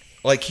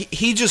 Like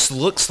he just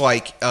looks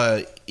like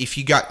if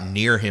you got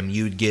near him,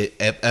 you'd get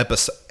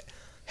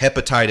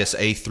hepatitis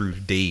A through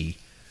D.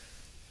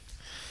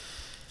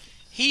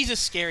 He's a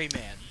scary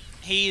man.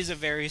 He is a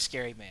very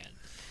scary man,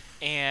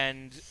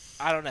 and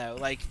I don't know.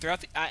 Like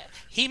throughout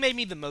he made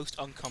me the most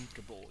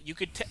uncomfortable. You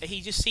could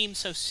he just seemed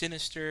so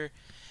sinister,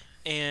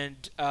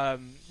 and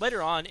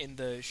later on in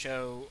the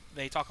show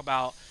they talk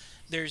about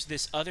there's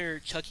this other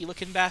Chucky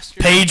looking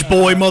bastard, Page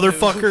Boy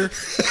motherfucker.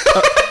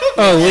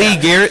 Lee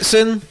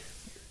Garrettson.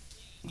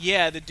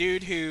 Yeah, the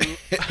dude who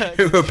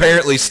Who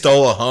apparently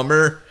stole a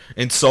Hummer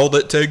and sold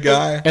it to a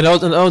guy. And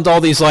owns all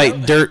these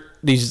like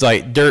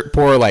dirt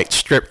poor like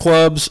strip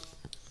clubs.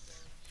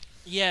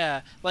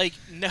 Yeah, like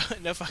no,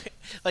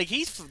 like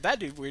that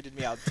dude weirded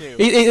me out too.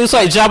 It was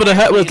like Jabba the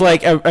Hutt with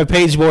like a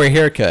Page Boy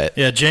haircut.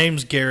 Yeah,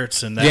 James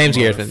Garrettson.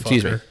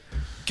 Excuse me.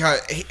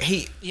 God,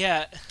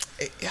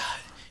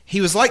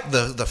 he was like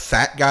the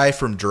fat guy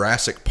from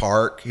Jurassic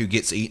Park who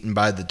gets eaten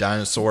by the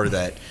dinosaur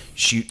that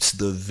shoots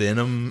the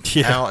venom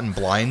out and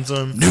blinds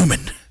him.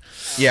 Newman.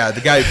 Yeah,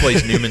 the guy who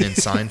plays Newman in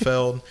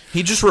Seinfeld.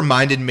 He just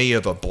reminded me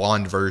of a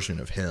blonde version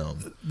of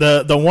him.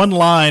 The one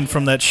line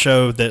from that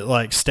show that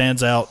like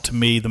stands out to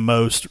me the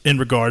most in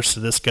regards to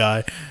this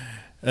guy,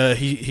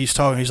 he's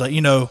talking. He's like,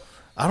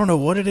 I don't know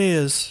what it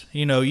is.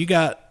 You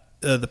got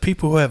the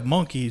people who have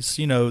monkeys.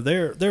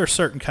 They're a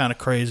certain kind of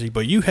crazy,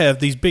 but you have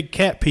these big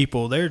cat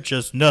people. They're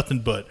just nothing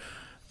but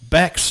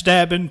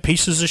backstabbing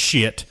pieces of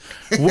shit,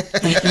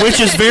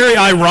 which is very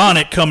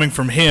ironic coming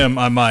from him,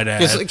 I might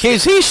add.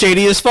 Because he's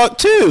shady as fuck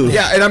too.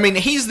 Yeah, and I mean,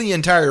 he's the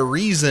entire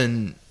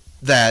reason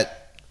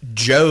that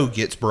Joe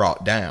gets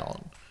brought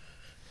down.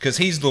 Because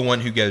he's the one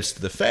who goes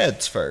to the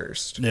feds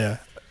first. Yeah.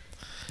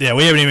 Yeah,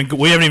 we haven't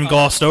even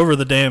glossed over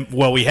the damn.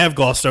 Well, we have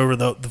glossed over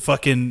the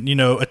fucking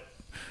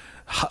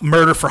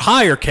murder for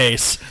hire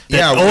case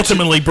that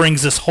ultimately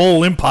brings this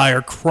whole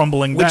empire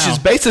crumbling down. Which is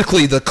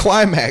basically the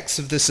climax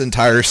of this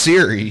entire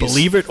series.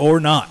 Believe it or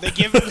not. They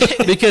give him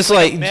because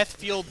like meth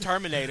fueled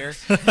Terminator.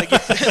 They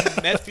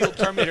give meth fueled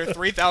Terminator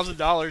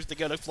 $3,000 to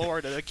go to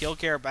Florida to kill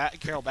Carol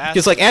Baskin.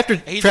 Because like after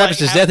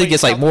Travis's death, he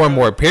gets like more and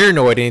more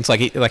paranoid, and it's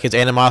like his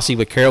animosity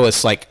with Carol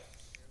is like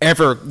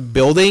ever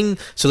building.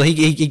 So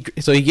he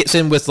gets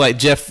in with like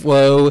Jeff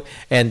Lowe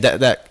and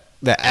that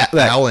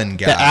Allen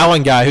guy. That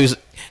Allen guy who's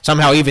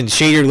somehow even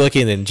shadier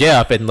looking than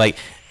Jeff, and like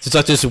it's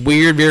like this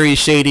weird, very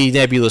shady,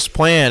 nebulous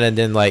plan. And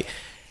then like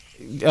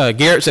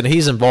Garrett said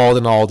he's involved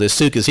in all this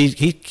too because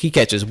he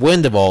catches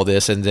wind of all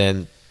this, and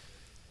then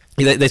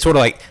they sort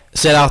of like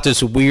set out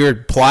this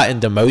weird plot and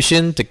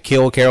demotion to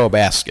kill Carol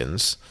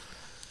Baskins.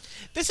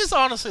 This is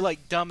honestly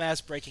like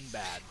dumbass Breaking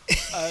Bad,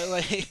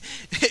 like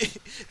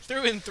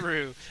through and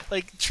through.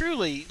 Like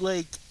truly,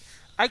 like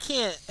I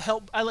can't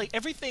help. I like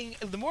everything.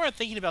 The more I'm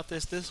thinking about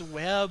this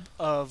web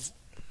of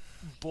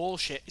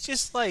bullshit. It's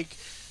just like,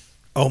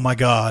 oh my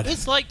god!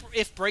 It's like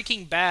if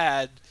Breaking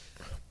Bad,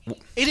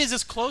 it is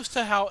as close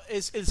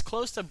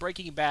to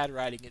Breaking Bad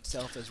writing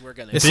itself as we're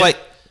gonna. It's like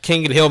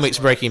King of the Hill makes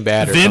Breaking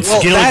Bad. Vince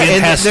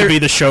Gilligan has to be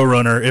the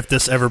showrunner if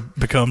this ever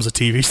becomes a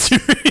TV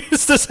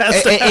series. This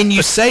has to. And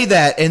you say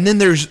that, and then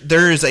there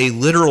is a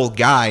literal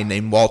guy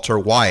named Walter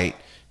White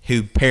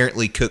who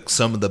apparently cooked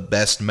some of the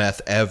best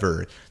meth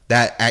ever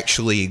that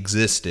actually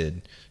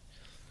existed.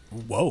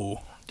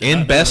 Whoa!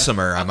 In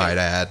Bessemer, I might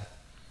add.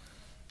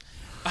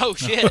 Oh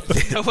shit!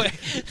 No way.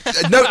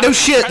 No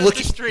shit.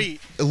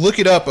 Look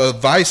it up.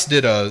 Vice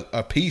did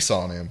a piece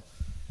on him.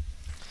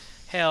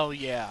 Hell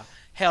yeah!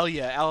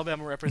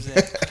 Alabama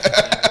represent.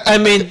 I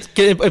mean,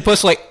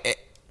 plus like,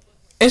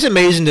 it's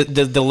amazing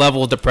the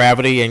level of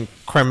depravity and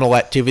criminal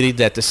activity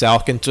that the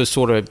South can just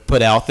sort of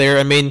put out there.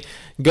 I mean,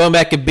 going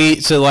back a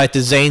beat to like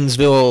the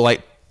Zanesville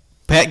like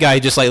pet guy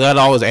just like let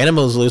all his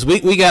animals loose.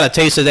 We got a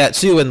taste of that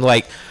too, and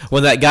like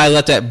when that guy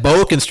let that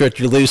boa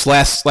constrictor loose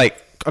last like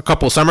a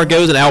couple summer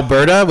goes in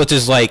Alberta, which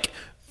is like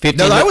 15.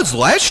 No, that was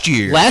last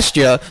year. Last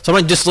year,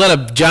 someone just let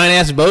a giant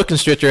ass boa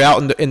constrictor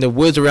out in the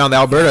woods around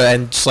Alberta,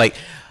 and just like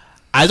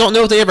I don't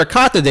know if they ever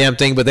caught the damn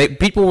thing, but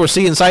people were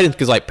seeing sightings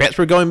because like pets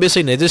were going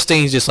missing, and this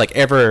thing's just like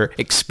ever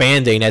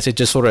expanding as it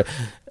just sort of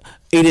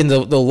eating the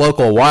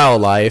local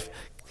wildlife.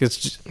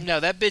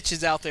 No, that bitch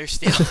is out there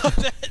still.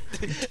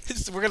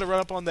 We're gonna run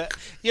up on that.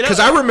 Because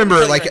I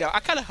remember, like, I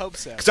kind of hope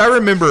so. Because I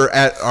remember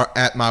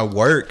at my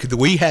work,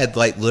 we had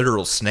like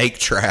literal snake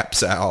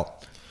traps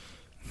out.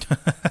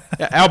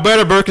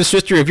 Alberta boa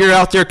constrictor, if you're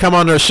out there, come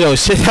on our show.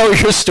 Tell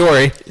your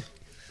story.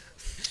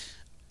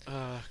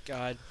 Oh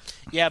God.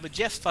 Yeah, but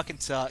Jeff fucking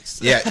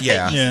sucks. Yeah.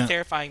 He's a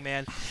terrifying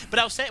man. But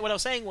what I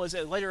was saying was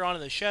that later on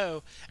in the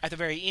show, at the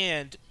very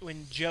end,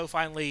 when Joe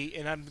finally,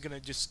 and I'm gonna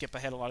just skip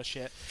ahead a lot of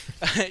shit,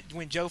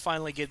 when Joe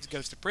finally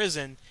goes to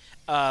prison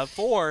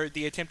for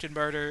the attempted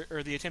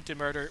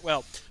murder,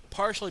 well,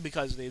 partially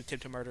because of the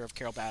attempted murder of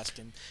Carol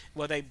Baskin,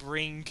 well, they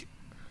bring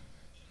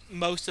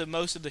most of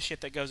the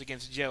shit that goes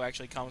against Joe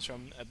actually comes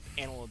from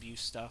animal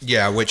abuse stuff.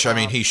 Yeah, which I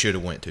mean, he should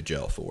have went to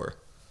jail for.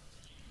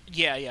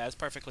 Yeah, it's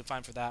perfectly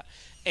fine for that.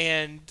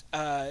 And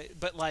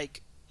but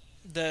like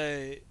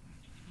the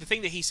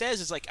thing that he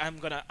says is like I'm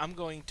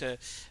going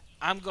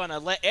to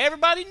let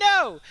everybody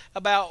know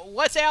about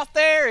what's out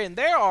there, and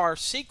there are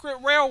secret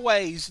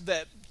railways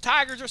that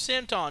tigers are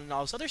sent on and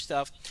all this other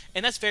stuff.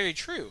 And that's very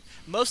true.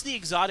 Most of the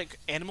exotic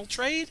animal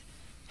trade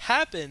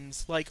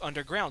happens like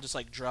underground, just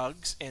like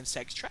drugs and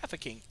sex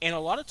trafficking. And a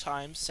lot of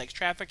times sex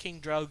trafficking,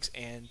 drugs,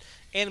 and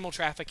animal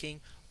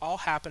trafficking all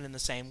happen in the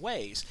same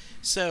ways.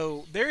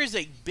 So there is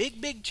a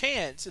big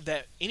chance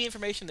that any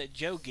information that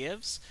Joe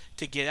gives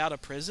to get out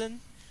of prison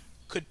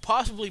could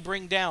possibly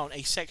bring down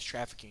a sex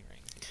trafficking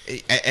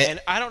ring.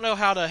 And I don't know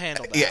how to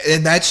handle that. Yeah,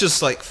 and that's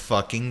just like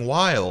fucking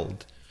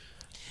wild.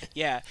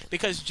 Yeah,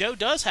 because Joe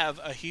does have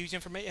a huge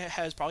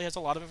probably has a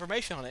lot of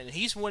information on it, and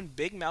he's one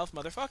big mouth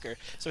motherfucker,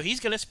 so he's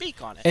gonna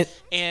speak on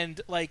it. And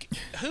like,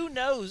 who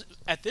knows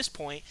at this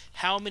point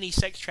how many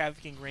sex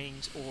trafficking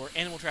rings or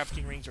animal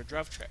trafficking rings or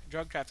drug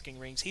trafficking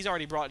rings he's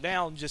already brought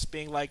down, just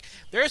being like,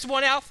 there's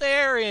one out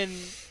there in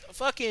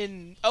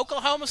fucking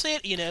Oklahoma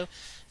City,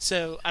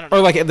 So I don't know.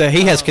 Or like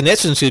he has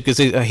connections to because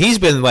he's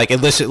been like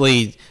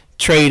illicitly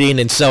trading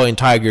and selling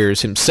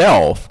tigers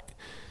himself.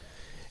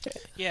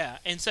 Yeah,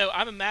 and so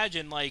I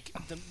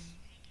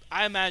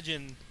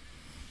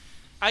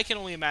can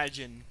only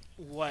imagine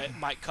what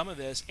might come of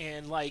this,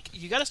 and like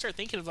you got to start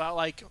thinking about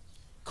like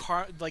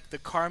the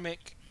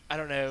karmic, I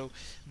don't know,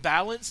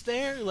 balance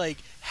there. Like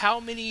how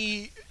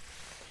many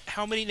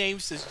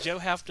names does Joe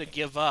have to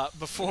give up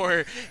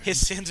before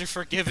his sins are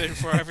forgiven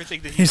for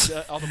everything that he's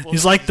all the bullshit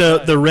He's like he's the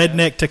done,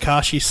 redneck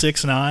Tekashi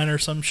 6ix9ine or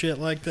some shit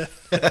like that.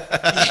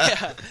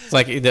 Yeah, It's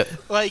like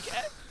like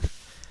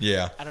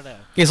Yeah. I don't know.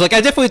 it's like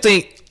I definitely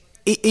think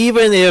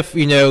even if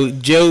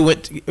Joe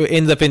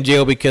ended up in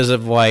jail because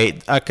of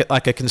like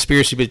a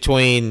conspiracy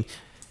between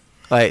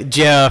like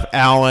Jeff,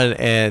 Allen,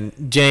 and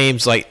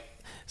James, like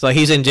it's like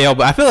he's in jail,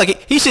 but I feel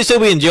like he should still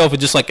be in jail for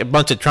just like a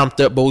bunch of trumped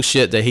up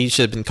bullshit that he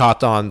should have been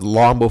caught on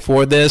long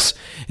before this.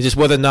 It's just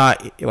whether or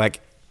not like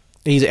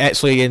he's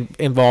actually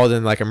involved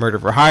in like a murder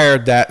for hire.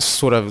 That's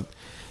sort of,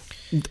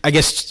 I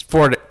guess,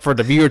 for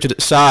the viewer to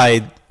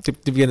decide,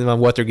 depending on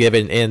what they're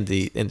given in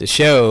the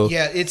show.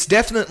 Yeah, it's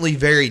definitely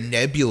very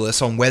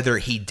nebulous on whether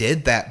he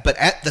did that, but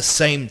at the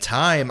same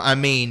time, I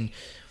mean,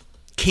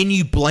 can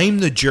you blame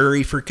the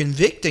jury for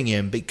convicting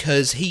him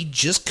because he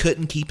just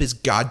couldn't keep his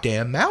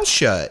goddamn mouth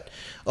shut?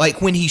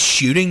 Like when he's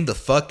shooting the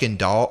fucking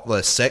doll,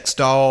 the sex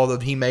doll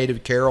that he made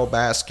of Carol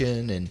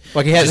Baskin, and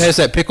Like he has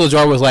that pickle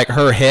jar with like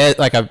her head,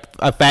 like a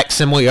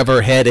facsimile of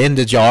her head in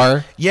the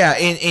jar. yeah,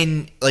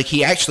 and like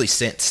he actually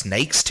sent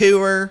snakes to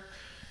her,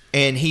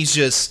 and he's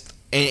just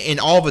and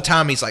all the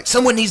time he's like,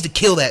 someone needs to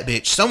kill that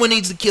bitch. Someone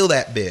needs to kill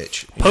that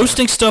bitch.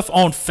 Posting stuff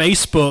on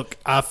Facebook,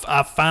 I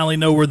finally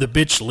know where the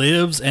bitch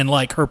lives and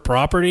like her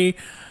property.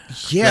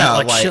 Yeah,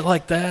 like shit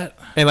like that.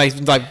 And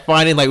like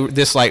finding like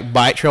this like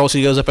bike trail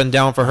she goes up and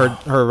down for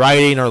her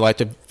writing, or like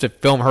to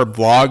film her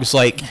vlogs.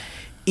 Like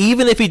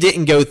even if he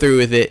didn't go through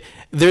with it,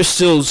 there was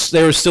still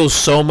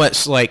so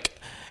much like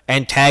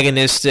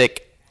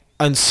antagonistic,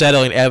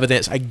 unsettling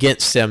evidence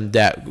against him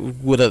that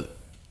would have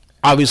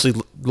obviously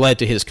led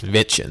to his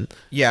conviction.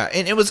 Yeah,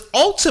 and it was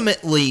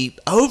ultimately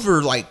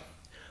over like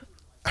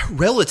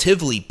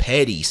relatively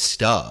petty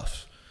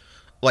stuff.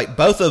 Like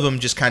both of them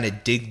just kind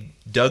of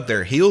dug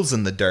their heels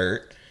in the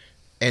dirt,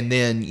 and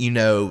then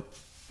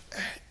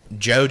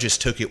Joe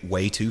just took it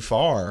way too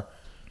far.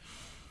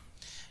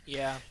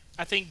 Yeah,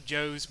 I think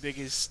Joe's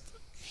biggest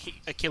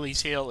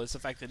Achilles heel is the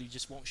fact that he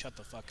just won't shut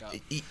the fuck up.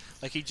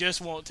 Like he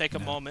just won't take a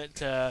moment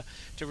to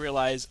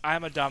realize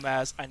I'm a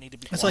dumbass. I need to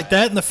be quiet. It's like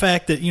that, and the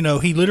fact that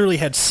he literally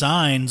had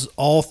signs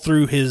all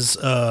through his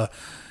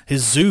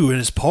zoo and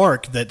his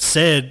park that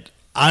said,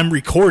 "I'm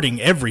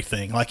recording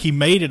everything." Like he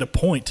made it a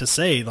point to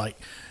say like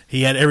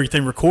he had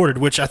everything recorded,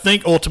 which I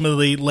think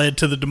ultimately led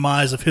to the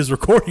demise of his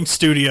recording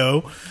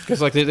studio.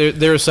 Because like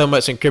there was so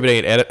much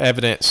incriminating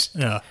evidence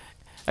Yeah.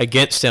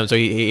 against him, so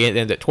he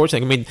ended up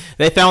torturing. I mean,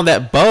 they found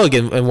that bug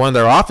in one of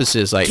their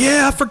offices. Like,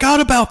 Yeah, I forgot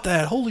about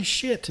that. Holy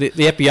shit. the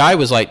FBI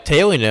was like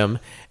tailing him,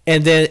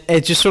 and then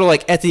it just sort of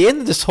like at the end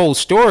of this whole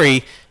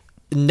story,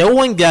 no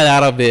one got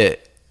out of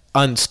it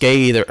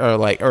unscathed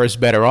or is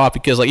better off,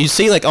 because like you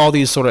see like all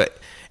these sort of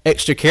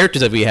extra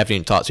characters that we haven't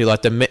even talked to,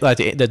 like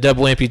the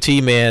double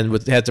amputee man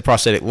had the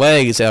prosthetic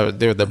legs. They're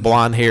the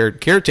blonde haired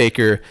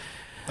caretaker.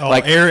 Oh,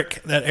 like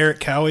that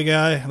Eric Cowie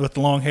guy with the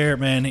long hair,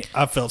 man,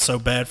 I felt so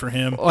bad for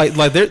him. like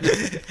they're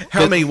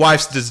How many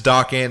wives does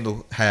Doc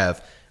Andel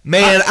have?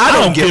 Man, I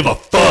don't give a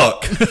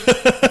fuck.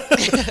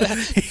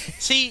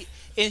 See,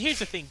 and here's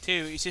the thing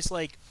too. It's just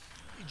like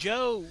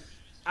Joe.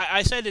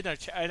 I said in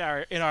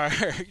our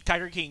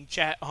Tiger King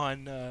chat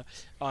on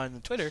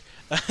Twitter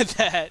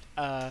that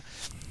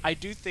I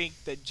do think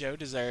that Joe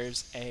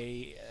deserves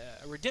a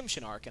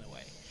redemption arc in a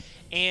way,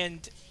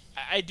 and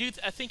I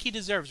think he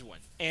deserves one.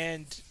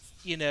 And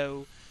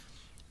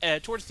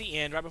towards the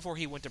end, right before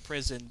he went to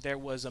prison, there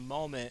was a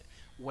moment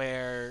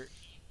where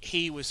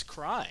he was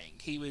crying.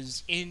 He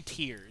was in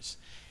tears,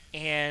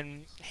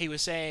 and he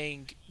was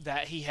saying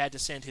that he had to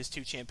send his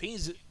two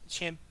chimpanzees.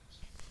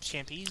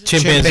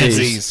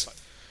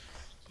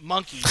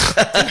 Monkeys,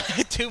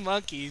 two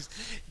monkeys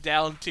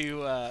down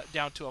to a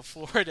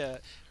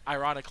Florida,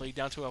 ironically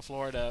down to a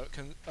Florida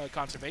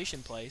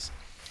conservation place,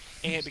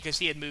 and because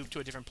he had moved to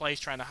a different place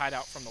trying to hide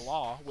out from the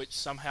law, which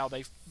somehow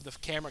the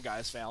camera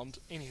guys found.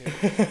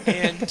 Anywho,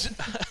 and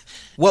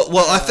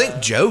well, I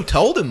think Joe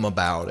told him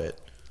about it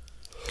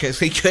because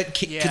he couldn't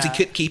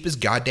keep his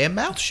goddamn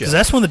mouth shut. Because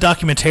that's when the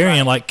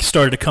documentarian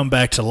started to come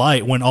back to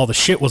light, when all the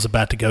shit was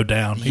about to go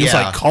down. He was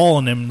like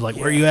calling him like,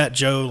 "Where you at,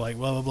 Joe?" Like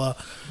blah blah blah.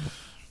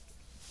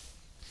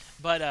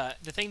 But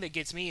the thing that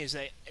gets me is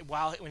that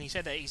when he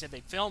said that, he said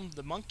they filmed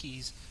the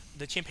monkeys,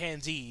 the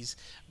chimpanzees,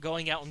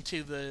 going out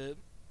into their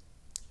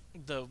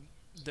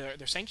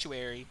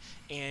sanctuary,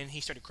 and he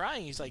started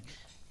crying. He's like,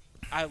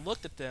 I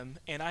looked at them,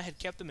 and I had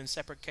kept them in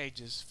separate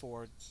cages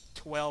for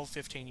 12,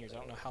 15 years. I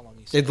don't know how long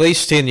he said. at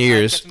least 10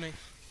 years.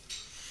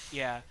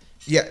 Yeah.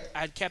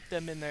 I'd kept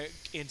them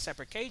in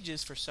separate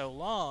cages for so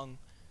long,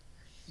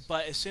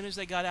 but as soon as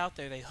they got out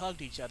there, they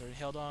hugged each other and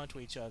held on to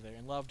each other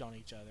and loved on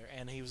each other.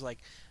 And he was like,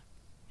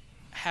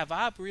 have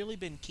I really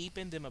been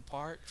keeping them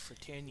apart for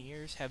 10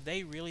 years? Have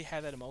they really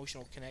had that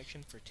emotional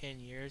connection for 10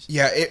 years?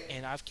 Yeah,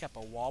 and I've kept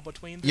a wall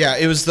between them? Yeah,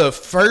 it was the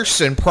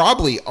first and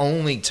probably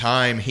only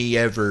time he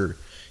ever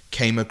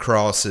came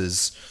across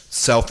as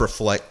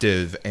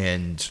self-reflective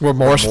and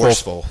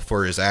remorseful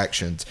for his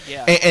actions.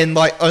 Yeah. And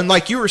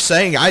like you were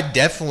saying, I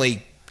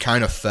definitely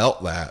kind of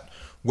felt that.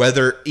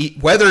 Whether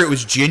it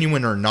was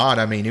genuine or not,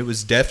 I mean, it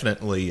was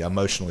definitely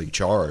emotionally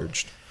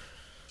charged.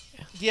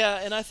 Yeah,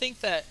 and I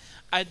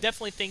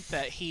definitely think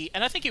that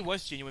and I think it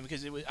was genuine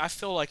because I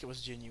feel like it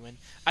was genuine.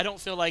 I don't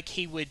feel like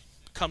he would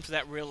come to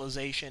that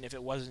realization if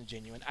it wasn't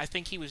genuine. I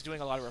think he was doing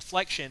a lot of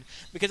reflection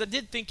because I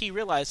did think he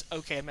realized,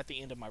 okay, I'm at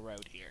the end of my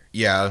road here.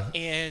 Yeah.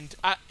 And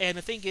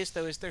the thing is,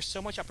 though, is there's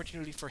so much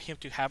opportunity for him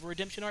to have a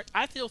redemption arc.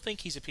 I still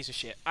think he's a piece of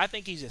shit. I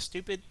think he's a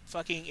stupid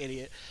fucking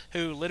idiot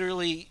who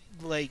literally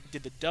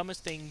did the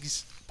dumbest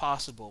things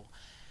possible.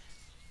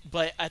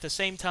 But at the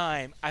same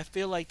time, I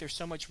feel like there's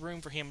so much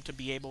room for him to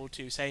be able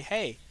to say,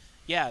 hey,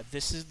 yeah,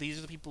 these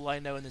are the people I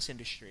know in this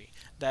industry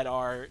that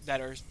are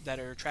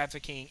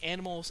trafficking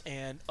animals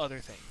and other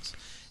things.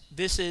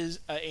 This is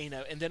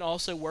and then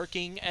also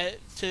working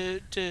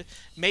to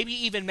maybe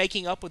even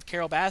making up with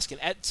Carol Baskin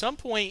at some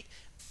point.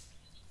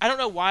 I don't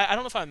know why. I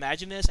don't know if I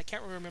imagined this. I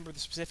can't remember the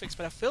specifics,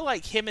 but I feel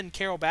like him and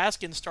Carol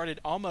Baskin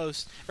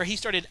he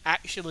started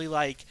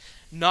actually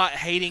not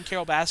hating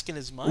Carol Baskin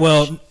as much.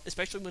 Well,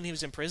 especially when he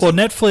was in prison. Well,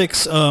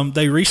 Netflix,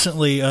 they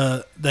recently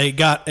they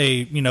got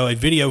a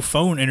video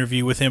phone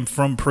interview with him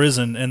from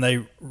prison, and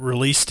they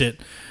released it.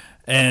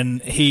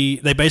 And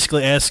they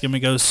basically asked him, he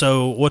goes,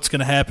 so what's going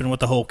to happen with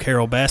the whole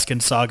Carol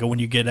Baskin saga when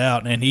you get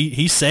out? And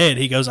he said,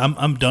 he goes,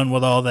 I'm done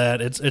with all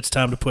that. It's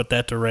time to put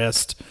that to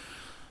rest.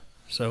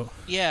 So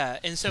yeah,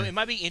 and so it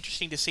might be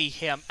interesting to see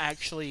him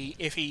actually,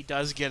 if he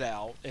does get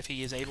out, if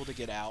he is able to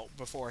get out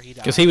before he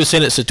dies. Because he was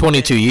sentenced to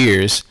 22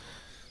 years.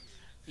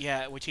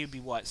 Yeah, which he would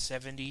be,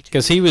 70?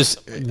 Because he was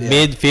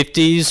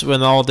mid-50s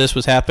when all this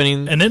was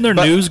happening. And then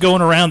news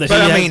going around that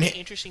it's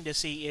interesting to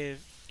see if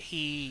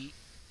he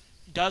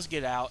does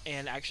get out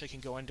and actually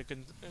can go into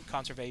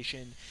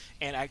conservation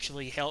and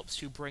actually helps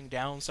to bring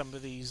down some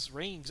of these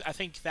rings. I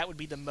think that would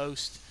be the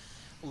most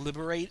I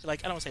don't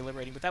want to say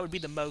liberating, but that'd be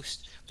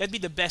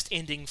the best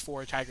ending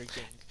for Tiger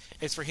King.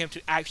 Is for him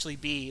to actually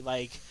be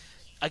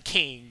a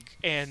king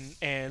and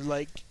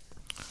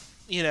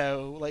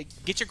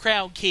get your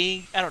crown,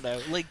 king. I don't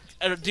know,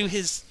 do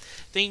his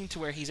thing to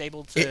where he's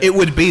able to. It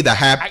would be the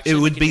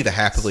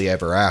happily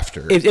ever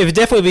after. It would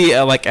definitely be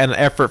an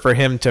effort for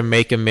him to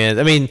make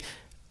amends. I mean,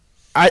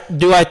 I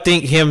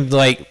think him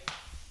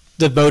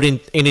devoting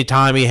any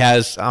time he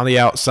has on the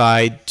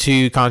outside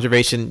to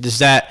conservation, does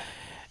that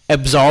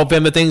absolve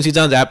him of things he's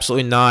done?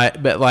 Absolutely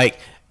not. But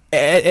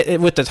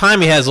with the time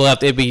he has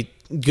left, it'd be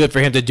good for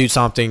him to do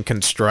something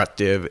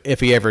constructive if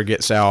he ever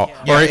gets out,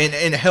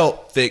 and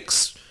help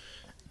fix.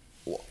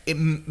 It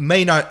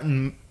may not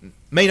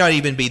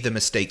even be the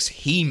mistakes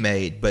he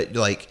made, but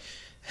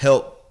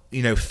help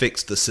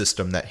fix the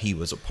system that he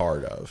was a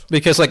part of.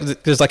 Because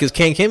his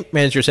camp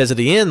manager says at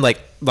the end,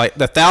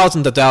 the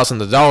thousands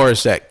of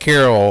dollars that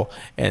Carol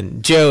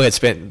and Joe had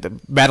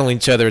spent battling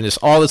each other and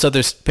all this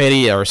other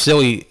petty or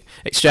silly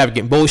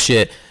extravagant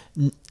bullshit,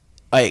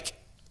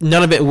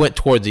 none of it went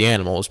towards the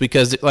animals,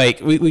 because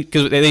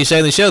because they say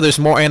in the show there's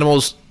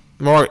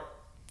more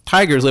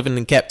tigers living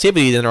in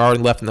captivity than are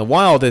already left in the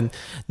wild, and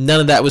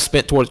none of that was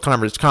spent towards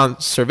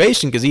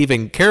conservation. Because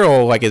even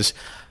Carol, as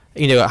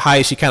high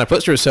as she kind of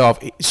puts herself,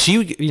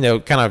 she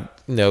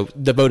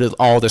devoted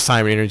all this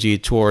time and energy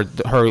toward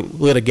her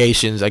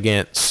litigations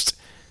against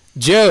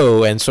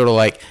Joe, and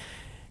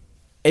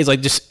it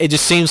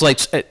just seems like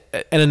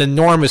an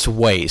enormous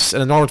waste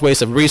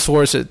of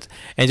resources,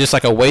 and just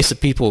a waste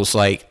of people's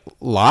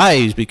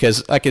lives.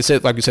 Because like I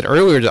said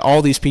earlier, that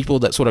all these people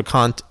that sort of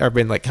have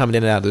been coming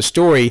in and out of the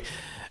story,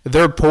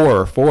 they're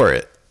poor for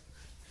it.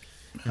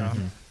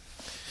 Mm-hmm.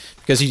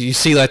 Because you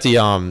see the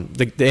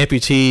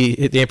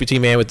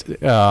amputee man with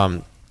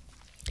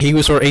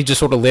he just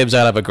sort of lives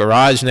out of a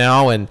garage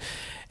now, and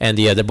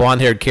the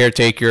blonde-haired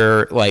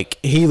caretaker,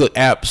 he looked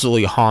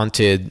absolutely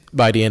haunted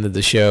by the end of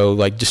the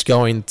show, just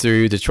going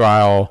through the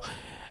trial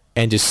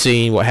and just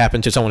seeing what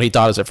happened to someone he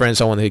thought was a friend,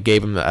 someone who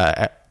gave him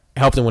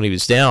helped him when he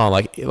was down.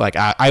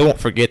 I won't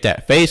forget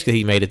that face that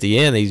he made at the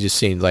end. He just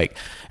seemed like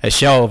a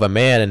shell of a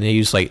man, and he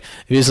was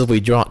visibly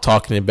drunk,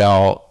 talking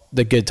about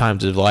the good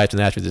times of his life.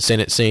 And after the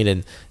Senate scene,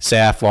 and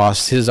Saf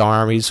lost his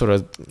arm, he sort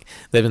of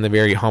lived in a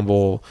very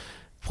humble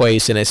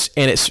place, and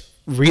it's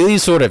really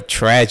sort of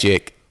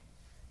tragic.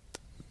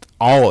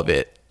 All of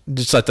it,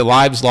 just the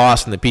lives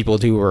lost and the people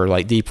who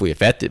were deeply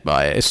affected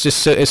by it. It's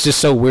just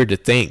so weird to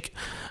think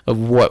of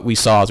what we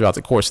saw throughout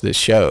the course of this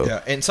show.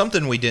 Yeah, and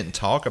something we didn't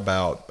talk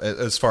about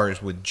as far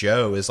as with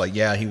Joe is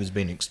he was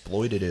being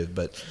exploitative,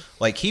 but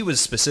he was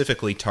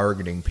specifically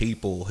targeting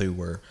people who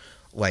were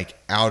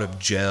out of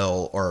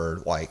jail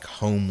or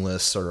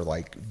homeless or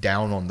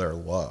down on their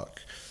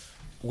luck.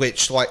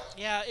 Which it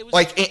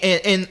was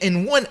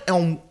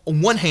on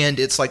one hand,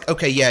 it's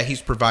okay, yeah,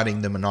 he's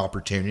providing them an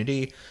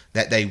opportunity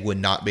that they would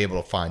not be able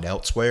to find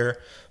elsewhere.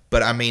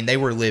 But I mean, they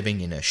were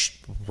living in a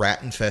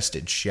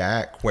rat-infested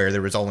shack where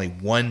there was only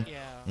one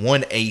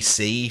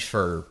AC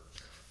for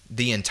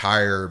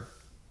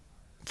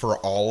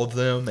all of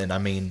them, and I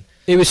mean,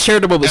 it was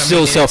charitable but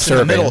still self-serving.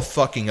 It's in the middle of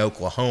fucking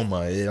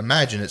Oklahoma.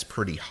 Imagine it's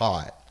pretty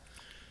hot.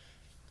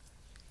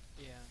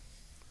 Yeah.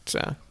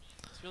 So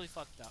It's really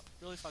fucked up.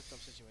 Really fucked up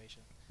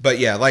situation. But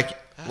yeah, like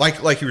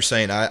you were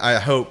saying, I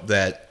hope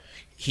that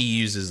he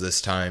uses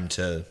this time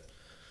to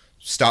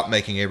stop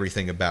making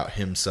everything about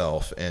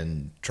himself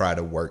and try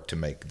to work to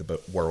make the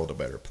world a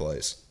better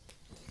place.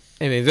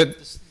 I mean,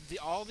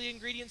 All the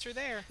ingredients are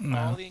there.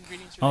 All the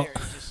ingredients are there.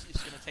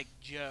 It's going to take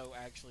Joe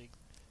actually.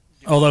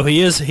 Although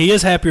he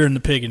is happier than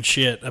the pig and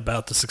shit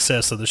about the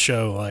success of the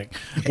show. Like,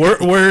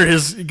 word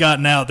has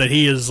gotten out that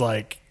he is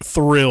like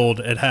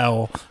thrilled at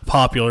how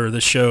popular the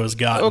show has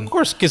gotten. of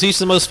course, because he's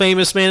the most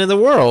famous man in the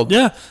world.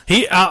 Yeah,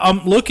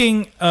 I'm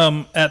looking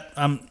at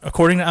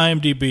according to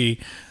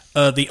IMDb,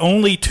 the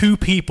only two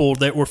people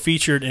that were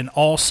featured in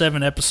all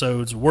 7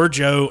 episodes were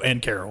Joe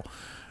and Carol.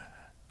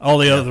 All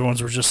the other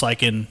ones were just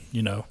like in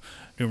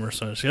numerous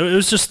others. It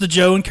was just the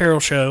Joe and Carol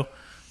show.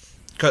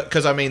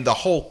 Because I mean, the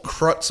whole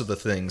crux of the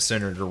thing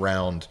centered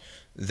around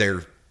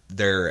their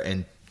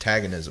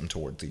antagonism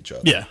towards each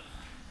other. Yeah.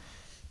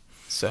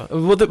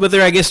 So, but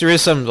there, I guess there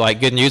is some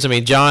like good news. I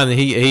mean, John,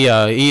 he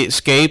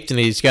escaped and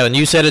he's got a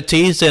new set of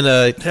teeth and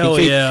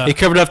he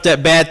covered up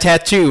that bad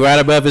tattoo right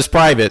above his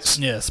privates.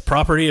 Yes,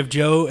 property of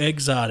Joe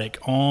Exotic,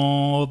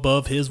 all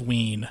above his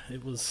ween.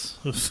 It was.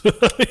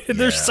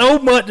 There's so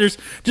much. There's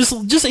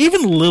just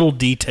even little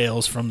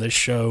details from this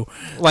show.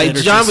 Like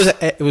John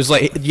was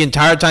like the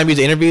entire time he was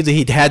interviewed,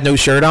 he had no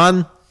shirt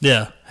on.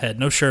 Yeah, had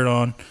no shirt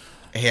on.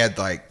 He had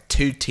like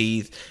 2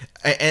 teeth,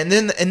 and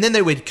then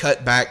they would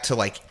cut back to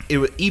like it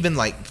was even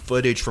like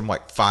footage from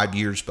like 5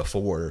 years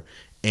before,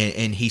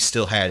 and he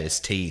still had his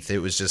teeth. It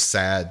was just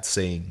sad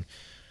seeing.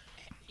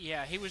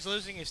 Yeah, he was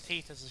losing his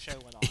teeth as the show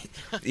went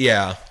on.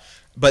 Yeah,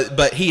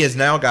 but he has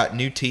now got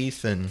new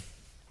teeth, and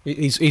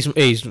he's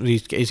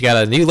got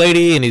a new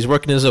lady and he's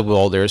working as a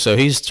welder, so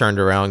he's turned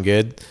around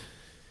good.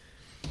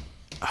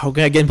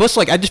 Okay, again, plus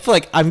like I just feel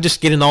like I'm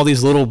just getting all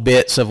these little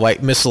bits of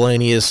like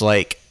miscellaneous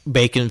like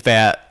bacon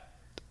fat.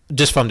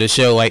 Just from the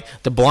show, like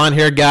the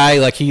blonde-haired guy,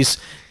 like he's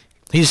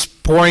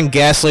pouring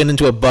gasoline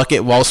into a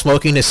bucket while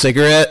smoking a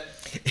cigarette.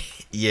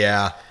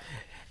 Yeah,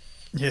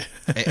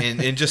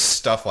 and just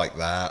stuff like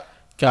that.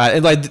 God,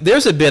 and like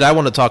there's a bit I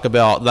want to talk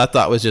about that I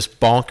thought was just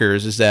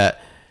bonkers. Is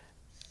that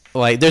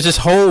like there's this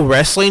whole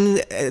wrestling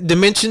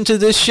dimension to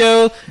this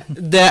show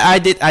that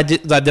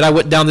I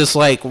went down this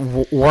like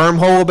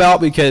wormhole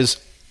about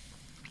because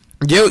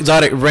Joe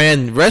Exotic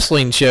ran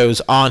wrestling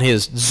shows on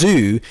his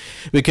zoo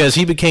because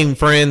he became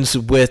friends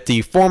with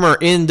the former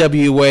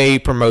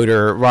NWA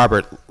promoter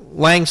Robert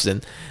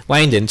Langdon,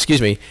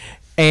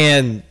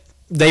 and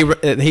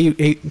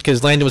he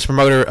because Langdon was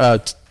promoter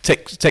of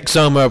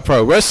Texoma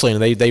Pro Wrestling.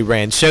 They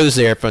ran shows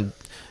there from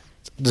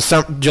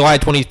July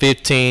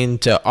 2015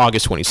 to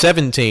August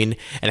 2017,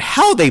 and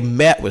how they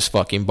met was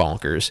fucking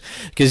bonkers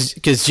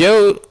because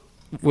Joe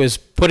was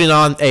putting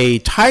on a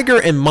tiger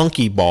and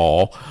monkey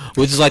ball,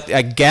 which is like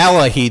a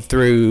gala he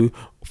threw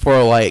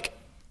for like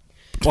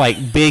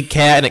big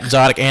cat and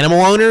exotic animal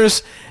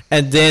owners,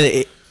 and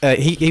then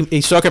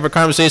he struck up a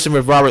conversation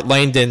with Robert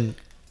Langdon.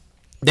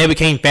 They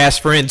became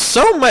fast friends,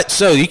 so much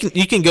so you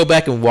can go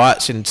back and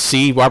watch and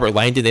see Robert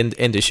Langdon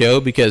in the show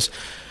because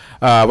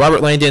Robert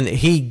Langdon,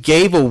 he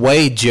gave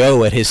away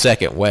Joe at his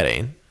second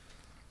wedding.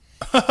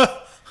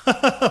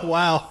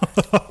 Wow.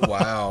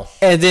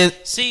 And then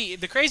see,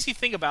 the crazy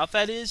thing about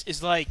that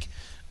is like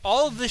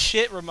all of this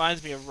shit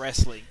reminds me of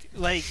wrestling.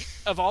 Like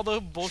of all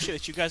the bullshit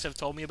that you guys have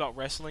told me about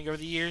wrestling over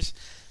the years,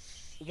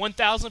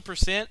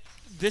 1000%,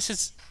 this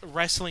is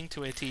wrestling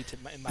to a T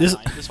in my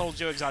mind. This whole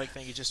Joe Exotic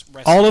thing is just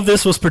wrestling. All of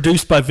this was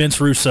produced by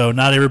Vince Russo.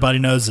 Not everybody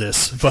knows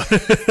this, but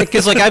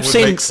because like I've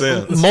seen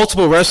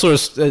multiple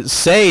wrestlers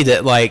say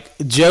that like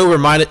Joe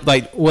reminded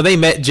they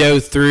met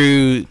Joe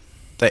through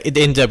the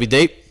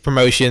NWA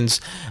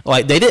promotions,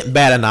 like they didn't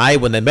bat an eye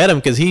when they met him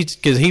because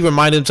he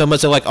reminded them so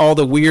much of like all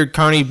the weird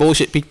carny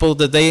bullshit people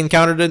that they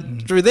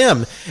encountered through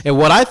them. And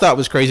what I thought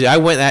was crazy, I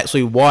went and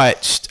actually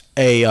watched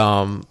a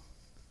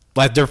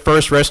like their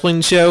first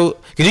wrestling show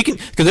because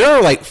there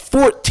are like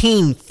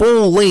 14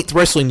 full-length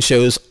wrestling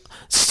shows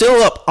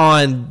still up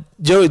on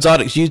Joe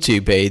Exotic's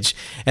YouTube page,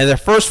 and the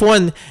first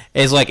one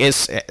is like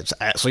it's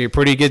actually a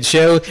pretty good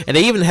show, and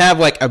they even have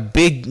like a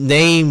big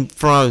name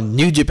from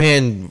New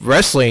Japan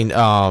Wrestling.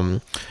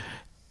 Hiroyoshi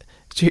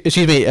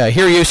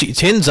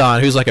Tenzan,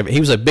 he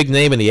was a big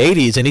name in the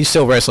 80s, and he's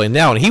still wrestling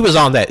now, and he was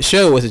on that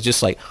show. Was it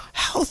just like,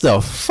 how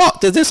the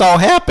fuck did this all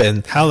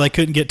happen? How they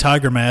couldn't get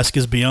Tiger Mask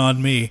is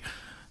beyond me.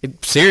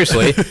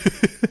 Seriously.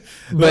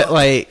 But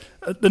like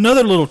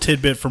another little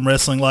tidbit from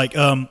wrestling, like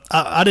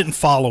I didn't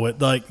follow it,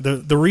 like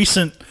the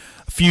recent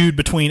feud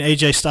between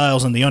AJ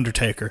Styles and The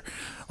Undertaker.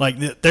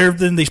 Like there have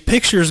been these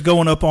pictures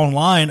going up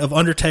online of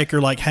Undertaker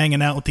like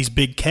hanging out with these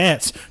big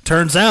cats.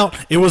 Turns out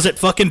it was at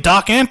fucking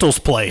Doc Antle's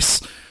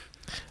place.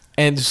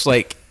 And just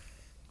like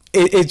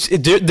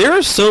there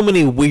are so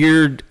many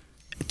weird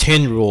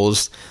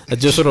tendrils that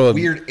just sort of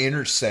Weird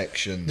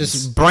intersections.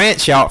 just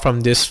branch out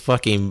from this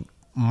fucking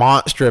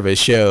monster of a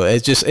show.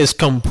 It's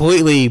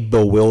completely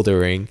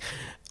bewildering.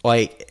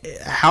 Like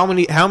how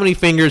many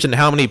fingers and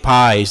how many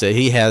pies that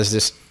he has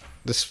this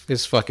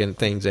fucking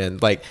things in.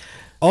 Like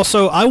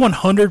Also, I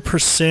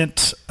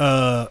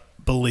 100%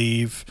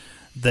 believe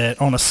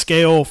that on a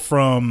scale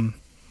from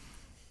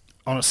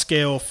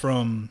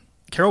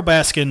Carol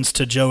Baskins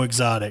to Joe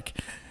Exotic,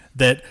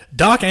 that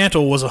Doc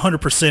Antle was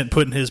 100%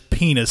 putting his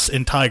penis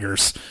in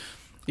tigers.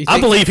 I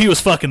believe he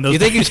was fucking those. You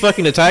think he was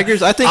fucking the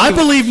tigers? I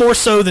believe more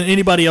so than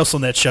anybody else on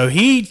that show.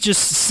 He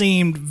just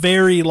seemed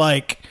very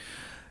like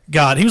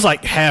God. He was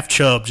like half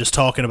chub, just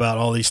talking about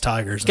all these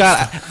tigers.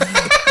 God,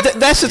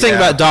 that's the thing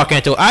about Doc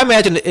Antle. I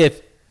imagine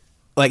if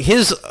like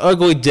his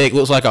ugly dick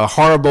looks like a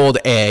hard-boiled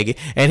egg,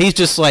 and he's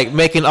just like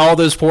making all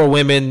those poor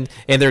women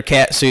in their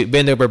cat suit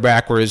bend over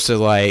backwards to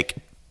like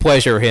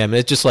pleasure him.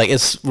 It's just like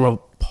it's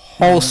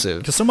repulsive.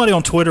 Because somebody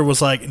on Twitter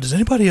was like, "Does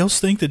anybody else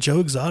think that Joe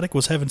Exotic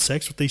was having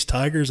sex with these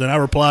tigers?" And I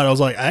replied, I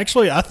was like,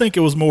 "Actually, I think it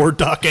was more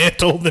Doc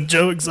Antle than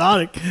Joe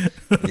Exotic."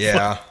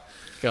 Yeah.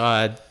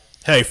 God,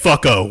 Hey,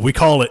 fucko, we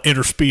call it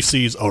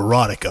interspecies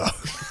erotica.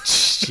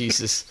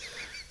 Jesus.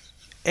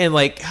 And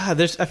like,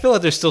 God, I feel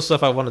like there's still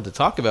stuff I wanted to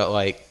talk about.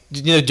 Like,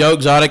 Joe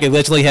Exotic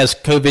allegedly has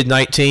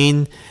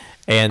COVID-19,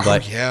 and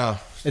like, Yeah.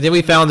 and then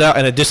we found out,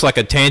 and just like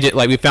a tangent,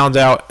 like we found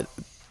out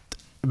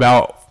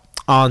about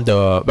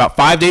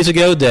 5 days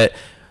ago that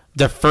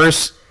the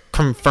first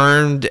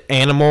confirmed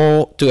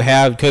animal to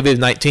have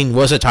COVID-19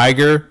 was a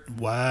tiger,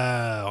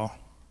 Wow.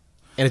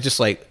 and it's just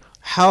like,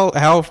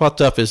 how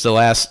fucked up is the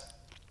last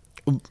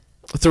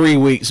 3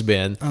 weeks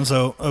been? And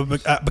so,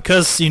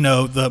 because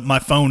my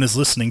phone is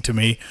listening to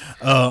me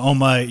on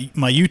my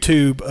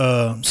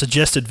YouTube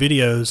suggested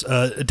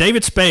videos,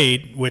 David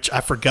Spade, which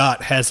I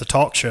forgot has a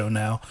talk show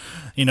now.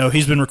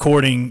 He's been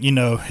recording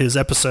his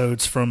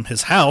episodes from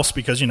his house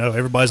because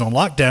everybody's on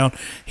lockdown.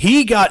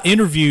 He got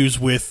interviews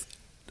with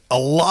a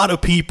lot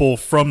of people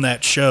from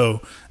that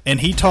show,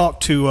 and he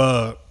talked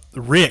to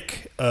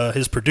Rick,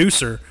 his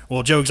producer,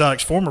 Joe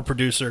Exotic's former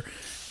producer,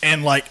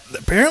 and like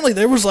apparently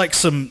there was like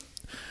some.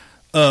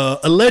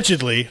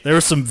 Allegedly, there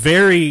were some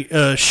very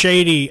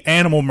shady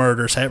animal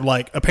murders.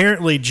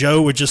 Apparently,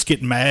 Joe would just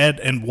get mad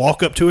and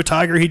walk up to a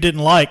tiger he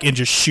didn't like and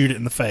just shoot it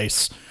in the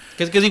face.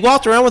 Because he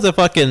walked around with a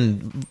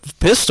fucking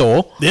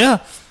pistol. Yeah,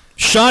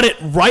 shot it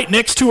right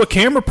next to a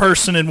camera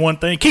person in one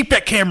thing. Keep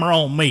that camera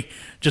on me.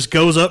 Just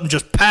goes up and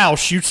just pow,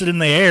 shoots it in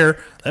the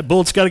air. That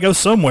bullet's got to go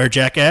somewhere,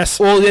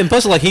 jackass. Well, and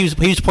plus, like he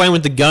was playing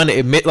with the gun.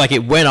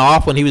 It went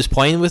off when he was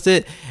playing with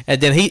it,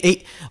 and then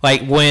he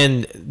like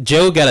when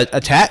Joe got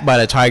attacked by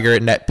the tiger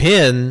in that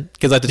pen,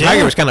 because like the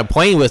tiger was kind of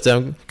playing with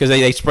him because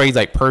they sprayed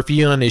like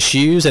perfume on his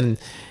shoes, and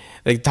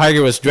the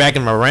tiger was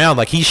dragging him around.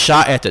 Like he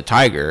shot at the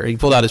tiger. He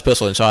pulled out his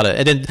pistol and shot it.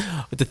 And then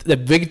the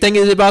big thing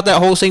is about that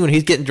whole scene when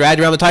he's getting dragged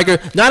around the tiger.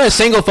 Not a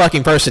single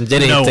fucking person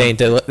did anything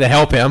to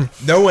help him.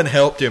 No one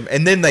helped him.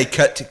 And then they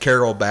cut to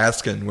Carol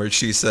Baskin where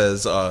she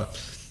says,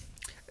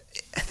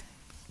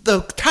 the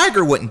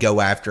tiger wouldn't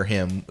go after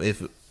him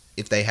if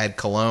they had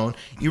cologne.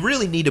 You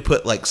really need to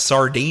put like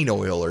sardine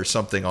oil or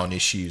something on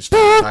his shoes for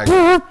the tiger.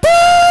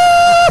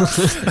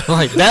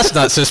 Like that's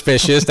not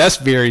suspicious. That's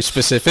very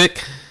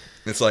specific.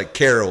 It's like,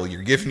 Carol,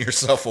 you're giving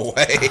yourself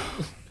away.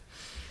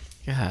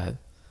 God.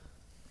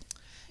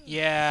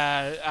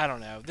 Yeah, I don't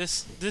know.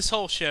 This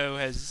whole show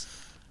has,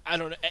 I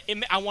don't know.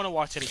 I want to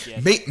watch it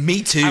again.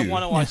 Me too. I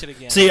want to watch it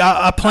again. See,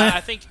 I plan. I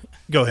think.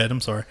 Go ahead.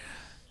 I'm sorry.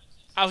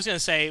 I was gonna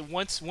say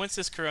once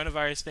this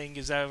coronavirus thing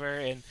is over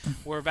and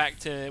we're back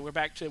to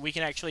we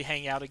can actually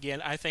hang out again.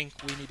 I think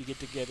we need to get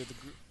together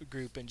the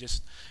group and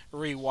just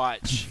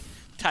rewatch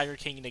Tiger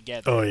King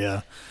together. Oh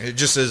yeah. It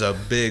just is a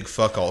big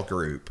fuck all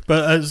group.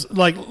 But as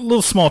like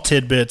little small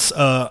tidbits,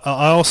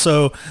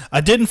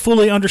 I didn't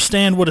fully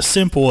understand what a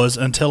simp was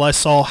until I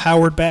saw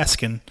Howard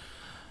Baskin.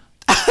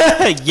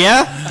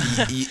 Yeah.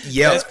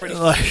 Yeah. That's pretty.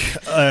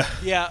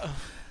 Yeah.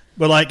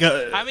 But like,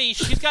 I mean,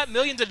 she's got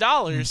millions of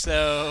dollars,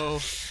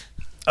 so.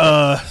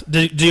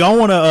 do y'all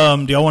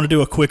want to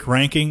do a quick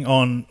ranking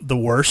on the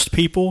worst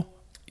people?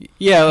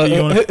 Yeah,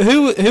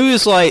 who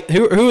is like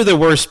who are the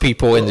worst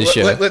people in the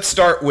show? Let's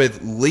start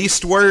with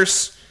least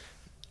worst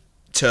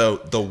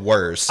to the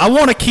worst. I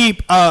want to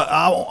keep.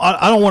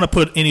 I don't want to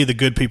put any of the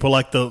good people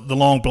like the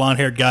long blonde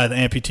haired guy, the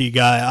amputee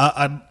guy.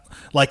 I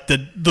like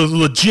the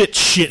legit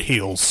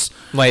shitheels.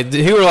 Like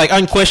who are like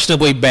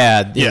unquestionably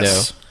bad. You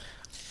know.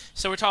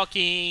 So we're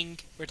talking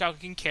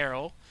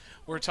Carol.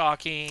 We're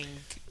talking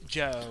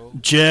Joe.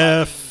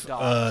 Jeff.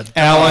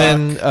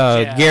 Alan.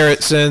 Jeff,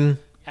 Garrettson.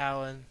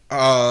 Alan.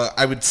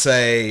 I would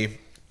say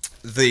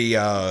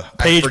the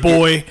Page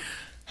Boy.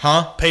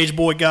 Huh? Page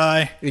Boy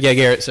guy. Yeah,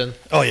 Garrettson.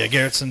 Oh yeah,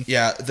 Garrettson.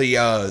 Yeah,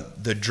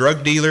 the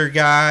drug dealer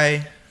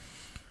guy.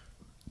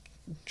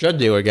 Drug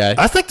dealer guy.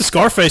 I think the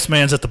Scarface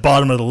man's at the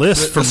bottom of the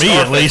list for me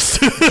Scarface.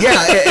 at least.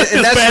 Yeah,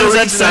 and that's bad the as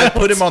that reason I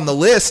put sounds. him on the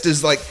list.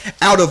 Is like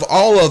out of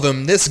all of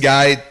them, this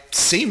guy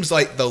seems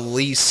like the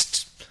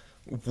least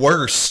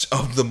worst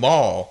of them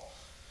all.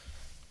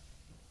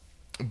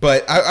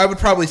 But I would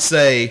probably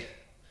say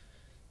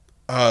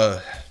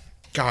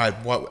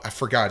God, what I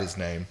forgot his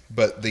name,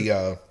 but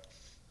the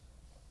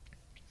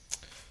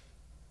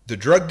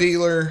drug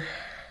dealer.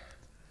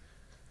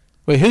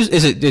 Wait, who's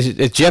is it?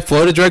 Is Jeff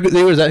Lowe the drug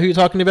dealer? Is that who you're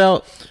talking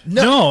about?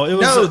 No, it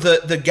was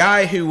the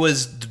guy who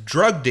was the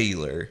drug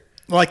dealer.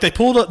 like they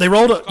rolled up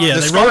to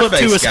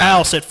his guy.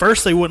 house. At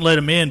first they wouldn't let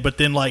him in, but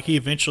then like he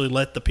eventually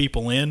let the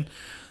people in.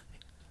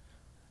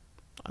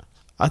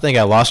 I think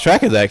I lost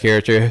track of that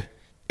character.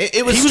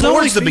 It was He was towards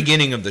always the the-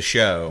 beginning of the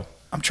show.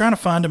 I'm trying to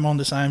find him on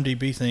this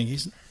IMDb thing.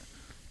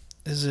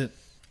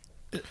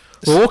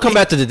 Well, we'll come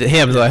back to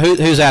him. Like,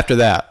 who's after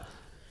that?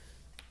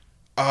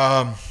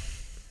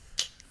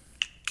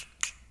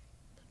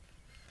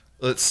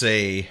 Let's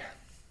see.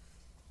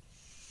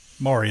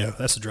 Mario.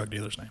 That's the drug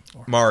dealer's name.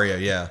 Mario,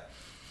 yeah.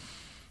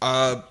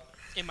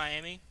 In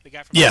Miami, the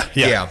guy from Yeah.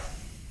 Yeah.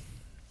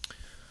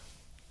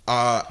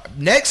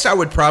 Next, I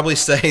would probably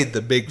say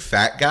the big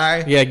fat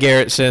guy. Yeah,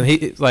 Garrettson.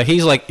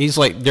 He's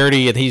like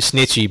dirty and he's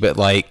snitchy, but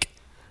like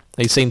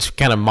he seems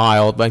kind of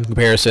mild by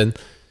comparison.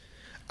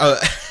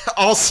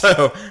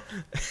 Also,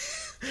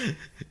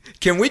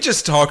 can we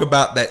just talk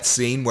about that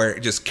scene where it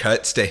just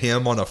cuts to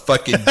him on a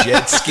fucking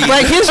jet ski?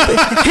 Like his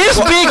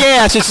big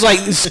ass, it's like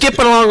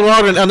skipping along the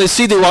road on the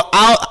CD while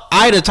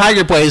Eye the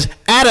Tiger plays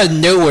out of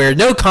nowhere,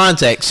 no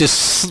context,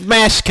 just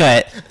smash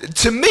cut.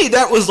 To me,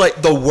 that was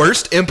like the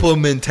worst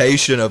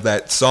implementation of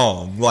that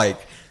song. Like,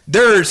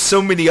 there are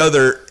so many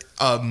other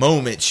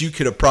moments you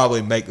could have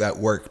probably make that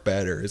work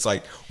better. It's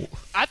like,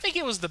 I think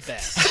it was the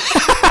best.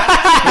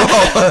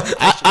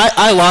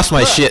 I lost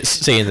my shit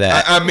seeing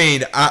that. I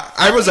mean,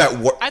 I was at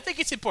work. I think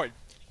it's important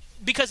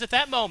because at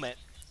that moment,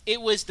 it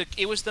was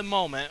the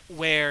moment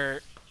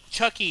where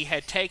Chucky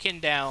had taken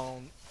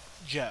down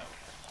Joe.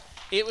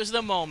 It was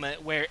the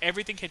moment where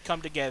everything had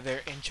come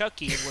together, and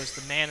Chucky was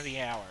the man of the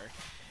hour.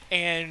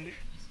 And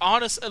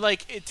honestly,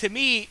 like to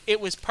me, it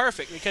was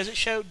perfect because it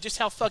showed just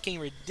how fucking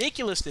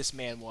ridiculous this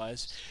man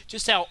was,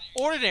 just how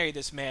ordinary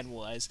this man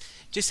was,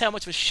 just how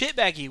much of a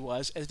shitbag he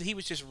was, as he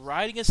was just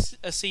riding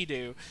a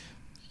Sea-Doo.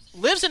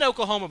 Lives in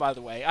Oklahoma, by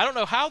the way. I don't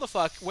know how the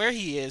fuck where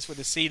he is with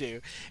the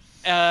Sea-Doo,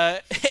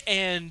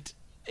 and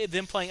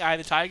them playing Eye of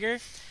the Tiger.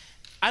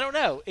 I don't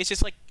know. It's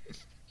just like.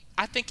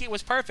 I think it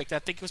was perfect. I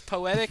think it was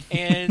poetic,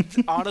 and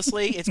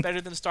honestly, it's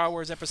better than Star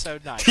Wars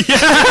Episode 9.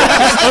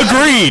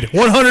 Agreed,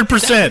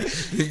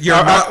 100%.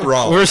 You're not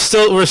wrong. We're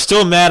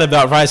still mad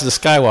about Rise of the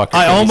Skywalker.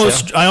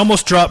 I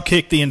almost drop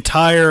kicked the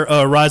entire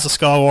Rise of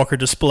Skywalker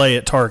display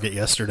at Target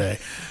yesterday.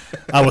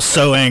 I was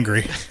so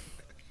angry.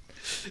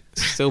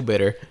 Still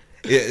bitter.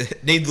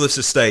 Needless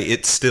to say,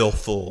 it's still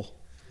full.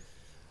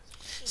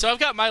 So I've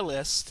got my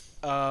list.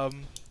 I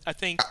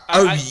think.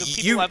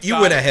 You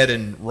went ahead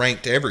and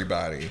ranked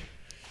everybody.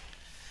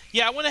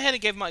 Yeah, I went ahead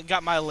and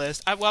got my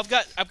list. I've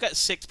got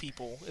 6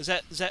 people. Does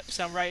that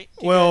sound right?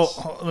 to you Well,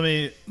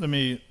 guys? let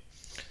me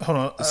hold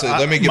on. So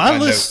let me get my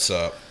notes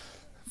up.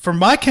 For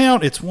my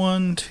count, it's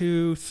 1,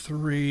 2,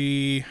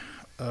 3,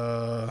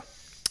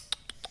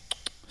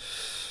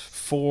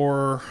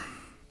 4,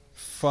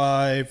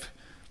 5,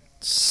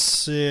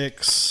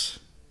 6.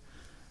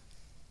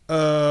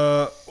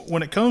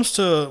 When it comes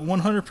to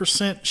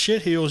 100%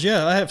 shit heels,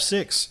 yeah, I have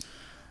 6.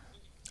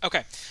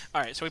 Okay.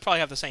 All right. So we probably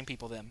have the same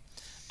people then.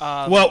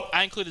 Well,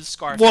 I included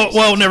Scarface.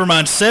 Well, never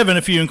mind. 7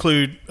 if you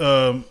include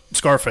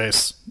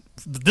Scarface.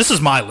 This is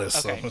my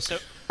list. Okay. So.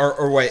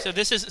 Or wait. So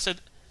this is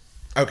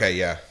Okay,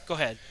 yeah. Go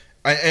ahead.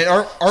 And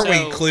aren't we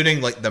So- including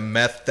like the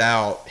methed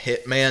out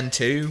hitman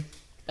too?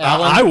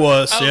 I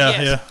was, Oh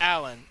yeah, yes,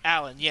 yeah.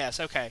 Alan. Yes.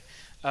 Okay.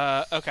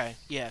 Okay.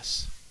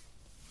 Yes.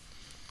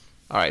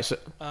 All right, so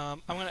I'm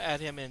gonna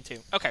add him in too.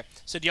 Okay.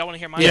 So do y'all want to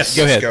hear my Yes. list?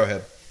 Go ahead. Go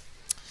ahead.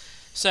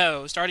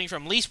 So starting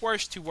from least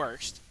worst to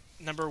worst.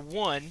 Number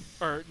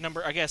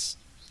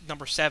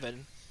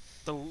 7.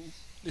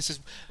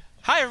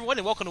 Hi everyone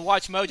and welcome to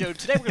Watch Mojo.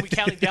 Today we're going to be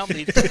counting down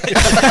the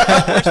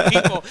worst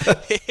people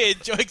in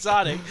Joe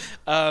Exotic.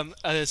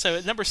 So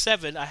at number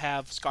 7 I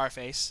have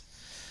Scarface.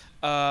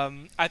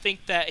 I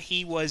think that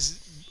he was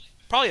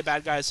probably a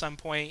bad guy at some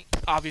point.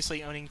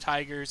 Obviously owning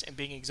tigers and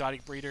being an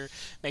exotic breeder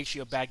makes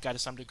you a bad guy to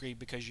some degree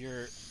because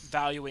you're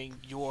valuing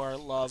your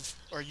love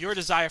or your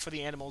desire for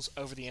the animals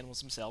over the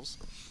animals themselves.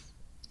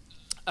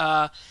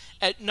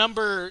 At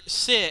number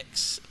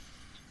 6,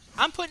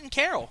 I'm putting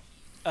Carol.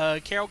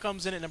 Carol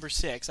comes in at number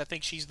 6. I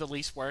think she's the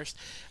least worst.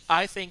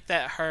 I think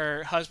that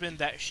her husband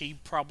that she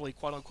probably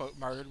quote-unquote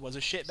murdered was a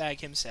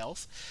shitbag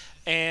himself.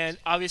 And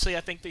obviously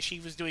I think that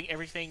she was doing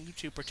everything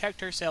to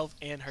protect herself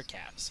and her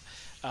cats.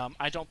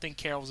 I don't think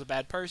Carol's a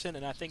bad person,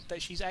 and I think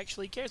that she's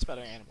actually cares about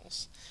her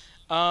animals.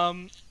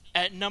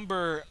 At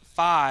number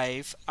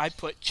 5, I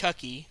put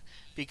Chucky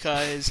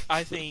because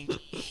I think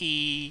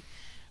he's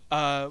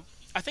a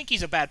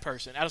bad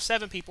person. Out of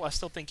 7 people, I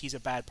still think he's a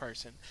bad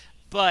person.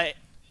 But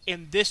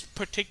in this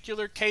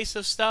particular case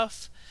of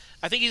stuff,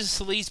 I think he's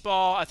a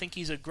sleazeball. I think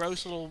he's a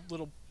gross little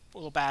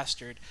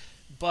bastard.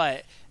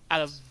 But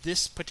out of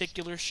this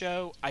particular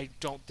show, I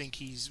don't think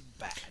he's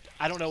bad.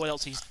 I don't know what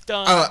else he's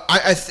done.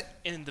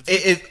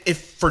 If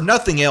for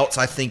nothing else,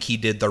 I think he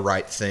did the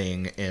right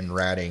thing in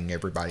ratting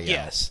everybody out.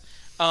 Yes.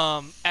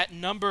 At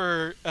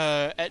number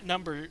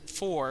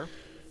 4,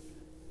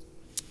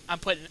 I'm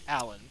putting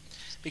Alan,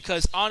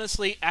 because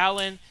honestly,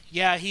 Alan,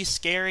 yeah, he's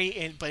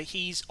scary, but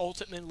he's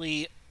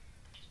ultimately,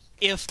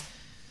 if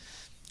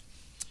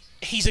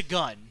he's a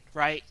gun,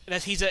 right?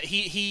 That he's a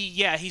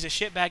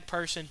shitbag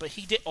person, but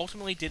he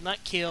ultimately did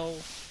not kill.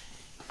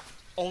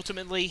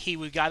 Ultimately, he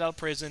got out of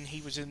prison.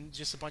 He was in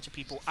just a bunch of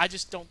people. I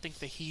just don't think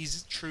that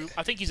he's true.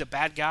 I think he's a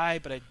bad guy,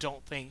 but I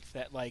don't think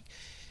that, like,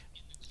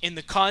 in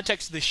the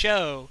context of the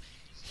show,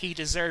 he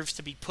deserves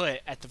to be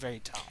put at the very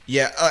top.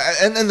 Yeah,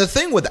 and the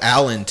thing with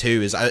Alan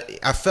too is I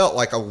felt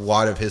like a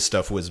lot of his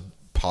stuff was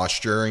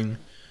posturing.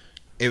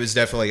 It was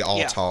definitely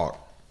all talk,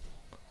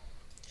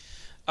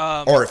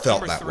 or it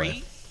felt that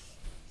way.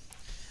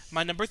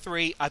 My number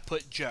 3, I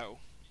put Joe,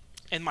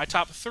 and my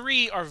top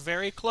 3 are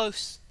very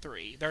close.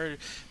 3,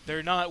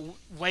 they're not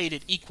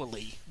weighted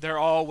equally. They're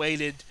all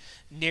weighted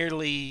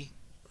nearly.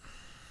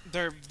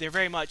 They're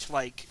very much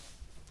like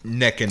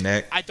neck and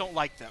neck. I don't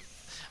like them.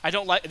 I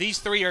don't like these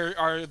 3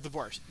 are the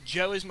worst.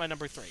 Joe is my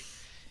number 3.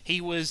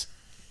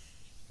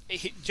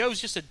 Joe's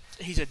just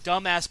he's a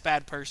dumbass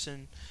bad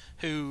person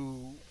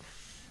who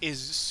is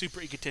super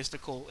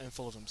egotistical and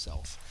full of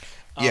himself.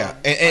 Yeah,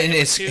 and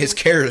his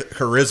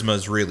charisma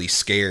is really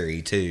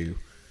scary too.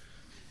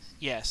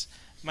 Yes,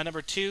 my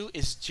number 2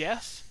 is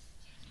Jeff.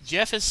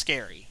 Jeff is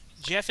scary.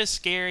 Jeff is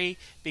scary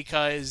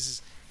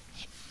because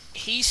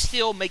he's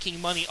still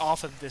making money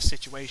off of this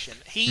situation.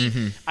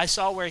 I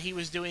saw where he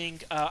was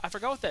doing. I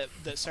forgot what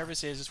that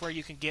service is. It's where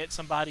you can get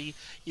somebody.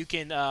 You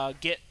can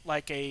get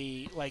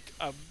an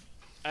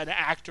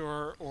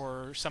actor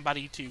or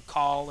somebody to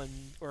call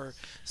or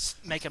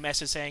make a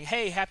message saying,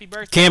 "Hey, happy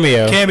birthday!"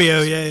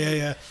 Cameo,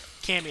 yeah.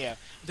 Cameo.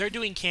 They're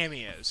doing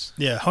cameos.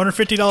 Yeah,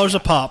 $150 a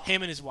pop.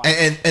 Him and his wife.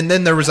 And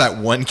then there was that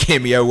one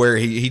cameo where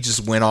he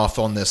just went off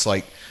on this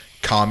like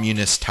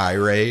communist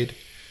tirade.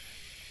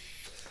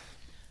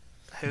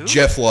 Who?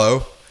 Jeff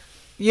Lowe.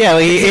 Yeah,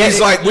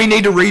 he's like, we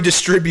need to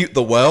redistribute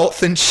the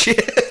wealth and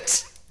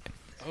shit.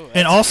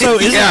 And also,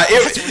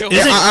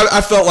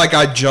 I felt like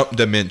I jumped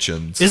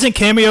dimensions. Isn't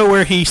Cameo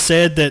where he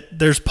said that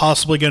there's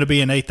possibly going to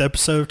be an 8th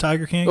episode of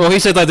Tiger King? Well, he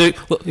said,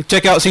 like,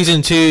 check out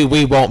season 2,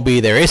 we won't be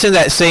there. It's in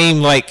that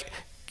same, like,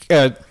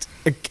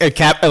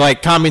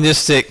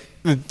 communistic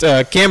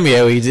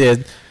cameo he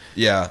did.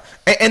 Yeah.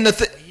 And the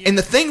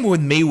thing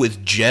with me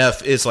with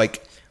Jeff is,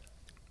 like,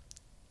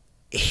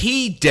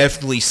 he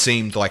definitely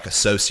seemed like a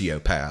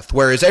sociopath,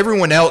 whereas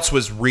everyone else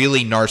was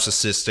really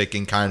narcissistic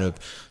and kind of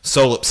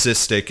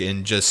solipsistic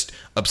and just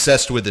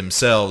obsessed with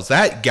themselves.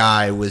 That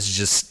guy was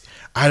just,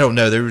 I don't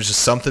know, there was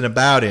just something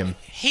about him.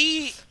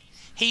 He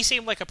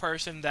seemed like a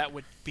person that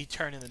would be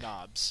turning the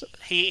knobs.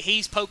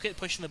 He's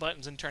pushing the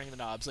buttons and turning the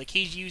knobs. Like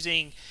he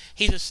seems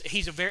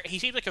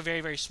like a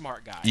very, very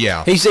smart guy.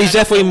 Yeah. He's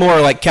definitely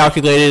more like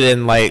calculated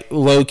and like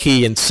low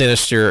key and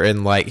sinister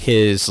and like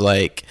his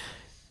like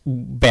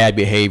bad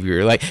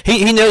behavior. Like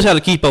he knows how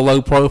to keep a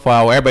low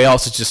profile where everybody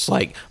else is just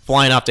like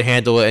flying off the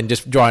handle and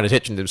just drawing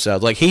attention to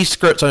themselves. Like he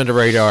skirts under the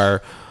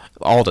radar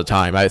all the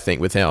time, I think,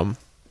 with him.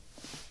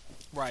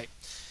 Right.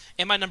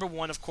 And my number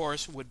 1, of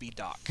course, would be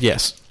Doc.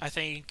 Yes. I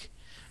think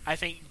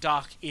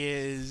Doc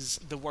is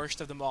the worst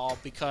of them all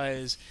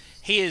because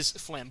he is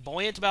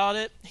flamboyant about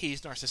it.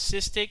 He's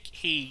narcissistic.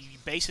 He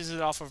bases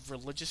it off of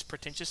religious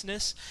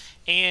pretentiousness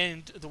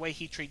and the way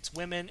he treats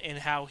women and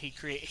how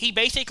he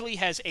basically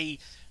has a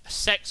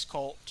sex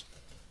cult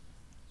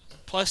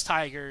plus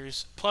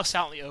tigers plus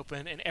out in the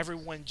open, and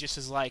everyone just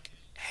is like,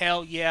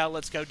 hell yeah,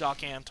 let's go Doc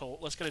Antle.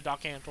 Let's go to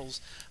Doc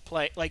Antle's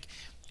play. Like,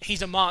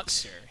 he's a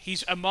monster.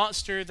 He's a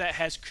monster that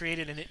has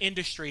created an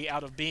industry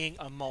out of being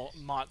a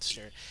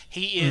monster.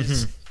 He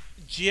is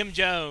Jim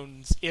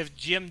Jones. If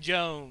Jim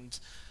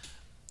Jones,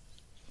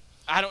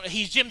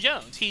 he's Jim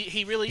Jones.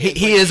 He really is.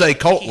 He is a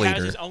cult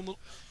leader.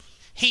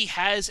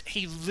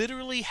 He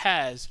literally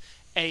has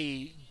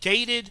a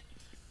gated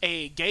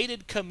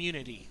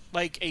community,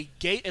 like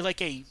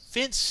a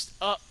fenced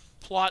up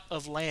plot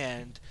of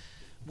land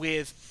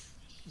with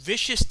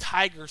vicious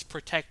tigers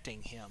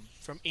protecting him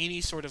from any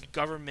sort of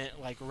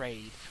government like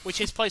raid, which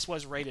his place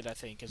was raided, I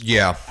think, as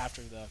well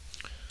after the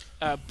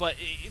but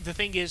the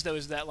thing is though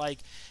is that like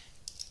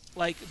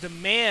the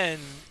man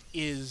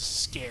is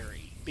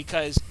scary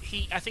because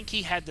I think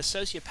he had the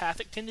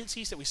sociopathic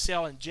tendencies that we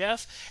saw in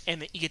Jeff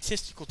and the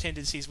egotistical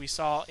tendencies we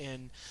saw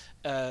in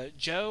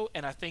Joe,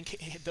 and I think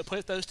to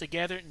put those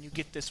together and you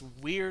get this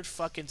weird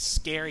fucking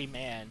scary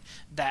man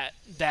that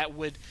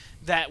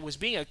was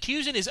being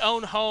accused in his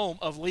own home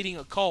of leading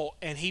a cult,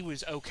 and he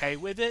was okay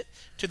with it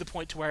to the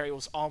point to where it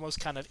was almost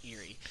kind of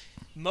eerie.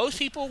 Most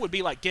people would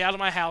be like, get out of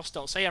my house,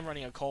 don't say I'm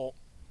running a cult.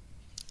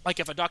 Like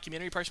if a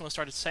documentary person would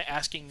started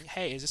asking,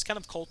 hey, is this kind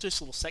of cultish,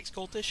 a little sex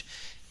cultish?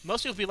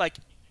 Most people would be like,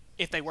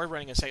 if they were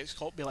running a sex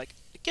cult, be like,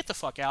 get the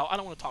fuck out, I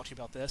don't want to talk to you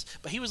about this.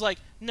 But he was like,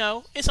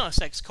 no, it's not a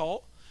sex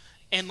cult.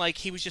 And like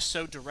he was just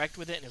so direct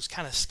with it, and it was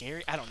kind of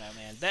scary. I don't know,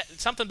 man. That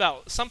something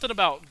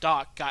about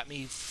Doc got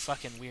me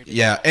fucking weird.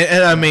 Yeah,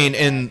 and I mean,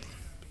 and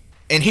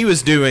he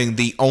was doing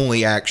the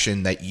only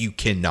action that you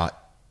cannot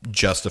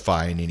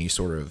justify in any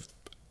sort of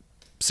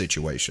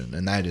situation,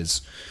 and that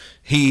is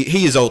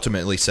he is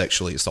ultimately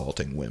sexually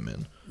assaulting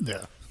women.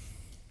 Yeah.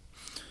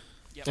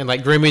 And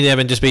like grooming them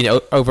and just being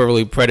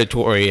overly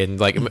predatory and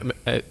like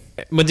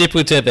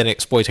manipulative and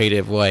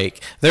exploitative. Like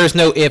there's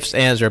no ifs,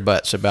 ands, or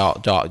buts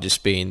about Doc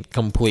just being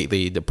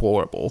completely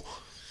deplorable.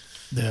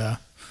 Yeah.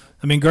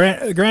 I mean,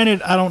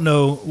 granted, I don't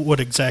know what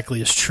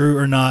exactly is true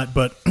or not,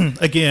 but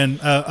again,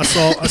 I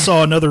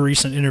saw another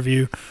recent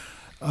interview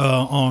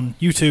on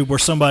YouTube where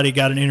somebody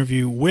got an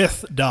interview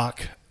with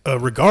Doc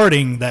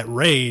regarding that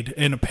raid,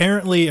 and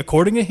apparently,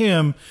 according to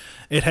him,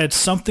 it had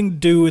something to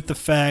do with the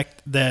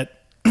fact that,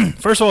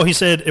 first of all, he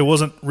said it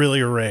wasn't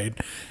really a raid.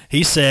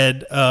 He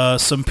said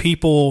some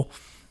people,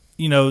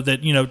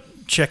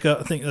 check up,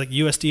 I think like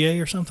USDA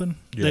or something,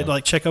 they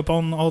like check up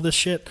on all this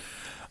shit.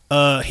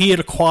 He had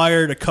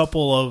acquired a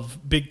couple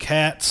of big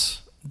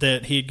cats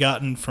that he had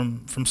gotten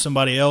from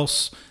somebody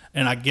else,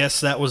 and I guess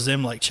that was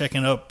them like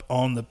checking up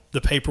on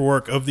the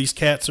paperwork of these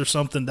cats or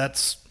something.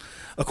 That's,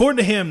 according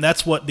to him,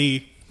 that's what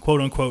the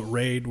quote-unquote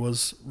raid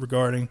was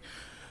regarding.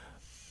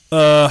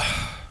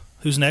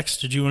 Who's next?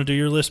 Did you want to do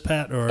your list,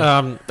 Pat? Or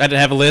I didn't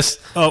have a list.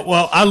 Oh,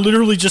 well, I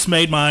literally just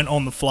made mine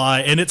on the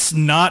fly, and it's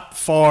not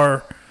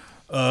far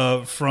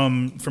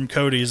from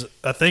Cody's.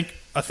 I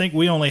think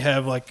we only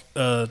have like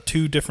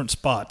 2 different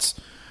spots.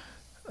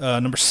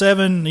 Number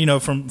 7,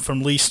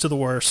 from least to the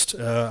worst.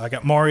 I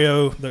got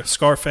Mario, the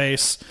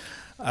Scarface.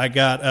 I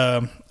got,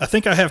 I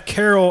think I have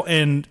Carol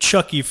and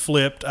Chucky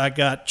flipped. I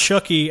got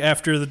Chucky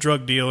after the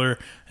drug dealer,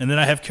 and then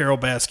I have Carol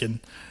Baskin.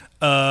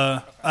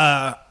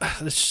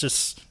 It's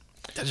just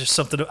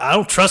something. I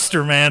don't trust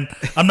her, man.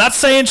 I'm not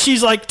saying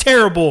she's like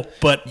terrible,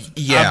 but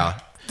yeah,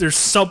 there's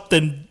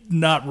something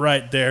not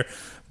right there.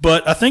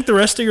 But I think the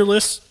rest of your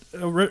list,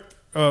 the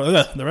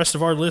rest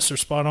of our lists are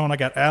spot on. I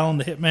got Alan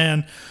the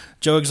Hitman,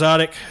 Joe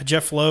Exotic,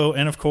 Jeff Lowe,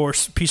 and of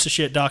course, piece of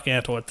shit Doc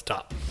Antle at the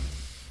top.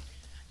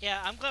 Yeah,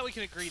 I'm glad we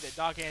can agree that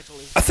Doc Antle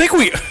is. I think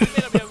we.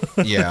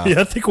 Yeah.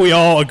 I think we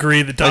all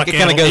agree that Doc Like, it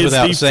kind Antle of goes is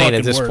without the saying at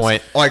fucking this worst.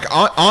 point. Like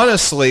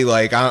honestly,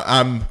 like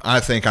I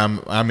think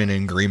I'm in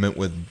agreement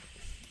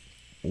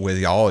with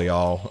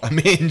y'all. I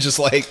mean, just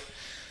like,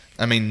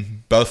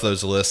 both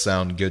those lists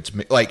sound good to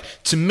me. Like,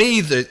 to me,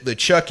 the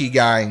Chucky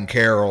guy and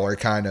Carol are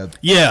kind of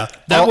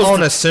that was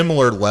on a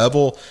similar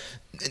level.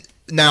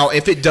 Now,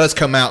 if it does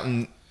come out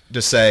and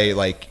to say,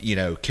 like,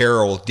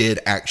 Carol did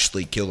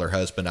actually kill her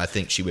husband, I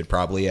think she would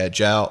probably edge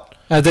out.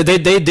 They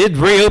did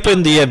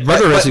reopen the murder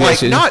But like,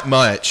 investigation. not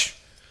much.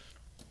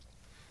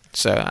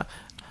 So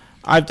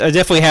I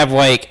definitely have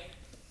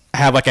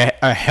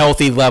a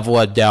healthy level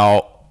of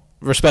doubt,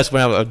 respectful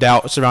level of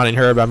doubt surrounding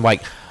her.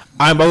 But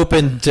I'm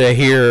open to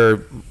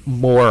hear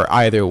more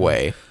either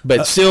way.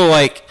 But still,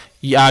 like,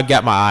 yeah, I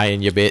got my eye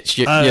in you, bitch.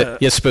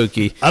 You're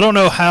spooky. I don't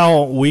know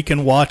how we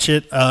can watch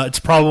it. It's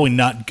probably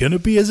not going to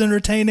be as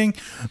entertaining,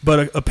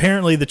 but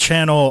apparently the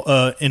channel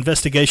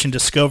Investigation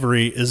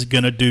Discovery is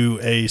going to do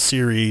a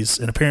series,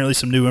 and apparently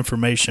some new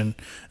information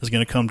is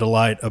going to come to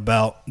light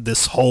about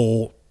this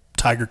whole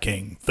Tiger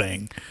King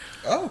thing.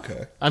 Oh,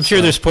 okay. I'm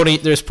sure there's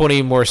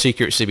plenty more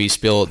secrets to be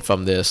spilled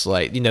from this.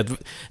 Like,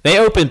 they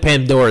opened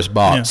Pandora's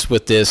box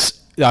with this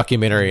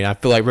documentary, and I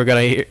feel like we're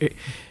gonna hear,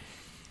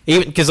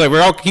 even because like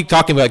we're all keep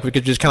talking about, like, we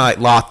could just kind of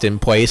like locked in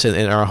place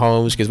in our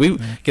homes because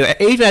even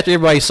after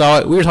everybody saw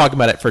it, we were talking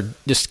about it for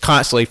just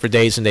constantly for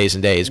days and days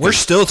and days. We're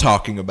still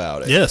talking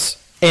about it.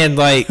 Yes, and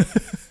like.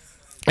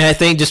 And I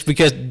think just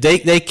because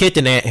they kicked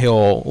an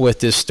anthill with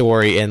this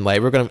story, and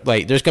like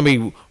there's gonna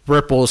be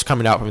ripples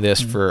coming out from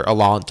this for a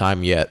long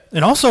time yet.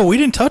 and also we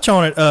didn't touch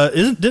on it.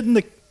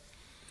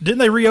 Didn't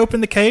they reopen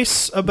the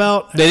case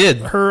about They did.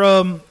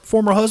 her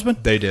former husband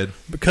They did.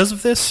 because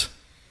of this?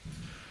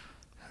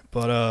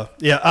 But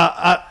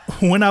I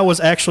when I was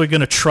actually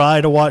going to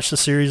try to watch the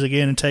series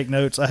again and take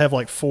notes, I have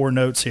like 4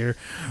 notes here,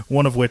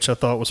 one of which I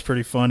thought was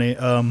pretty funny.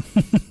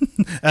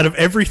 Out of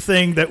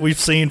everything that we've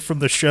seen from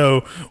the show,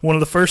 one of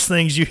the first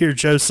things you hear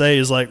Joe say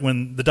is like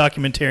when the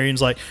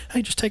documentarian's like,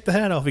 "Hey, just take the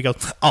hat off." He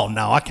goes, "Oh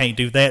no, I can't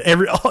do that."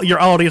 Your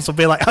audience will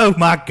be like, "Oh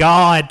my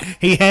God,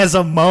 he has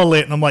a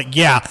mullet," and I'm like,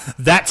 "Yeah,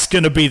 that's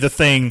going to be the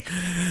thing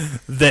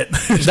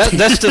that's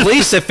the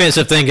least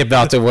offensive thing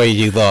about the way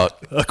you look.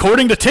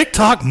 according to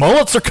TikTok,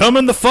 mullets are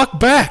coming the fuck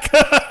back."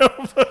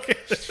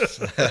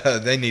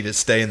 They need to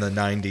stay in the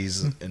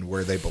 90s and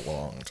where they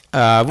belonged.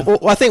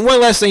 Well, I think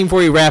one last thing before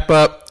we wrap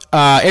up.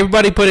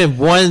 Everybody put in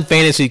one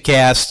fantasy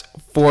cast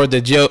for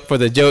the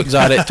Joe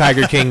Exotic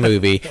Tiger King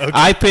movie. Okay.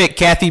 I picked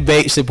Kathy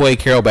Bates to play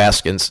Carol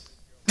Baskins.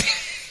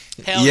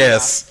 Hell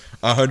Yes,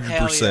 yeah.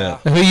 100%.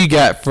 Who you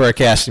got for a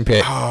casting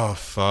pick? Oh,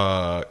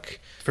 fuck.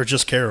 For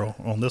just Carol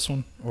on this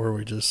one, or are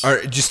we just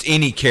Or just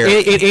any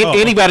character.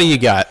 Anybody you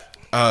got?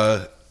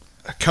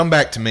 Come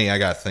back to me. I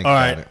got to think all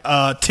about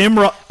right? it. Tim.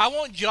 I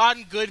want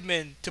John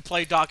Goodman to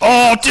play Doc. Oh,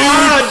 Antle. dude!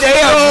 Oh,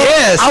 damn,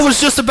 yes! I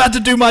was just about to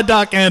do my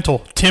Doc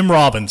Antle. Tim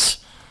Robbins.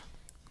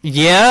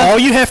 Yeah. All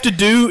you have to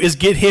do is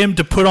get him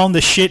to put on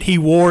the shit he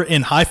wore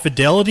in High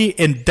Fidelity,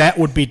 and that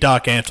would be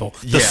Doc Antle.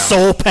 The Yeah.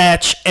 soul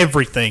patch,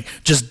 everything.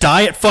 Just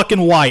dye it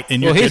fucking white,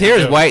 and Well, you're his good hair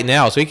to is go. white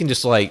now, so he can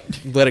just like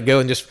let it go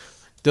and just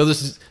They'll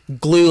just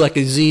glue like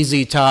a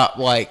ZZ Top,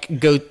 like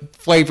go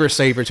flavor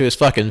saver to his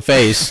fucking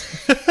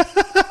face,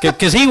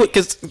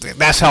 because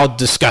that's how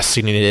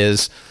disgusting it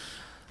is.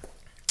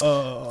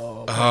 I'm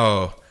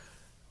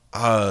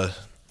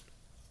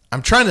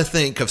trying to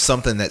think of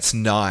something that's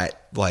not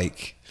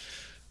like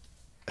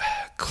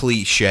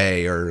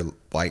cliche or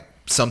like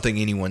something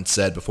anyone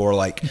said before,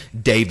 like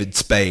David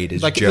Spade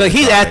is Like Joe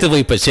he's Exotic.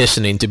 actively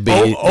petitioning to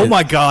be. Oh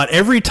my God!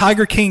 Every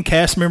Tiger King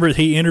cast member that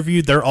he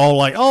interviewed, they're all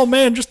like, "Oh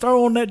man, just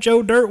throw on that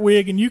Joe Dirt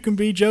wig and you can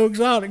be Joe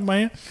Exotic,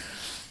 man."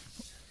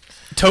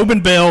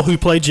 Tobin Bell, who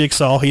played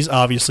Jigsaw, he's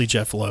obviously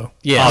Jeff Lowe.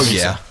 Yeah. Obviously.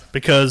 Yeah.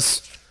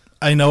 Because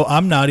I know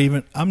I'm not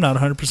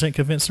 100%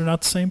 convinced they're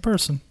not the same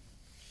person.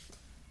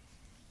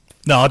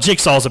 No,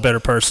 Jigsaw's a better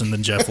person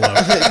than Jeff Lowe.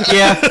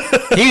 Yeah,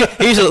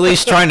 he's at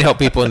least trying to help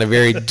people in a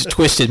very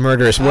twisted,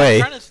 murderous I'm way.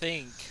 trying to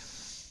think.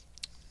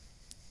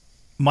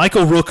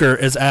 Michael Rooker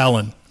as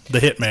Alan, the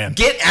hitman.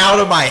 Get out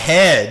of my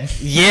head.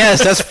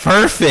 Yes, that's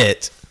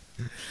perfect.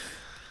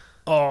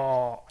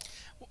 Oh,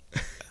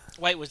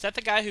 Wait, was that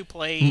the guy who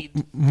played?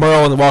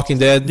 Merle in The Walking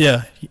Dead.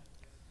 yeah.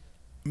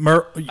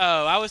 Oh,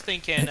 I was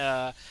thinking.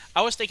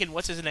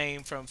 What's his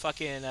name from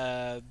fucking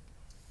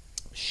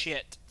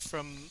shit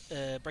from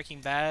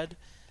Breaking Bad?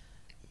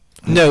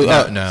 No,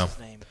 No. What's his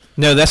name?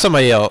 no, that's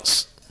somebody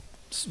else.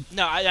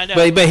 No, I know.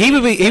 But he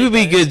would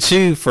be good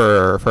too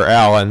for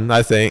Alan,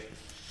 I think.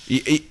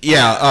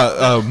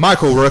 Yeah,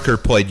 Michael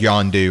Rooker played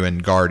Yondu in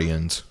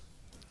Guardians.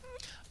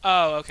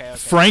 Oh, okay.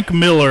 Frank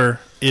Miller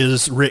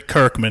is Rick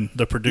Kirkman,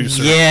 the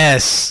producer.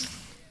 Yes.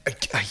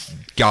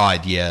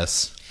 God,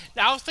 yes.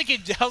 I was thinking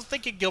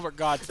Gilbert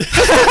Godfrey.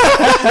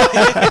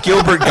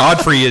 Gilbert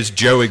Godfrey is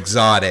Joe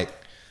Exotic.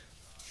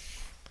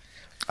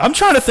 I'm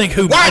trying to think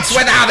who. What's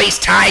with all these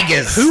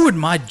tigers? Who would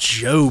my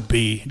Joe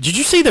be? Did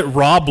you see that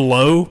Rob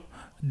Lowe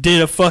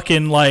did a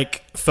fucking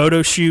like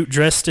photo shoot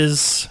dressed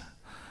as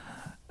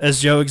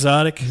Joe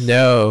Exotic?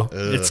 No.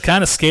 It's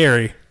kind of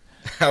scary.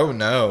 Oh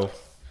no.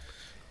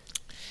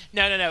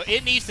 No.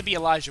 It needs to be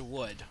Elijah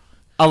Wood.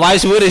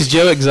 Elijah Wood is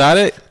Joe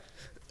Exotic.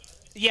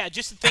 Yeah,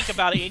 just to think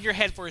about it in your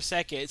head for a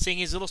second, seeing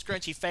his little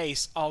scrunchy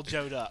face all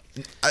Joe'd up.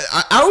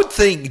 I would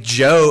think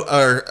Joe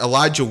or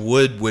Elijah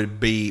Wood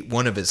would be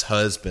one of his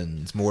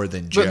husbands more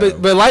than Joe.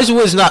 But Elijah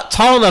Wood's not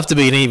tall enough to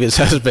be any of his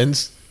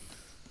husbands.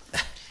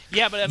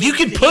 Yeah, but I mean, you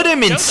can put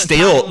him in Joe's a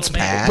tiny little stilts,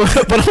 man.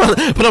 Pat.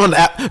 Put him on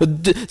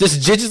just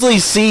digitally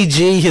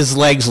CG his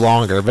legs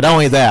longer, but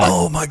only that.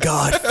 Oh my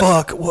God!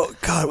 Fuck! Well,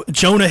 God,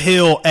 Jonah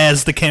Hill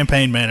as the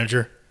campaign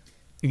manager.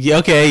 Yeah,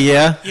 okay,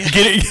 yeah. Get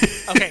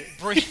it? Okay,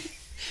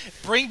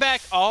 bring back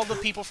all the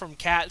people from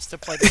Cats to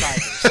play the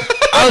Tigers.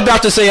 I was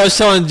about to say, I was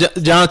telling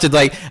Jonathan,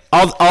 like,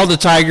 all the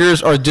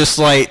tigers are just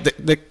like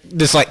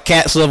this like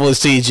Cats level of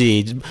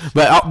CG,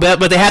 but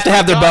they have to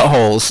have their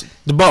buttholes,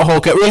 the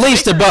butthole cut,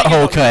 release the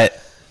butthole cut.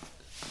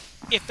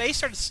 If they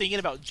started singing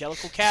about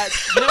Jellicle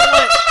Cats, you know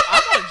what?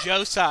 I'm on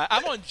Joe's side.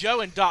 I'm on Joe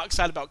and Doc's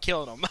side about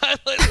killing them.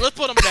 Let's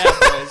put them down,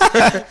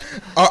 boys.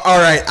 All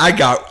right,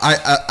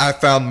 I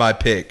found my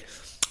pick.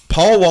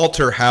 Paul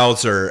Walter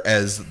Hauser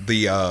as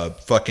the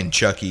fucking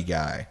Chucky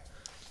guy.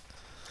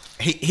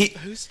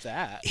 Who's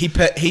that?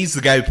 He's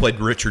the guy who played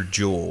Richard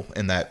Jewell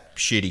in that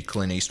shitty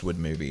Clint Eastwood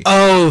movie.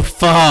 Oh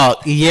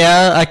fuck,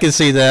 yeah, I can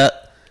see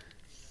that.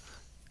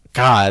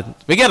 God,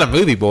 we got a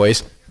movie,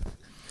 boys.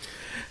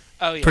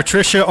 Oh yeah.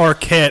 Patricia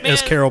Arquette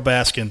as Man. Carol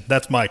Baskin.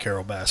 That's my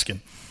Carol Baskin.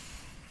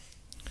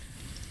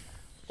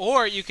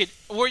 Or you could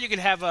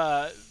have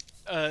a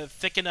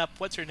thicken up.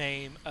 What's her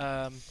name?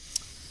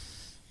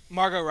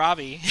 Margot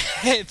Robbie,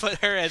 and put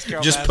her as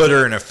Carol. Just Baskin. put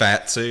her in a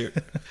fat suit.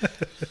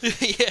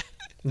 Yeah.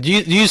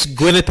 Use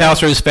Gwyneth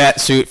Paltrow's fat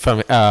suit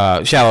from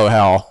Shallow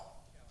Hal.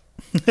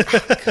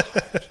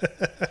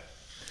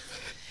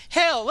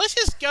 Hell, let's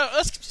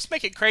just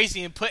make it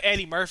crazy and put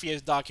Eddie Murphy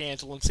as Doc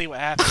Angelo and see what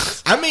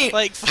happens. I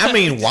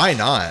mean, why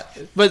not?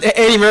 But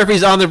Eddie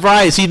Murphy's on the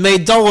rise. He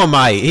made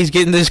Dolomite. He's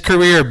getting his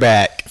career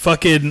back.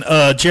 Fucking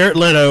Jared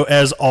Leto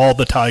as all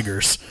the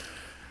tigers.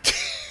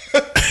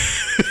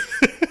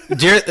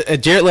 Jared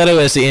Leto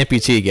as the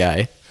amputee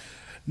guy.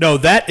 No,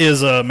 that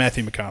is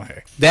Matthew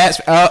McConaughey.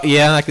 That's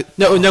yeah.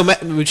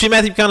 Should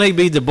Matthew McConaughey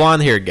be the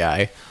blonde-haired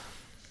guy?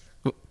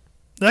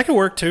 That could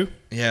work too.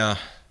 Yeah,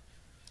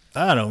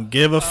 I don't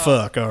give a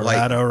fuck. All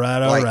right.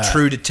 like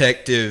True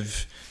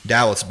Detective,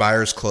 Dallas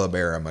Buyers Club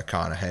era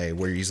McConaughey,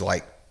 where he's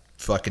like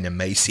fucking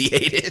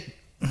emaciated.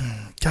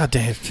 God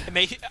damn.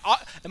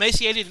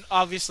 Emaciated and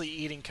obviously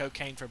eating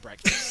cocaine for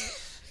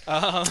breakfast.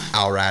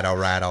 All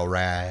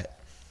right.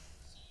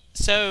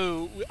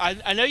 So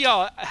I know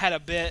y'all had a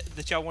bit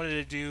that y'all wanted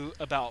to do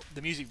about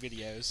the music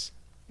videos.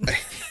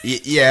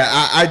 Yeah,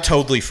 I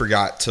totally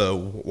forgot to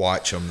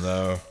watch them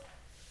though.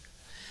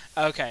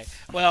 Okay,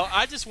 well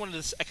I just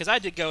wanted to because I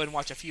did go and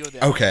watch a few of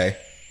them. Okay.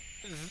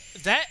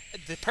 That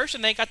the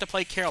person they got to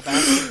play Carol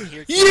Baskin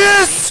here.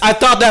 Yes, I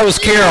thought that was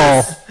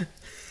Carol.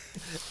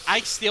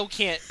 I still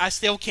can't.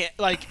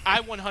 Like I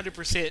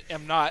 100%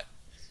 am not.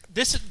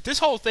 This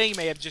whole thing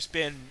may have just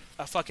been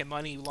a fucking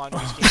money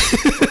laundering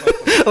scheme.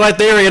 Like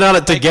they were in on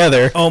it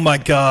together. Oh my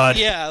god.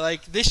 Yeah,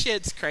 like this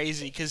shit's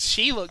crazy because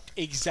she looked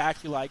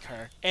exactly like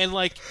her, and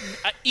like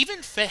even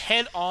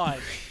head on,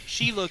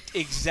 she looked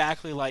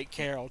exactly like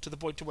Carol to the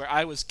point to where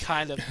I was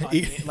kind of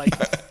like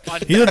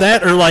either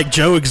that or like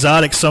Joe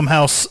Exotic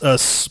somehow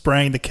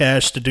sprang the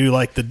cash to do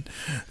like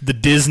the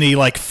Disney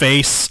like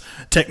face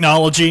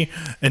technology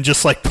and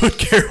just like put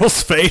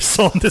Carol's face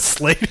on this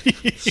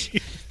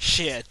lady.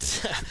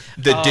 Shit.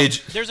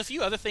 There's a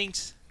few other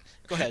things.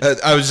 Go ahead.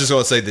 I was just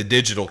going to say the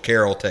digital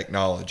Carol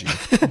technology.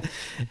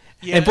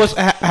 Yeah. And plus,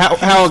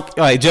 how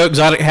like Joe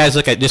Exotic has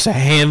like just a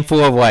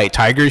handful of like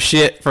tiger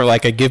shit for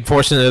like a good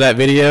portion of that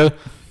video.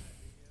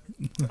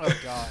 Oh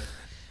god.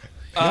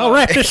 I'll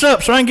wrap this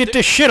up so I can get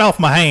this shit off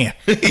my hand.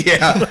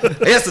 Yeah,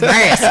 it's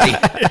nasty.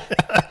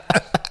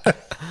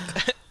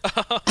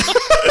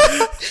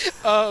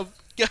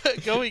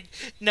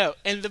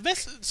 And the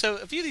best. So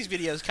a few of these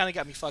videos kind of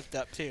got me fucked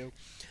up too.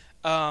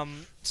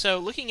 So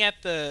looking at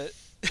the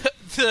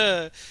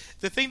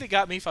the thing that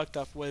got me fucked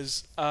up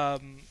was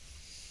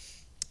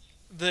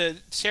the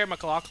Sarah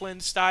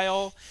McLachlan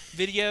style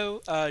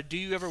video. Do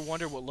you ever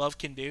wonder what love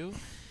can do?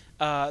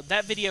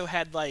 That video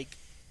had like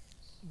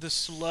the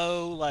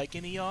slow, like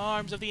in the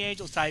arms of the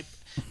angels type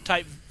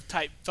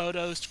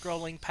photos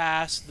scrolling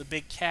past the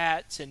big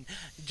cats, and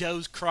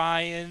Joe's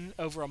crying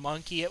over a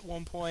monkey at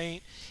one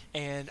point,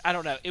 and I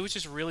don't know, it was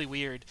just really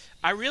weird.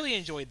 I really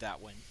enjoyed that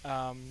one.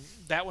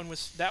 That one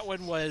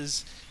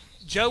was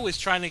Joe was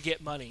trying to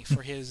get money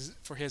for his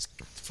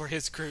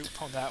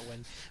group on that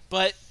one.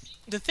 But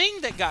the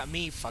thing that got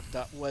me fucked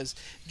up was,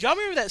 do y'all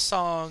remember that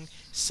song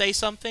 "Say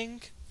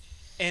Something"?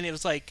 And it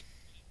was like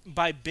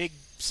by Big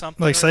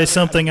Something. Like "Say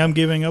Something, I'm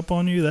Giving Up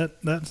on You."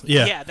 That's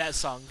yeah. Yeah, that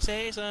song.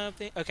 Say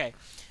something. Okay.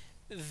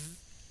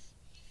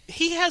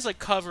 He has a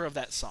cover of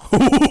that song.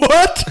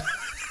 What?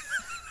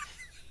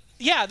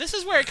 Yeah, this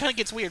is where it kind of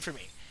gets weird for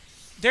me.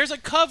 There's a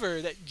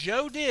cover that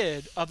Joe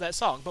did of that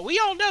song, but we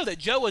all know that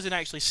Joe wasn't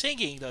actually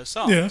singing those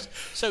songs. Yeah.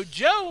 So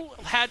Joe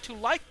had to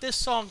like this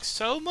song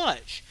so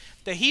much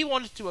that he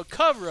wanted to do a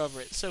cover of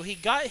it. So he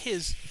got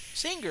his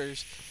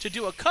singers to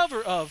do a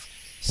cover of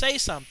 "Say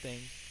Something"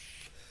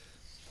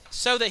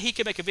 so that he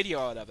could make a video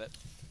out of it.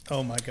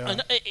 Oh my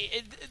god.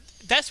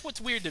 That's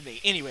what's weird to me.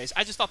 Anyways,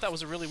 I just thought that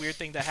was a really weird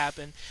thing to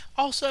happen.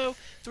 Also,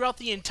 throughout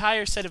the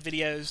entire set of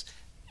videos,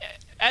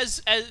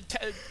 as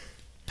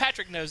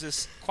Patrick knows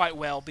this quite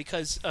well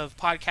because of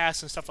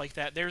podcasts and stuff like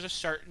that, there's a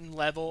certain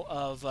level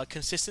of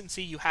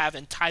consistency you have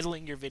in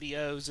titling your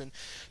videos and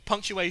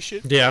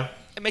punctuation. Yeah.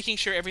 And making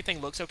sure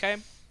everything looks okay.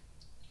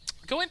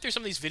 Going through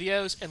some of these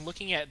videos and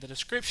looking at the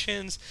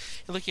descriptions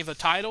and looking at the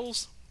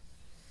titles,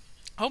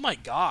 oh my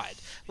god.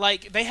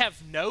 Like, they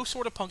have no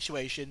sort of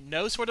punctuation,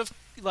 no sort of,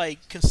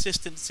 like,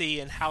 consistency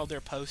in how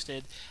they're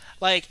posted.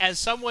 Like, as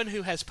someone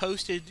who has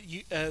posted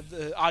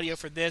the audio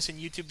for this and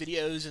YouTube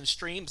videos and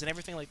streams and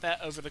everything like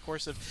that over the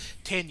course of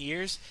 10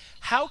 years,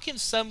 how can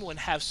someone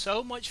have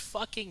so much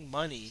fucking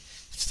money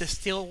to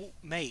still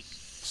make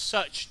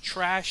such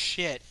trash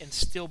shit and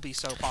still be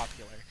so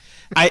popular?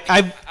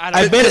 I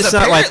bet it's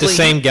not like the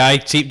same guy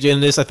keep doing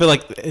this. I feel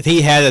like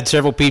he had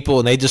several people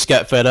and they just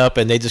got fed up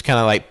and they just kind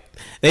of like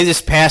they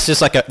just passed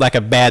this like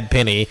a bad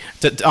penny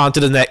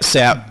onto the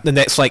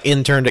next like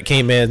intern that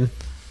came in.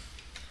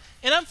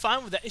 And I'm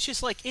fine with that. It's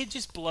just like it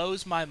just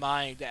blows my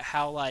mind at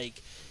how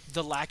like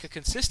the lack of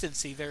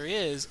consistency there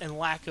is and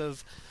lack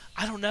of,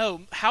 I don't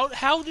know,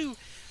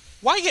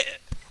 why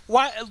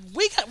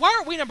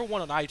aren't we number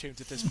one on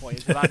iTunes at this point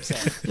is what I'm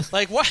saying.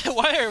 Like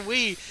why are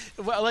we,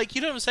 like,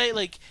 you know what I'm saying?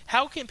 Like,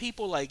 how can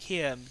people like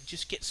him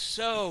just get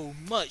so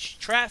much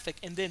traffic,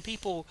 and then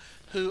people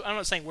who, I'm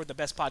not saying we're the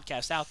best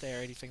podcast out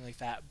there or anything like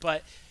that,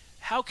 but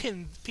how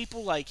can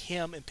people like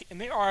him, and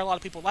there are a lot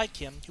of people like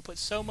him who put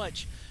so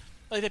much,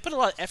 like, they put a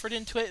lot of effort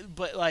into it,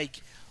 but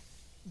like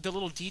the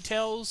little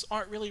details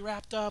aren't really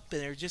wrapped up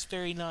and they're just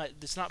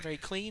it's not very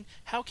clean.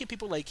 How can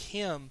people like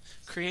him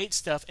create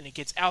stuff and it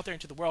gets out there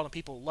into the world and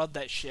people love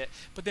that shit,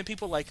 but then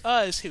people like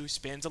us who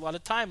spends a lot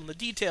of time on the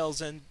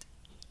details and,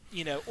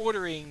 you know,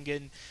 ordering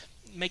and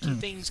making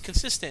things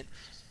consistent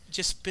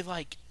just be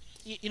like,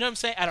 you know what I'm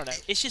saying? I don't know.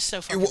 It's just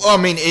so fucking... Well, I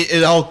mean,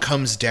 it all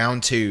comes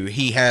down to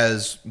he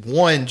has,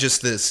 one,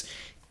 just this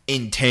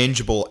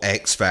intangible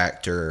X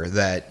factor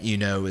that, you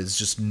know, is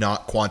just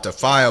not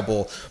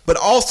quantifiable. But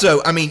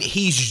also, I mean,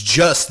 he's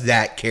just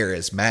that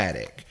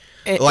charismatic.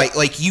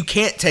 Like you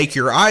can't take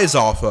your eyes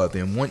off of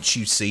him once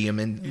you see him,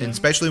 and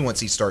especially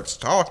once he starts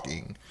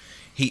talking.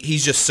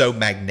 He's just so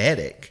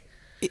magnetic.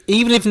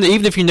 Even if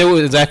you know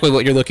exactly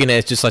what you're looking at,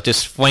 it's just like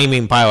this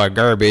flaming pile of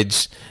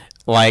garbage.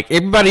 Like,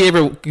 everybody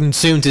ever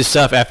consumed his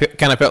stuff, I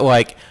kind of felt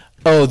like,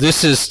 oh,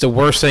 this is the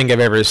worst thing I've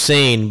ever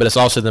seen, but it's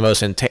also the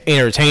most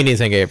entertaining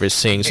thing I've ever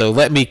seen. So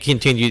let me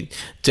continue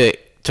to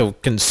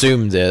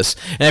consume this.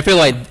 And I feel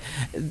like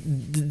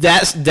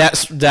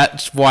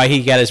that's why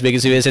he got as big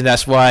as he is, and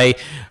that's why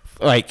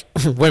like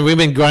when we've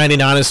been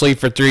grinding honestly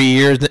for 3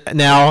 years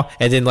now,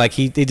 and then like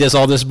he does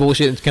all this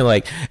bullshit. It's kind of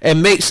like it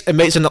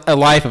makes a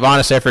life of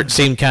honest effort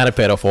seem kind of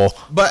pitiful.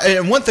 But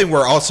and one thing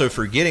we're also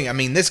forgetting, I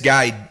mean, this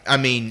guy, I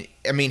mean,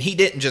 he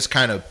didn't just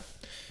kind of,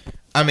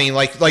 I mean,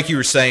 like you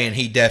were saying,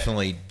 he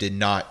definitely did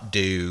not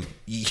do,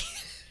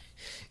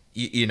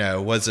 you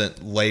know,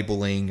 wasn't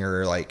labeling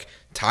or like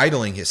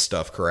titling his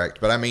stuff correct.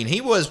 But I mean,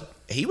 he was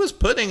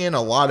putting in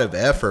a lot of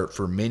effort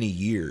for many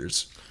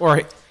years. Or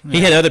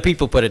he had other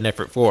people put an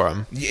effort for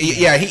him.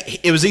 Yeah,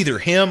 it was either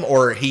him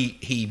or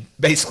he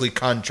basically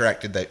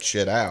contracted that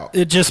shit out.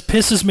 It just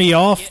pisses me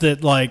off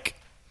that like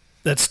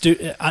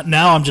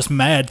now I'm just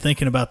mad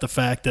thinking about the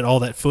fact that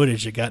all that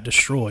footage that got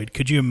destroyed.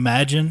 Could you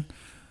imagine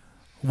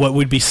what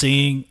we'd be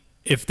seeing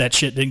if that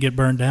shit didn't get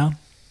burned down?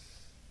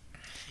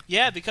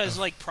 Yeah, because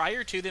like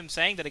prior to them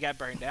saying that it got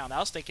burned down, I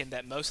was thinking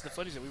that most of the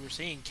footage that we were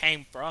seeing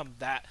came from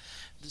that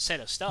set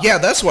of stuff. Yeah,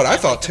 that's what I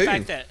thought too.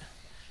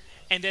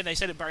 And then they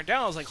said it burned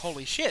down. I was like,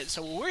 holy shit.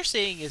 So what we're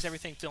seeing is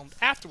everything filmed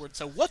afterwards.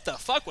 So what the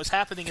fuck was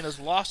happening in those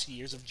lost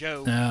years of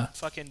Joe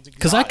fucking...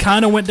 Because I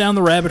kind of went down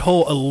the rabbit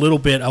hole a little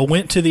bit. I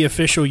went to the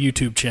official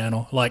YouTube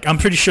channel. Like, I'm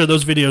pretty sure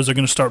those videos are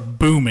going to start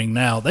booming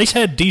now. They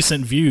had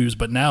decent views,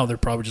 but now they're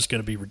probably just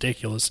going to be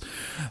ridiculous.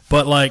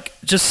 But, like,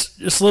 just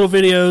little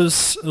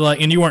videos,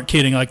 like, and you weren't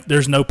kidding. Like,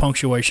 there's no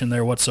punctuation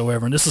there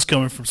whatsoever. And this is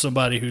coming from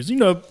somebody who's, you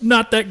know,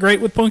 not that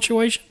great with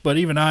punctuation. But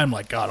even I'm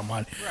like, God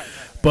almighty. Right.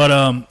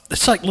 But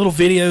it's like little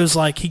videos,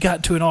 like he got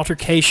into an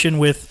altercation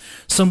with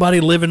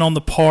somebody living on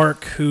the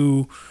park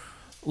who,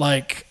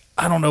 like,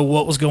 I don't know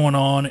what was going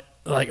on.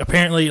 Like,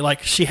 apparently,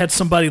 like, she had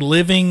somebody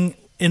living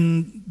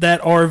in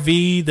that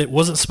RV that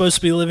wasn't supposed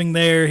to be living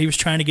there. He was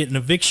trying to get an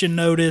eviction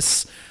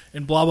notice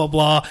and blah, blah,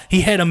 blah.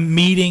 He had a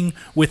meeting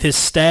with his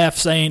staff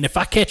saying, if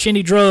I catch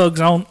any drugs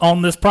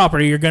on this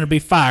property, you're going to be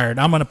fired.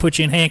 I'm going to put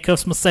you in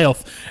handcuffs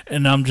myself.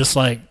 And I'm just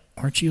like,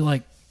 aren't you,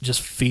 like,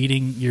 just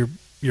feeding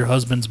your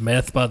husband's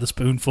meth by the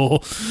spoonful?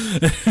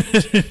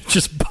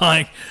 Just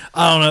buying,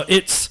 I don't know,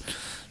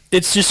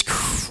 it's just,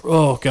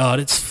 oh God,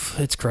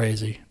 it's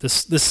crazy,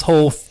 this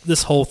whole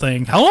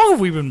thing. How long have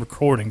we been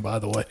recording, by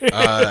the way?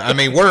 I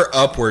mean, we're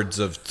upwards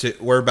of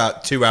we're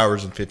about 2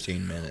 hours and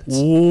 15 minutes.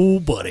 Oh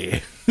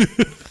buddy.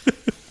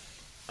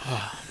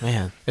 Oh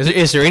man,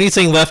 is there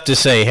anything left to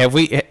say? Have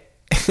we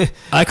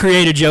I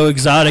created Joe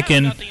Exotic,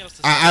 and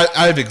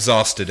I've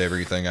exhausted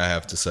everything I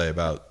have to say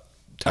about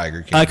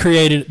Tiger King. I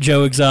created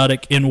Joe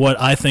Exotic in what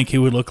I think he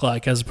would look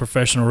like as a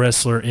professional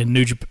wrestler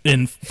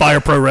in Fire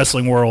Pro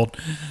Wrestling World,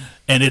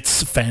 and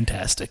it's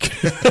fantastic.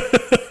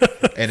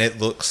 And it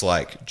looks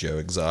like Joe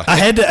Exotic.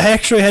 I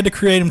actually had to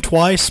create him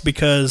twice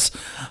because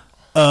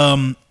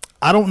I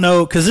don't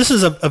know, because this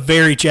is a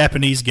very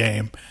Japanese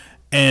game,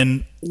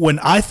 and when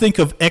I think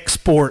of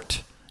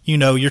export, you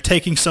know, you're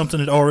taking something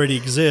that already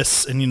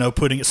exists and, you know,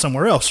 putting it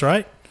somewhere else,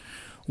 right?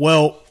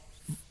 Well,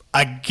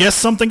 I guess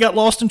something got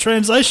lost in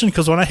translation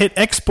because when I hit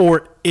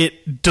export,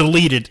 it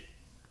deleted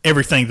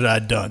everything that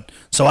I'd done.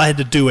 So I had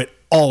to do it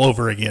all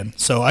over again.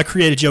 So I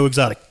created Joe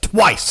Exotic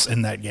twice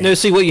in that game. No,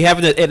 see what you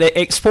have. It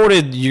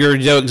exported your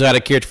Joe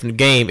Exotic character from the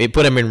game. It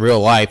put him in real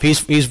life.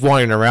 He's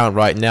wandering around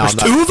right now. There's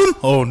two of them?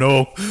 Oh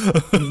no!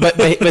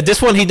 but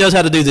this one, he knows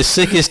how to do the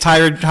sickest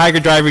tiger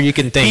driver you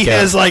can think of. He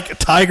has like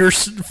tiger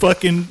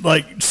fucking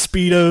like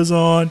Speedos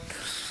on.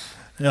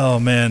 Oh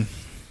man,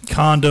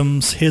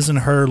 condoms, his and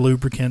her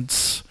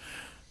lubricants,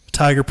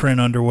 tiger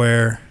print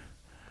underwear.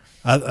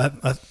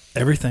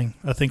 Everything.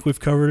 I think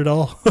we've covered it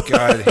all.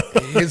 God,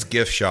 his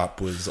gift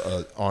shop was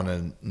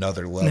on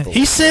another level.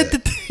 He said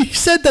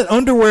that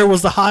underwear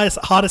was the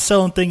hottest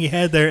selling thing he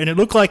had there, and it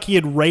looked like he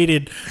had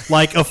raided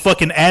like a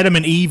fucking Adam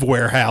and Eve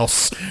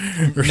warehouse.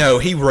 No,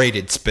 he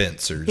raided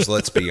Spencer's.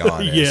 Let's be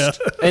honest. Yeah.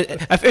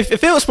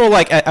 If it was more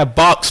like a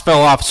box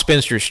fell off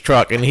Spencer's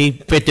truck and he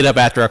picked it up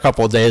after a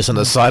couple of days on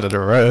the side of the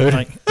road.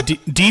 Like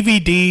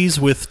DVDs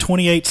with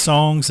 28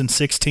 songs and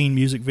 16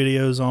 music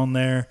videos on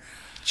there.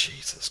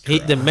 Jesus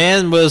Christ. The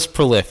man was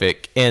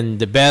prolific in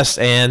the best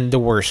and the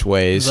worst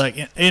ways.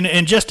 Like,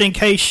 and just in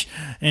case,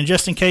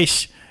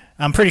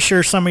 I'm pretty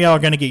sure some of y'all are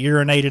going to get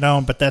urinated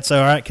on, but that's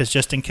all right, because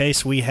just in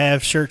case, we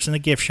have shirts in the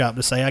gift shop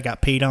to say I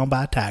got peed on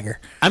by a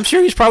tiger. I'm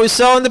sure he's probably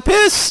selling the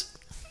piss.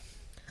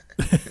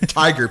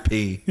 Tiger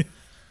pee.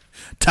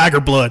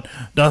 Tiger blood.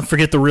 Don't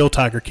forget the real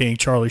Tiger King,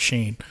 Charlie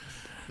Sheen.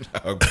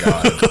 Oh,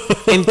 God.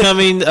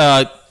 Incoming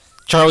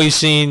Charlie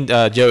Sheen,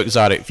 Joe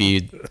Exotic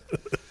feud.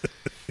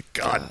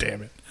 God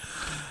damn it.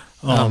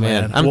 Oh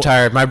man, I'm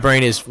tired. My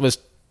brain was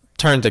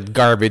turned to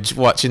garbage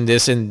watching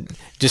this, and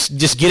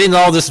just getting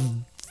all this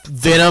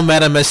venom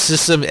out of my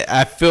system.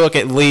 I feel like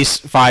at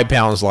least 5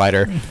 pounds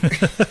lighter.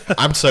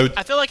 I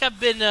feel like I've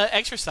been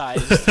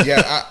exercised.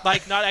 Yeah,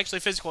 like not actually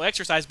physical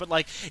exercise, but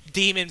like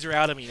demons are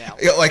out of me now.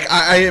 Yeah, like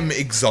I am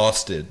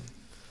exhausted.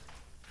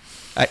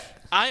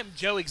 I am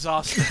Joe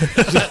exhausted.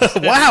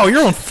 Wow,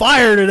 you're on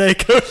fire today,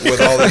 Coach. With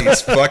all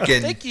these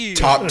fucking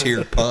top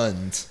tier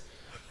puns.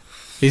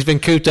 He's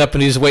been cooped up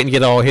and he's waiting to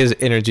get all his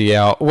energy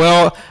out.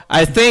 Well,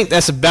 I think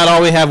that's about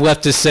all we have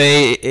left to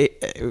say.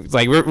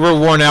 Like we're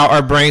worn out,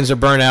 our brains are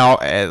burnt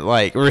out, and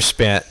like we're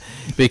spent.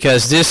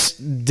 because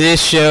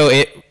this show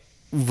it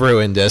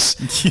ruined us.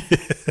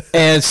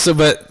 And so,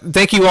 but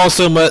thank you all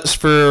so much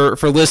for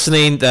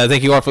listening.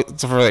 Thank you all for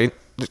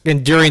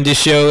enduring this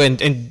show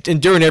and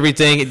enduring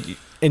everything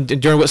and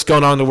enduring what's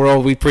going on in the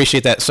world. We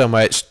appreciate that so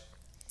much.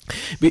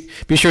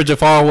 Be sure to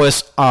follow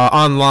us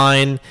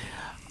online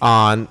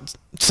on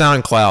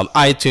SoundCloud,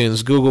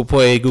 iTunes, Google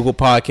Play, Google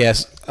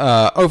Podcasts,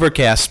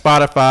 Overcast,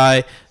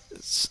 Spotify,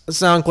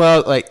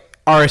 SoundCloud, like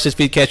RSS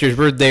feed catchers.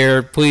 We're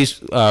there.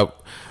 Please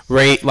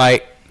rate,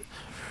 like,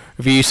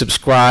 review,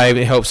 subscribe.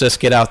 It helps us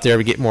get out there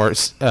to get more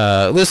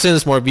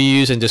listens, more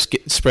views, and just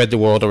spread the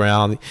world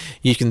around.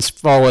 You can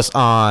follow us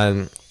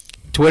on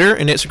Twitter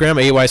and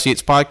Instagram at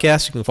AYCH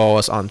Podcast. You can follow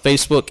us on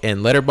Facebook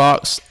and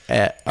Letterboxd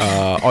at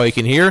All You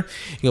Can Hear.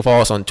 You can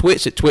follow us on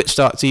Twitch at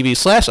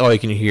twitch.tv/All You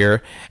Can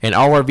Hear. And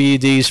all our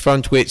VODs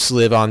from Twitch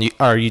live on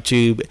our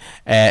YouTube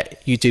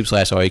at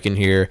YouTube/All You Can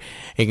Hear.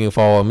 And you can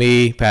follow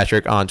me,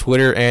 Patrick, on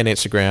Twitter and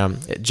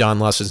Instagram at John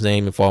Lost His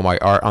Name, and follow my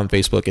art on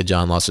Facebook at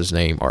John Lost His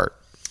Name Art.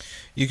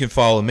 You can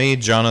follow me,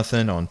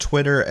 Jonathan, on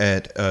Twitter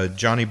at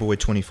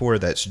JohnnyBoy24.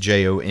 That's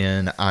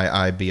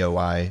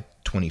JONNIIBOI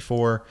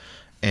 24.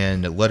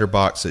 And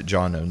Letterboxd at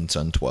John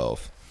Owenson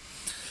 12.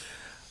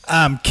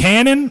 I'm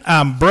Cannon.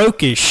 I'm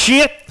broke as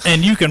shit,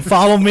 and you can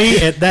follow me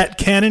at that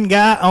Cannon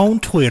guy on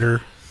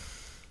Twitter.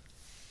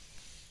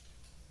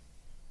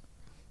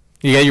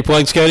 You got your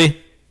plugs, Cody?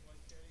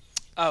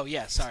 Oh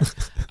yeah, sorry.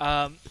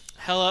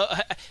 Hello.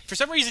 For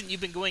some reason,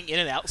 you've been going in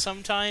and out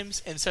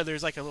sometimes, and so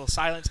there's like a little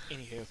silence.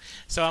 Anywho,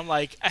 so I'm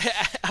like,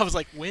 I was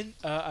like, when?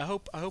 I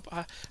hope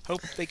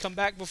they come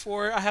back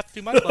before I have to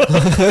do my plug.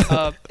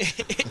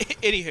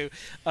 Anywho,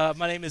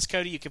 my name is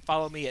Cody. You can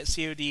follow me at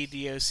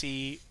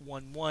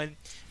CODDOC11.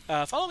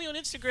 Follow me on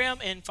Instagram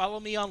and follow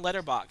me on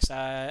Letterboxd.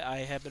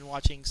 I have been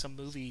watching some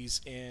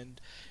movies in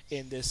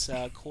this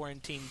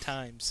quarantine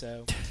time,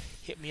 so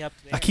hit me up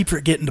there. I keep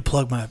forgetting to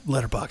plug my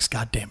Letterboxd.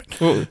 God damn it.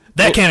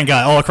 That Cannon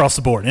guy all across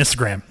the board.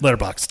 Instagram,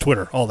 Letterboxd,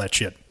 Twitter, all that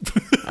shit.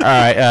 All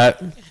right.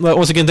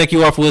 Once again, thank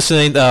you all for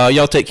listening.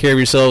 Y'all take care of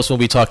yourselves. We'll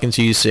be talking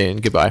to you soon.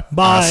 Goodbye.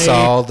 Bye. I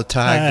saw the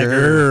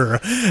tiger.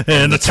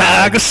 And the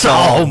tiger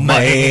saw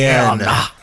man.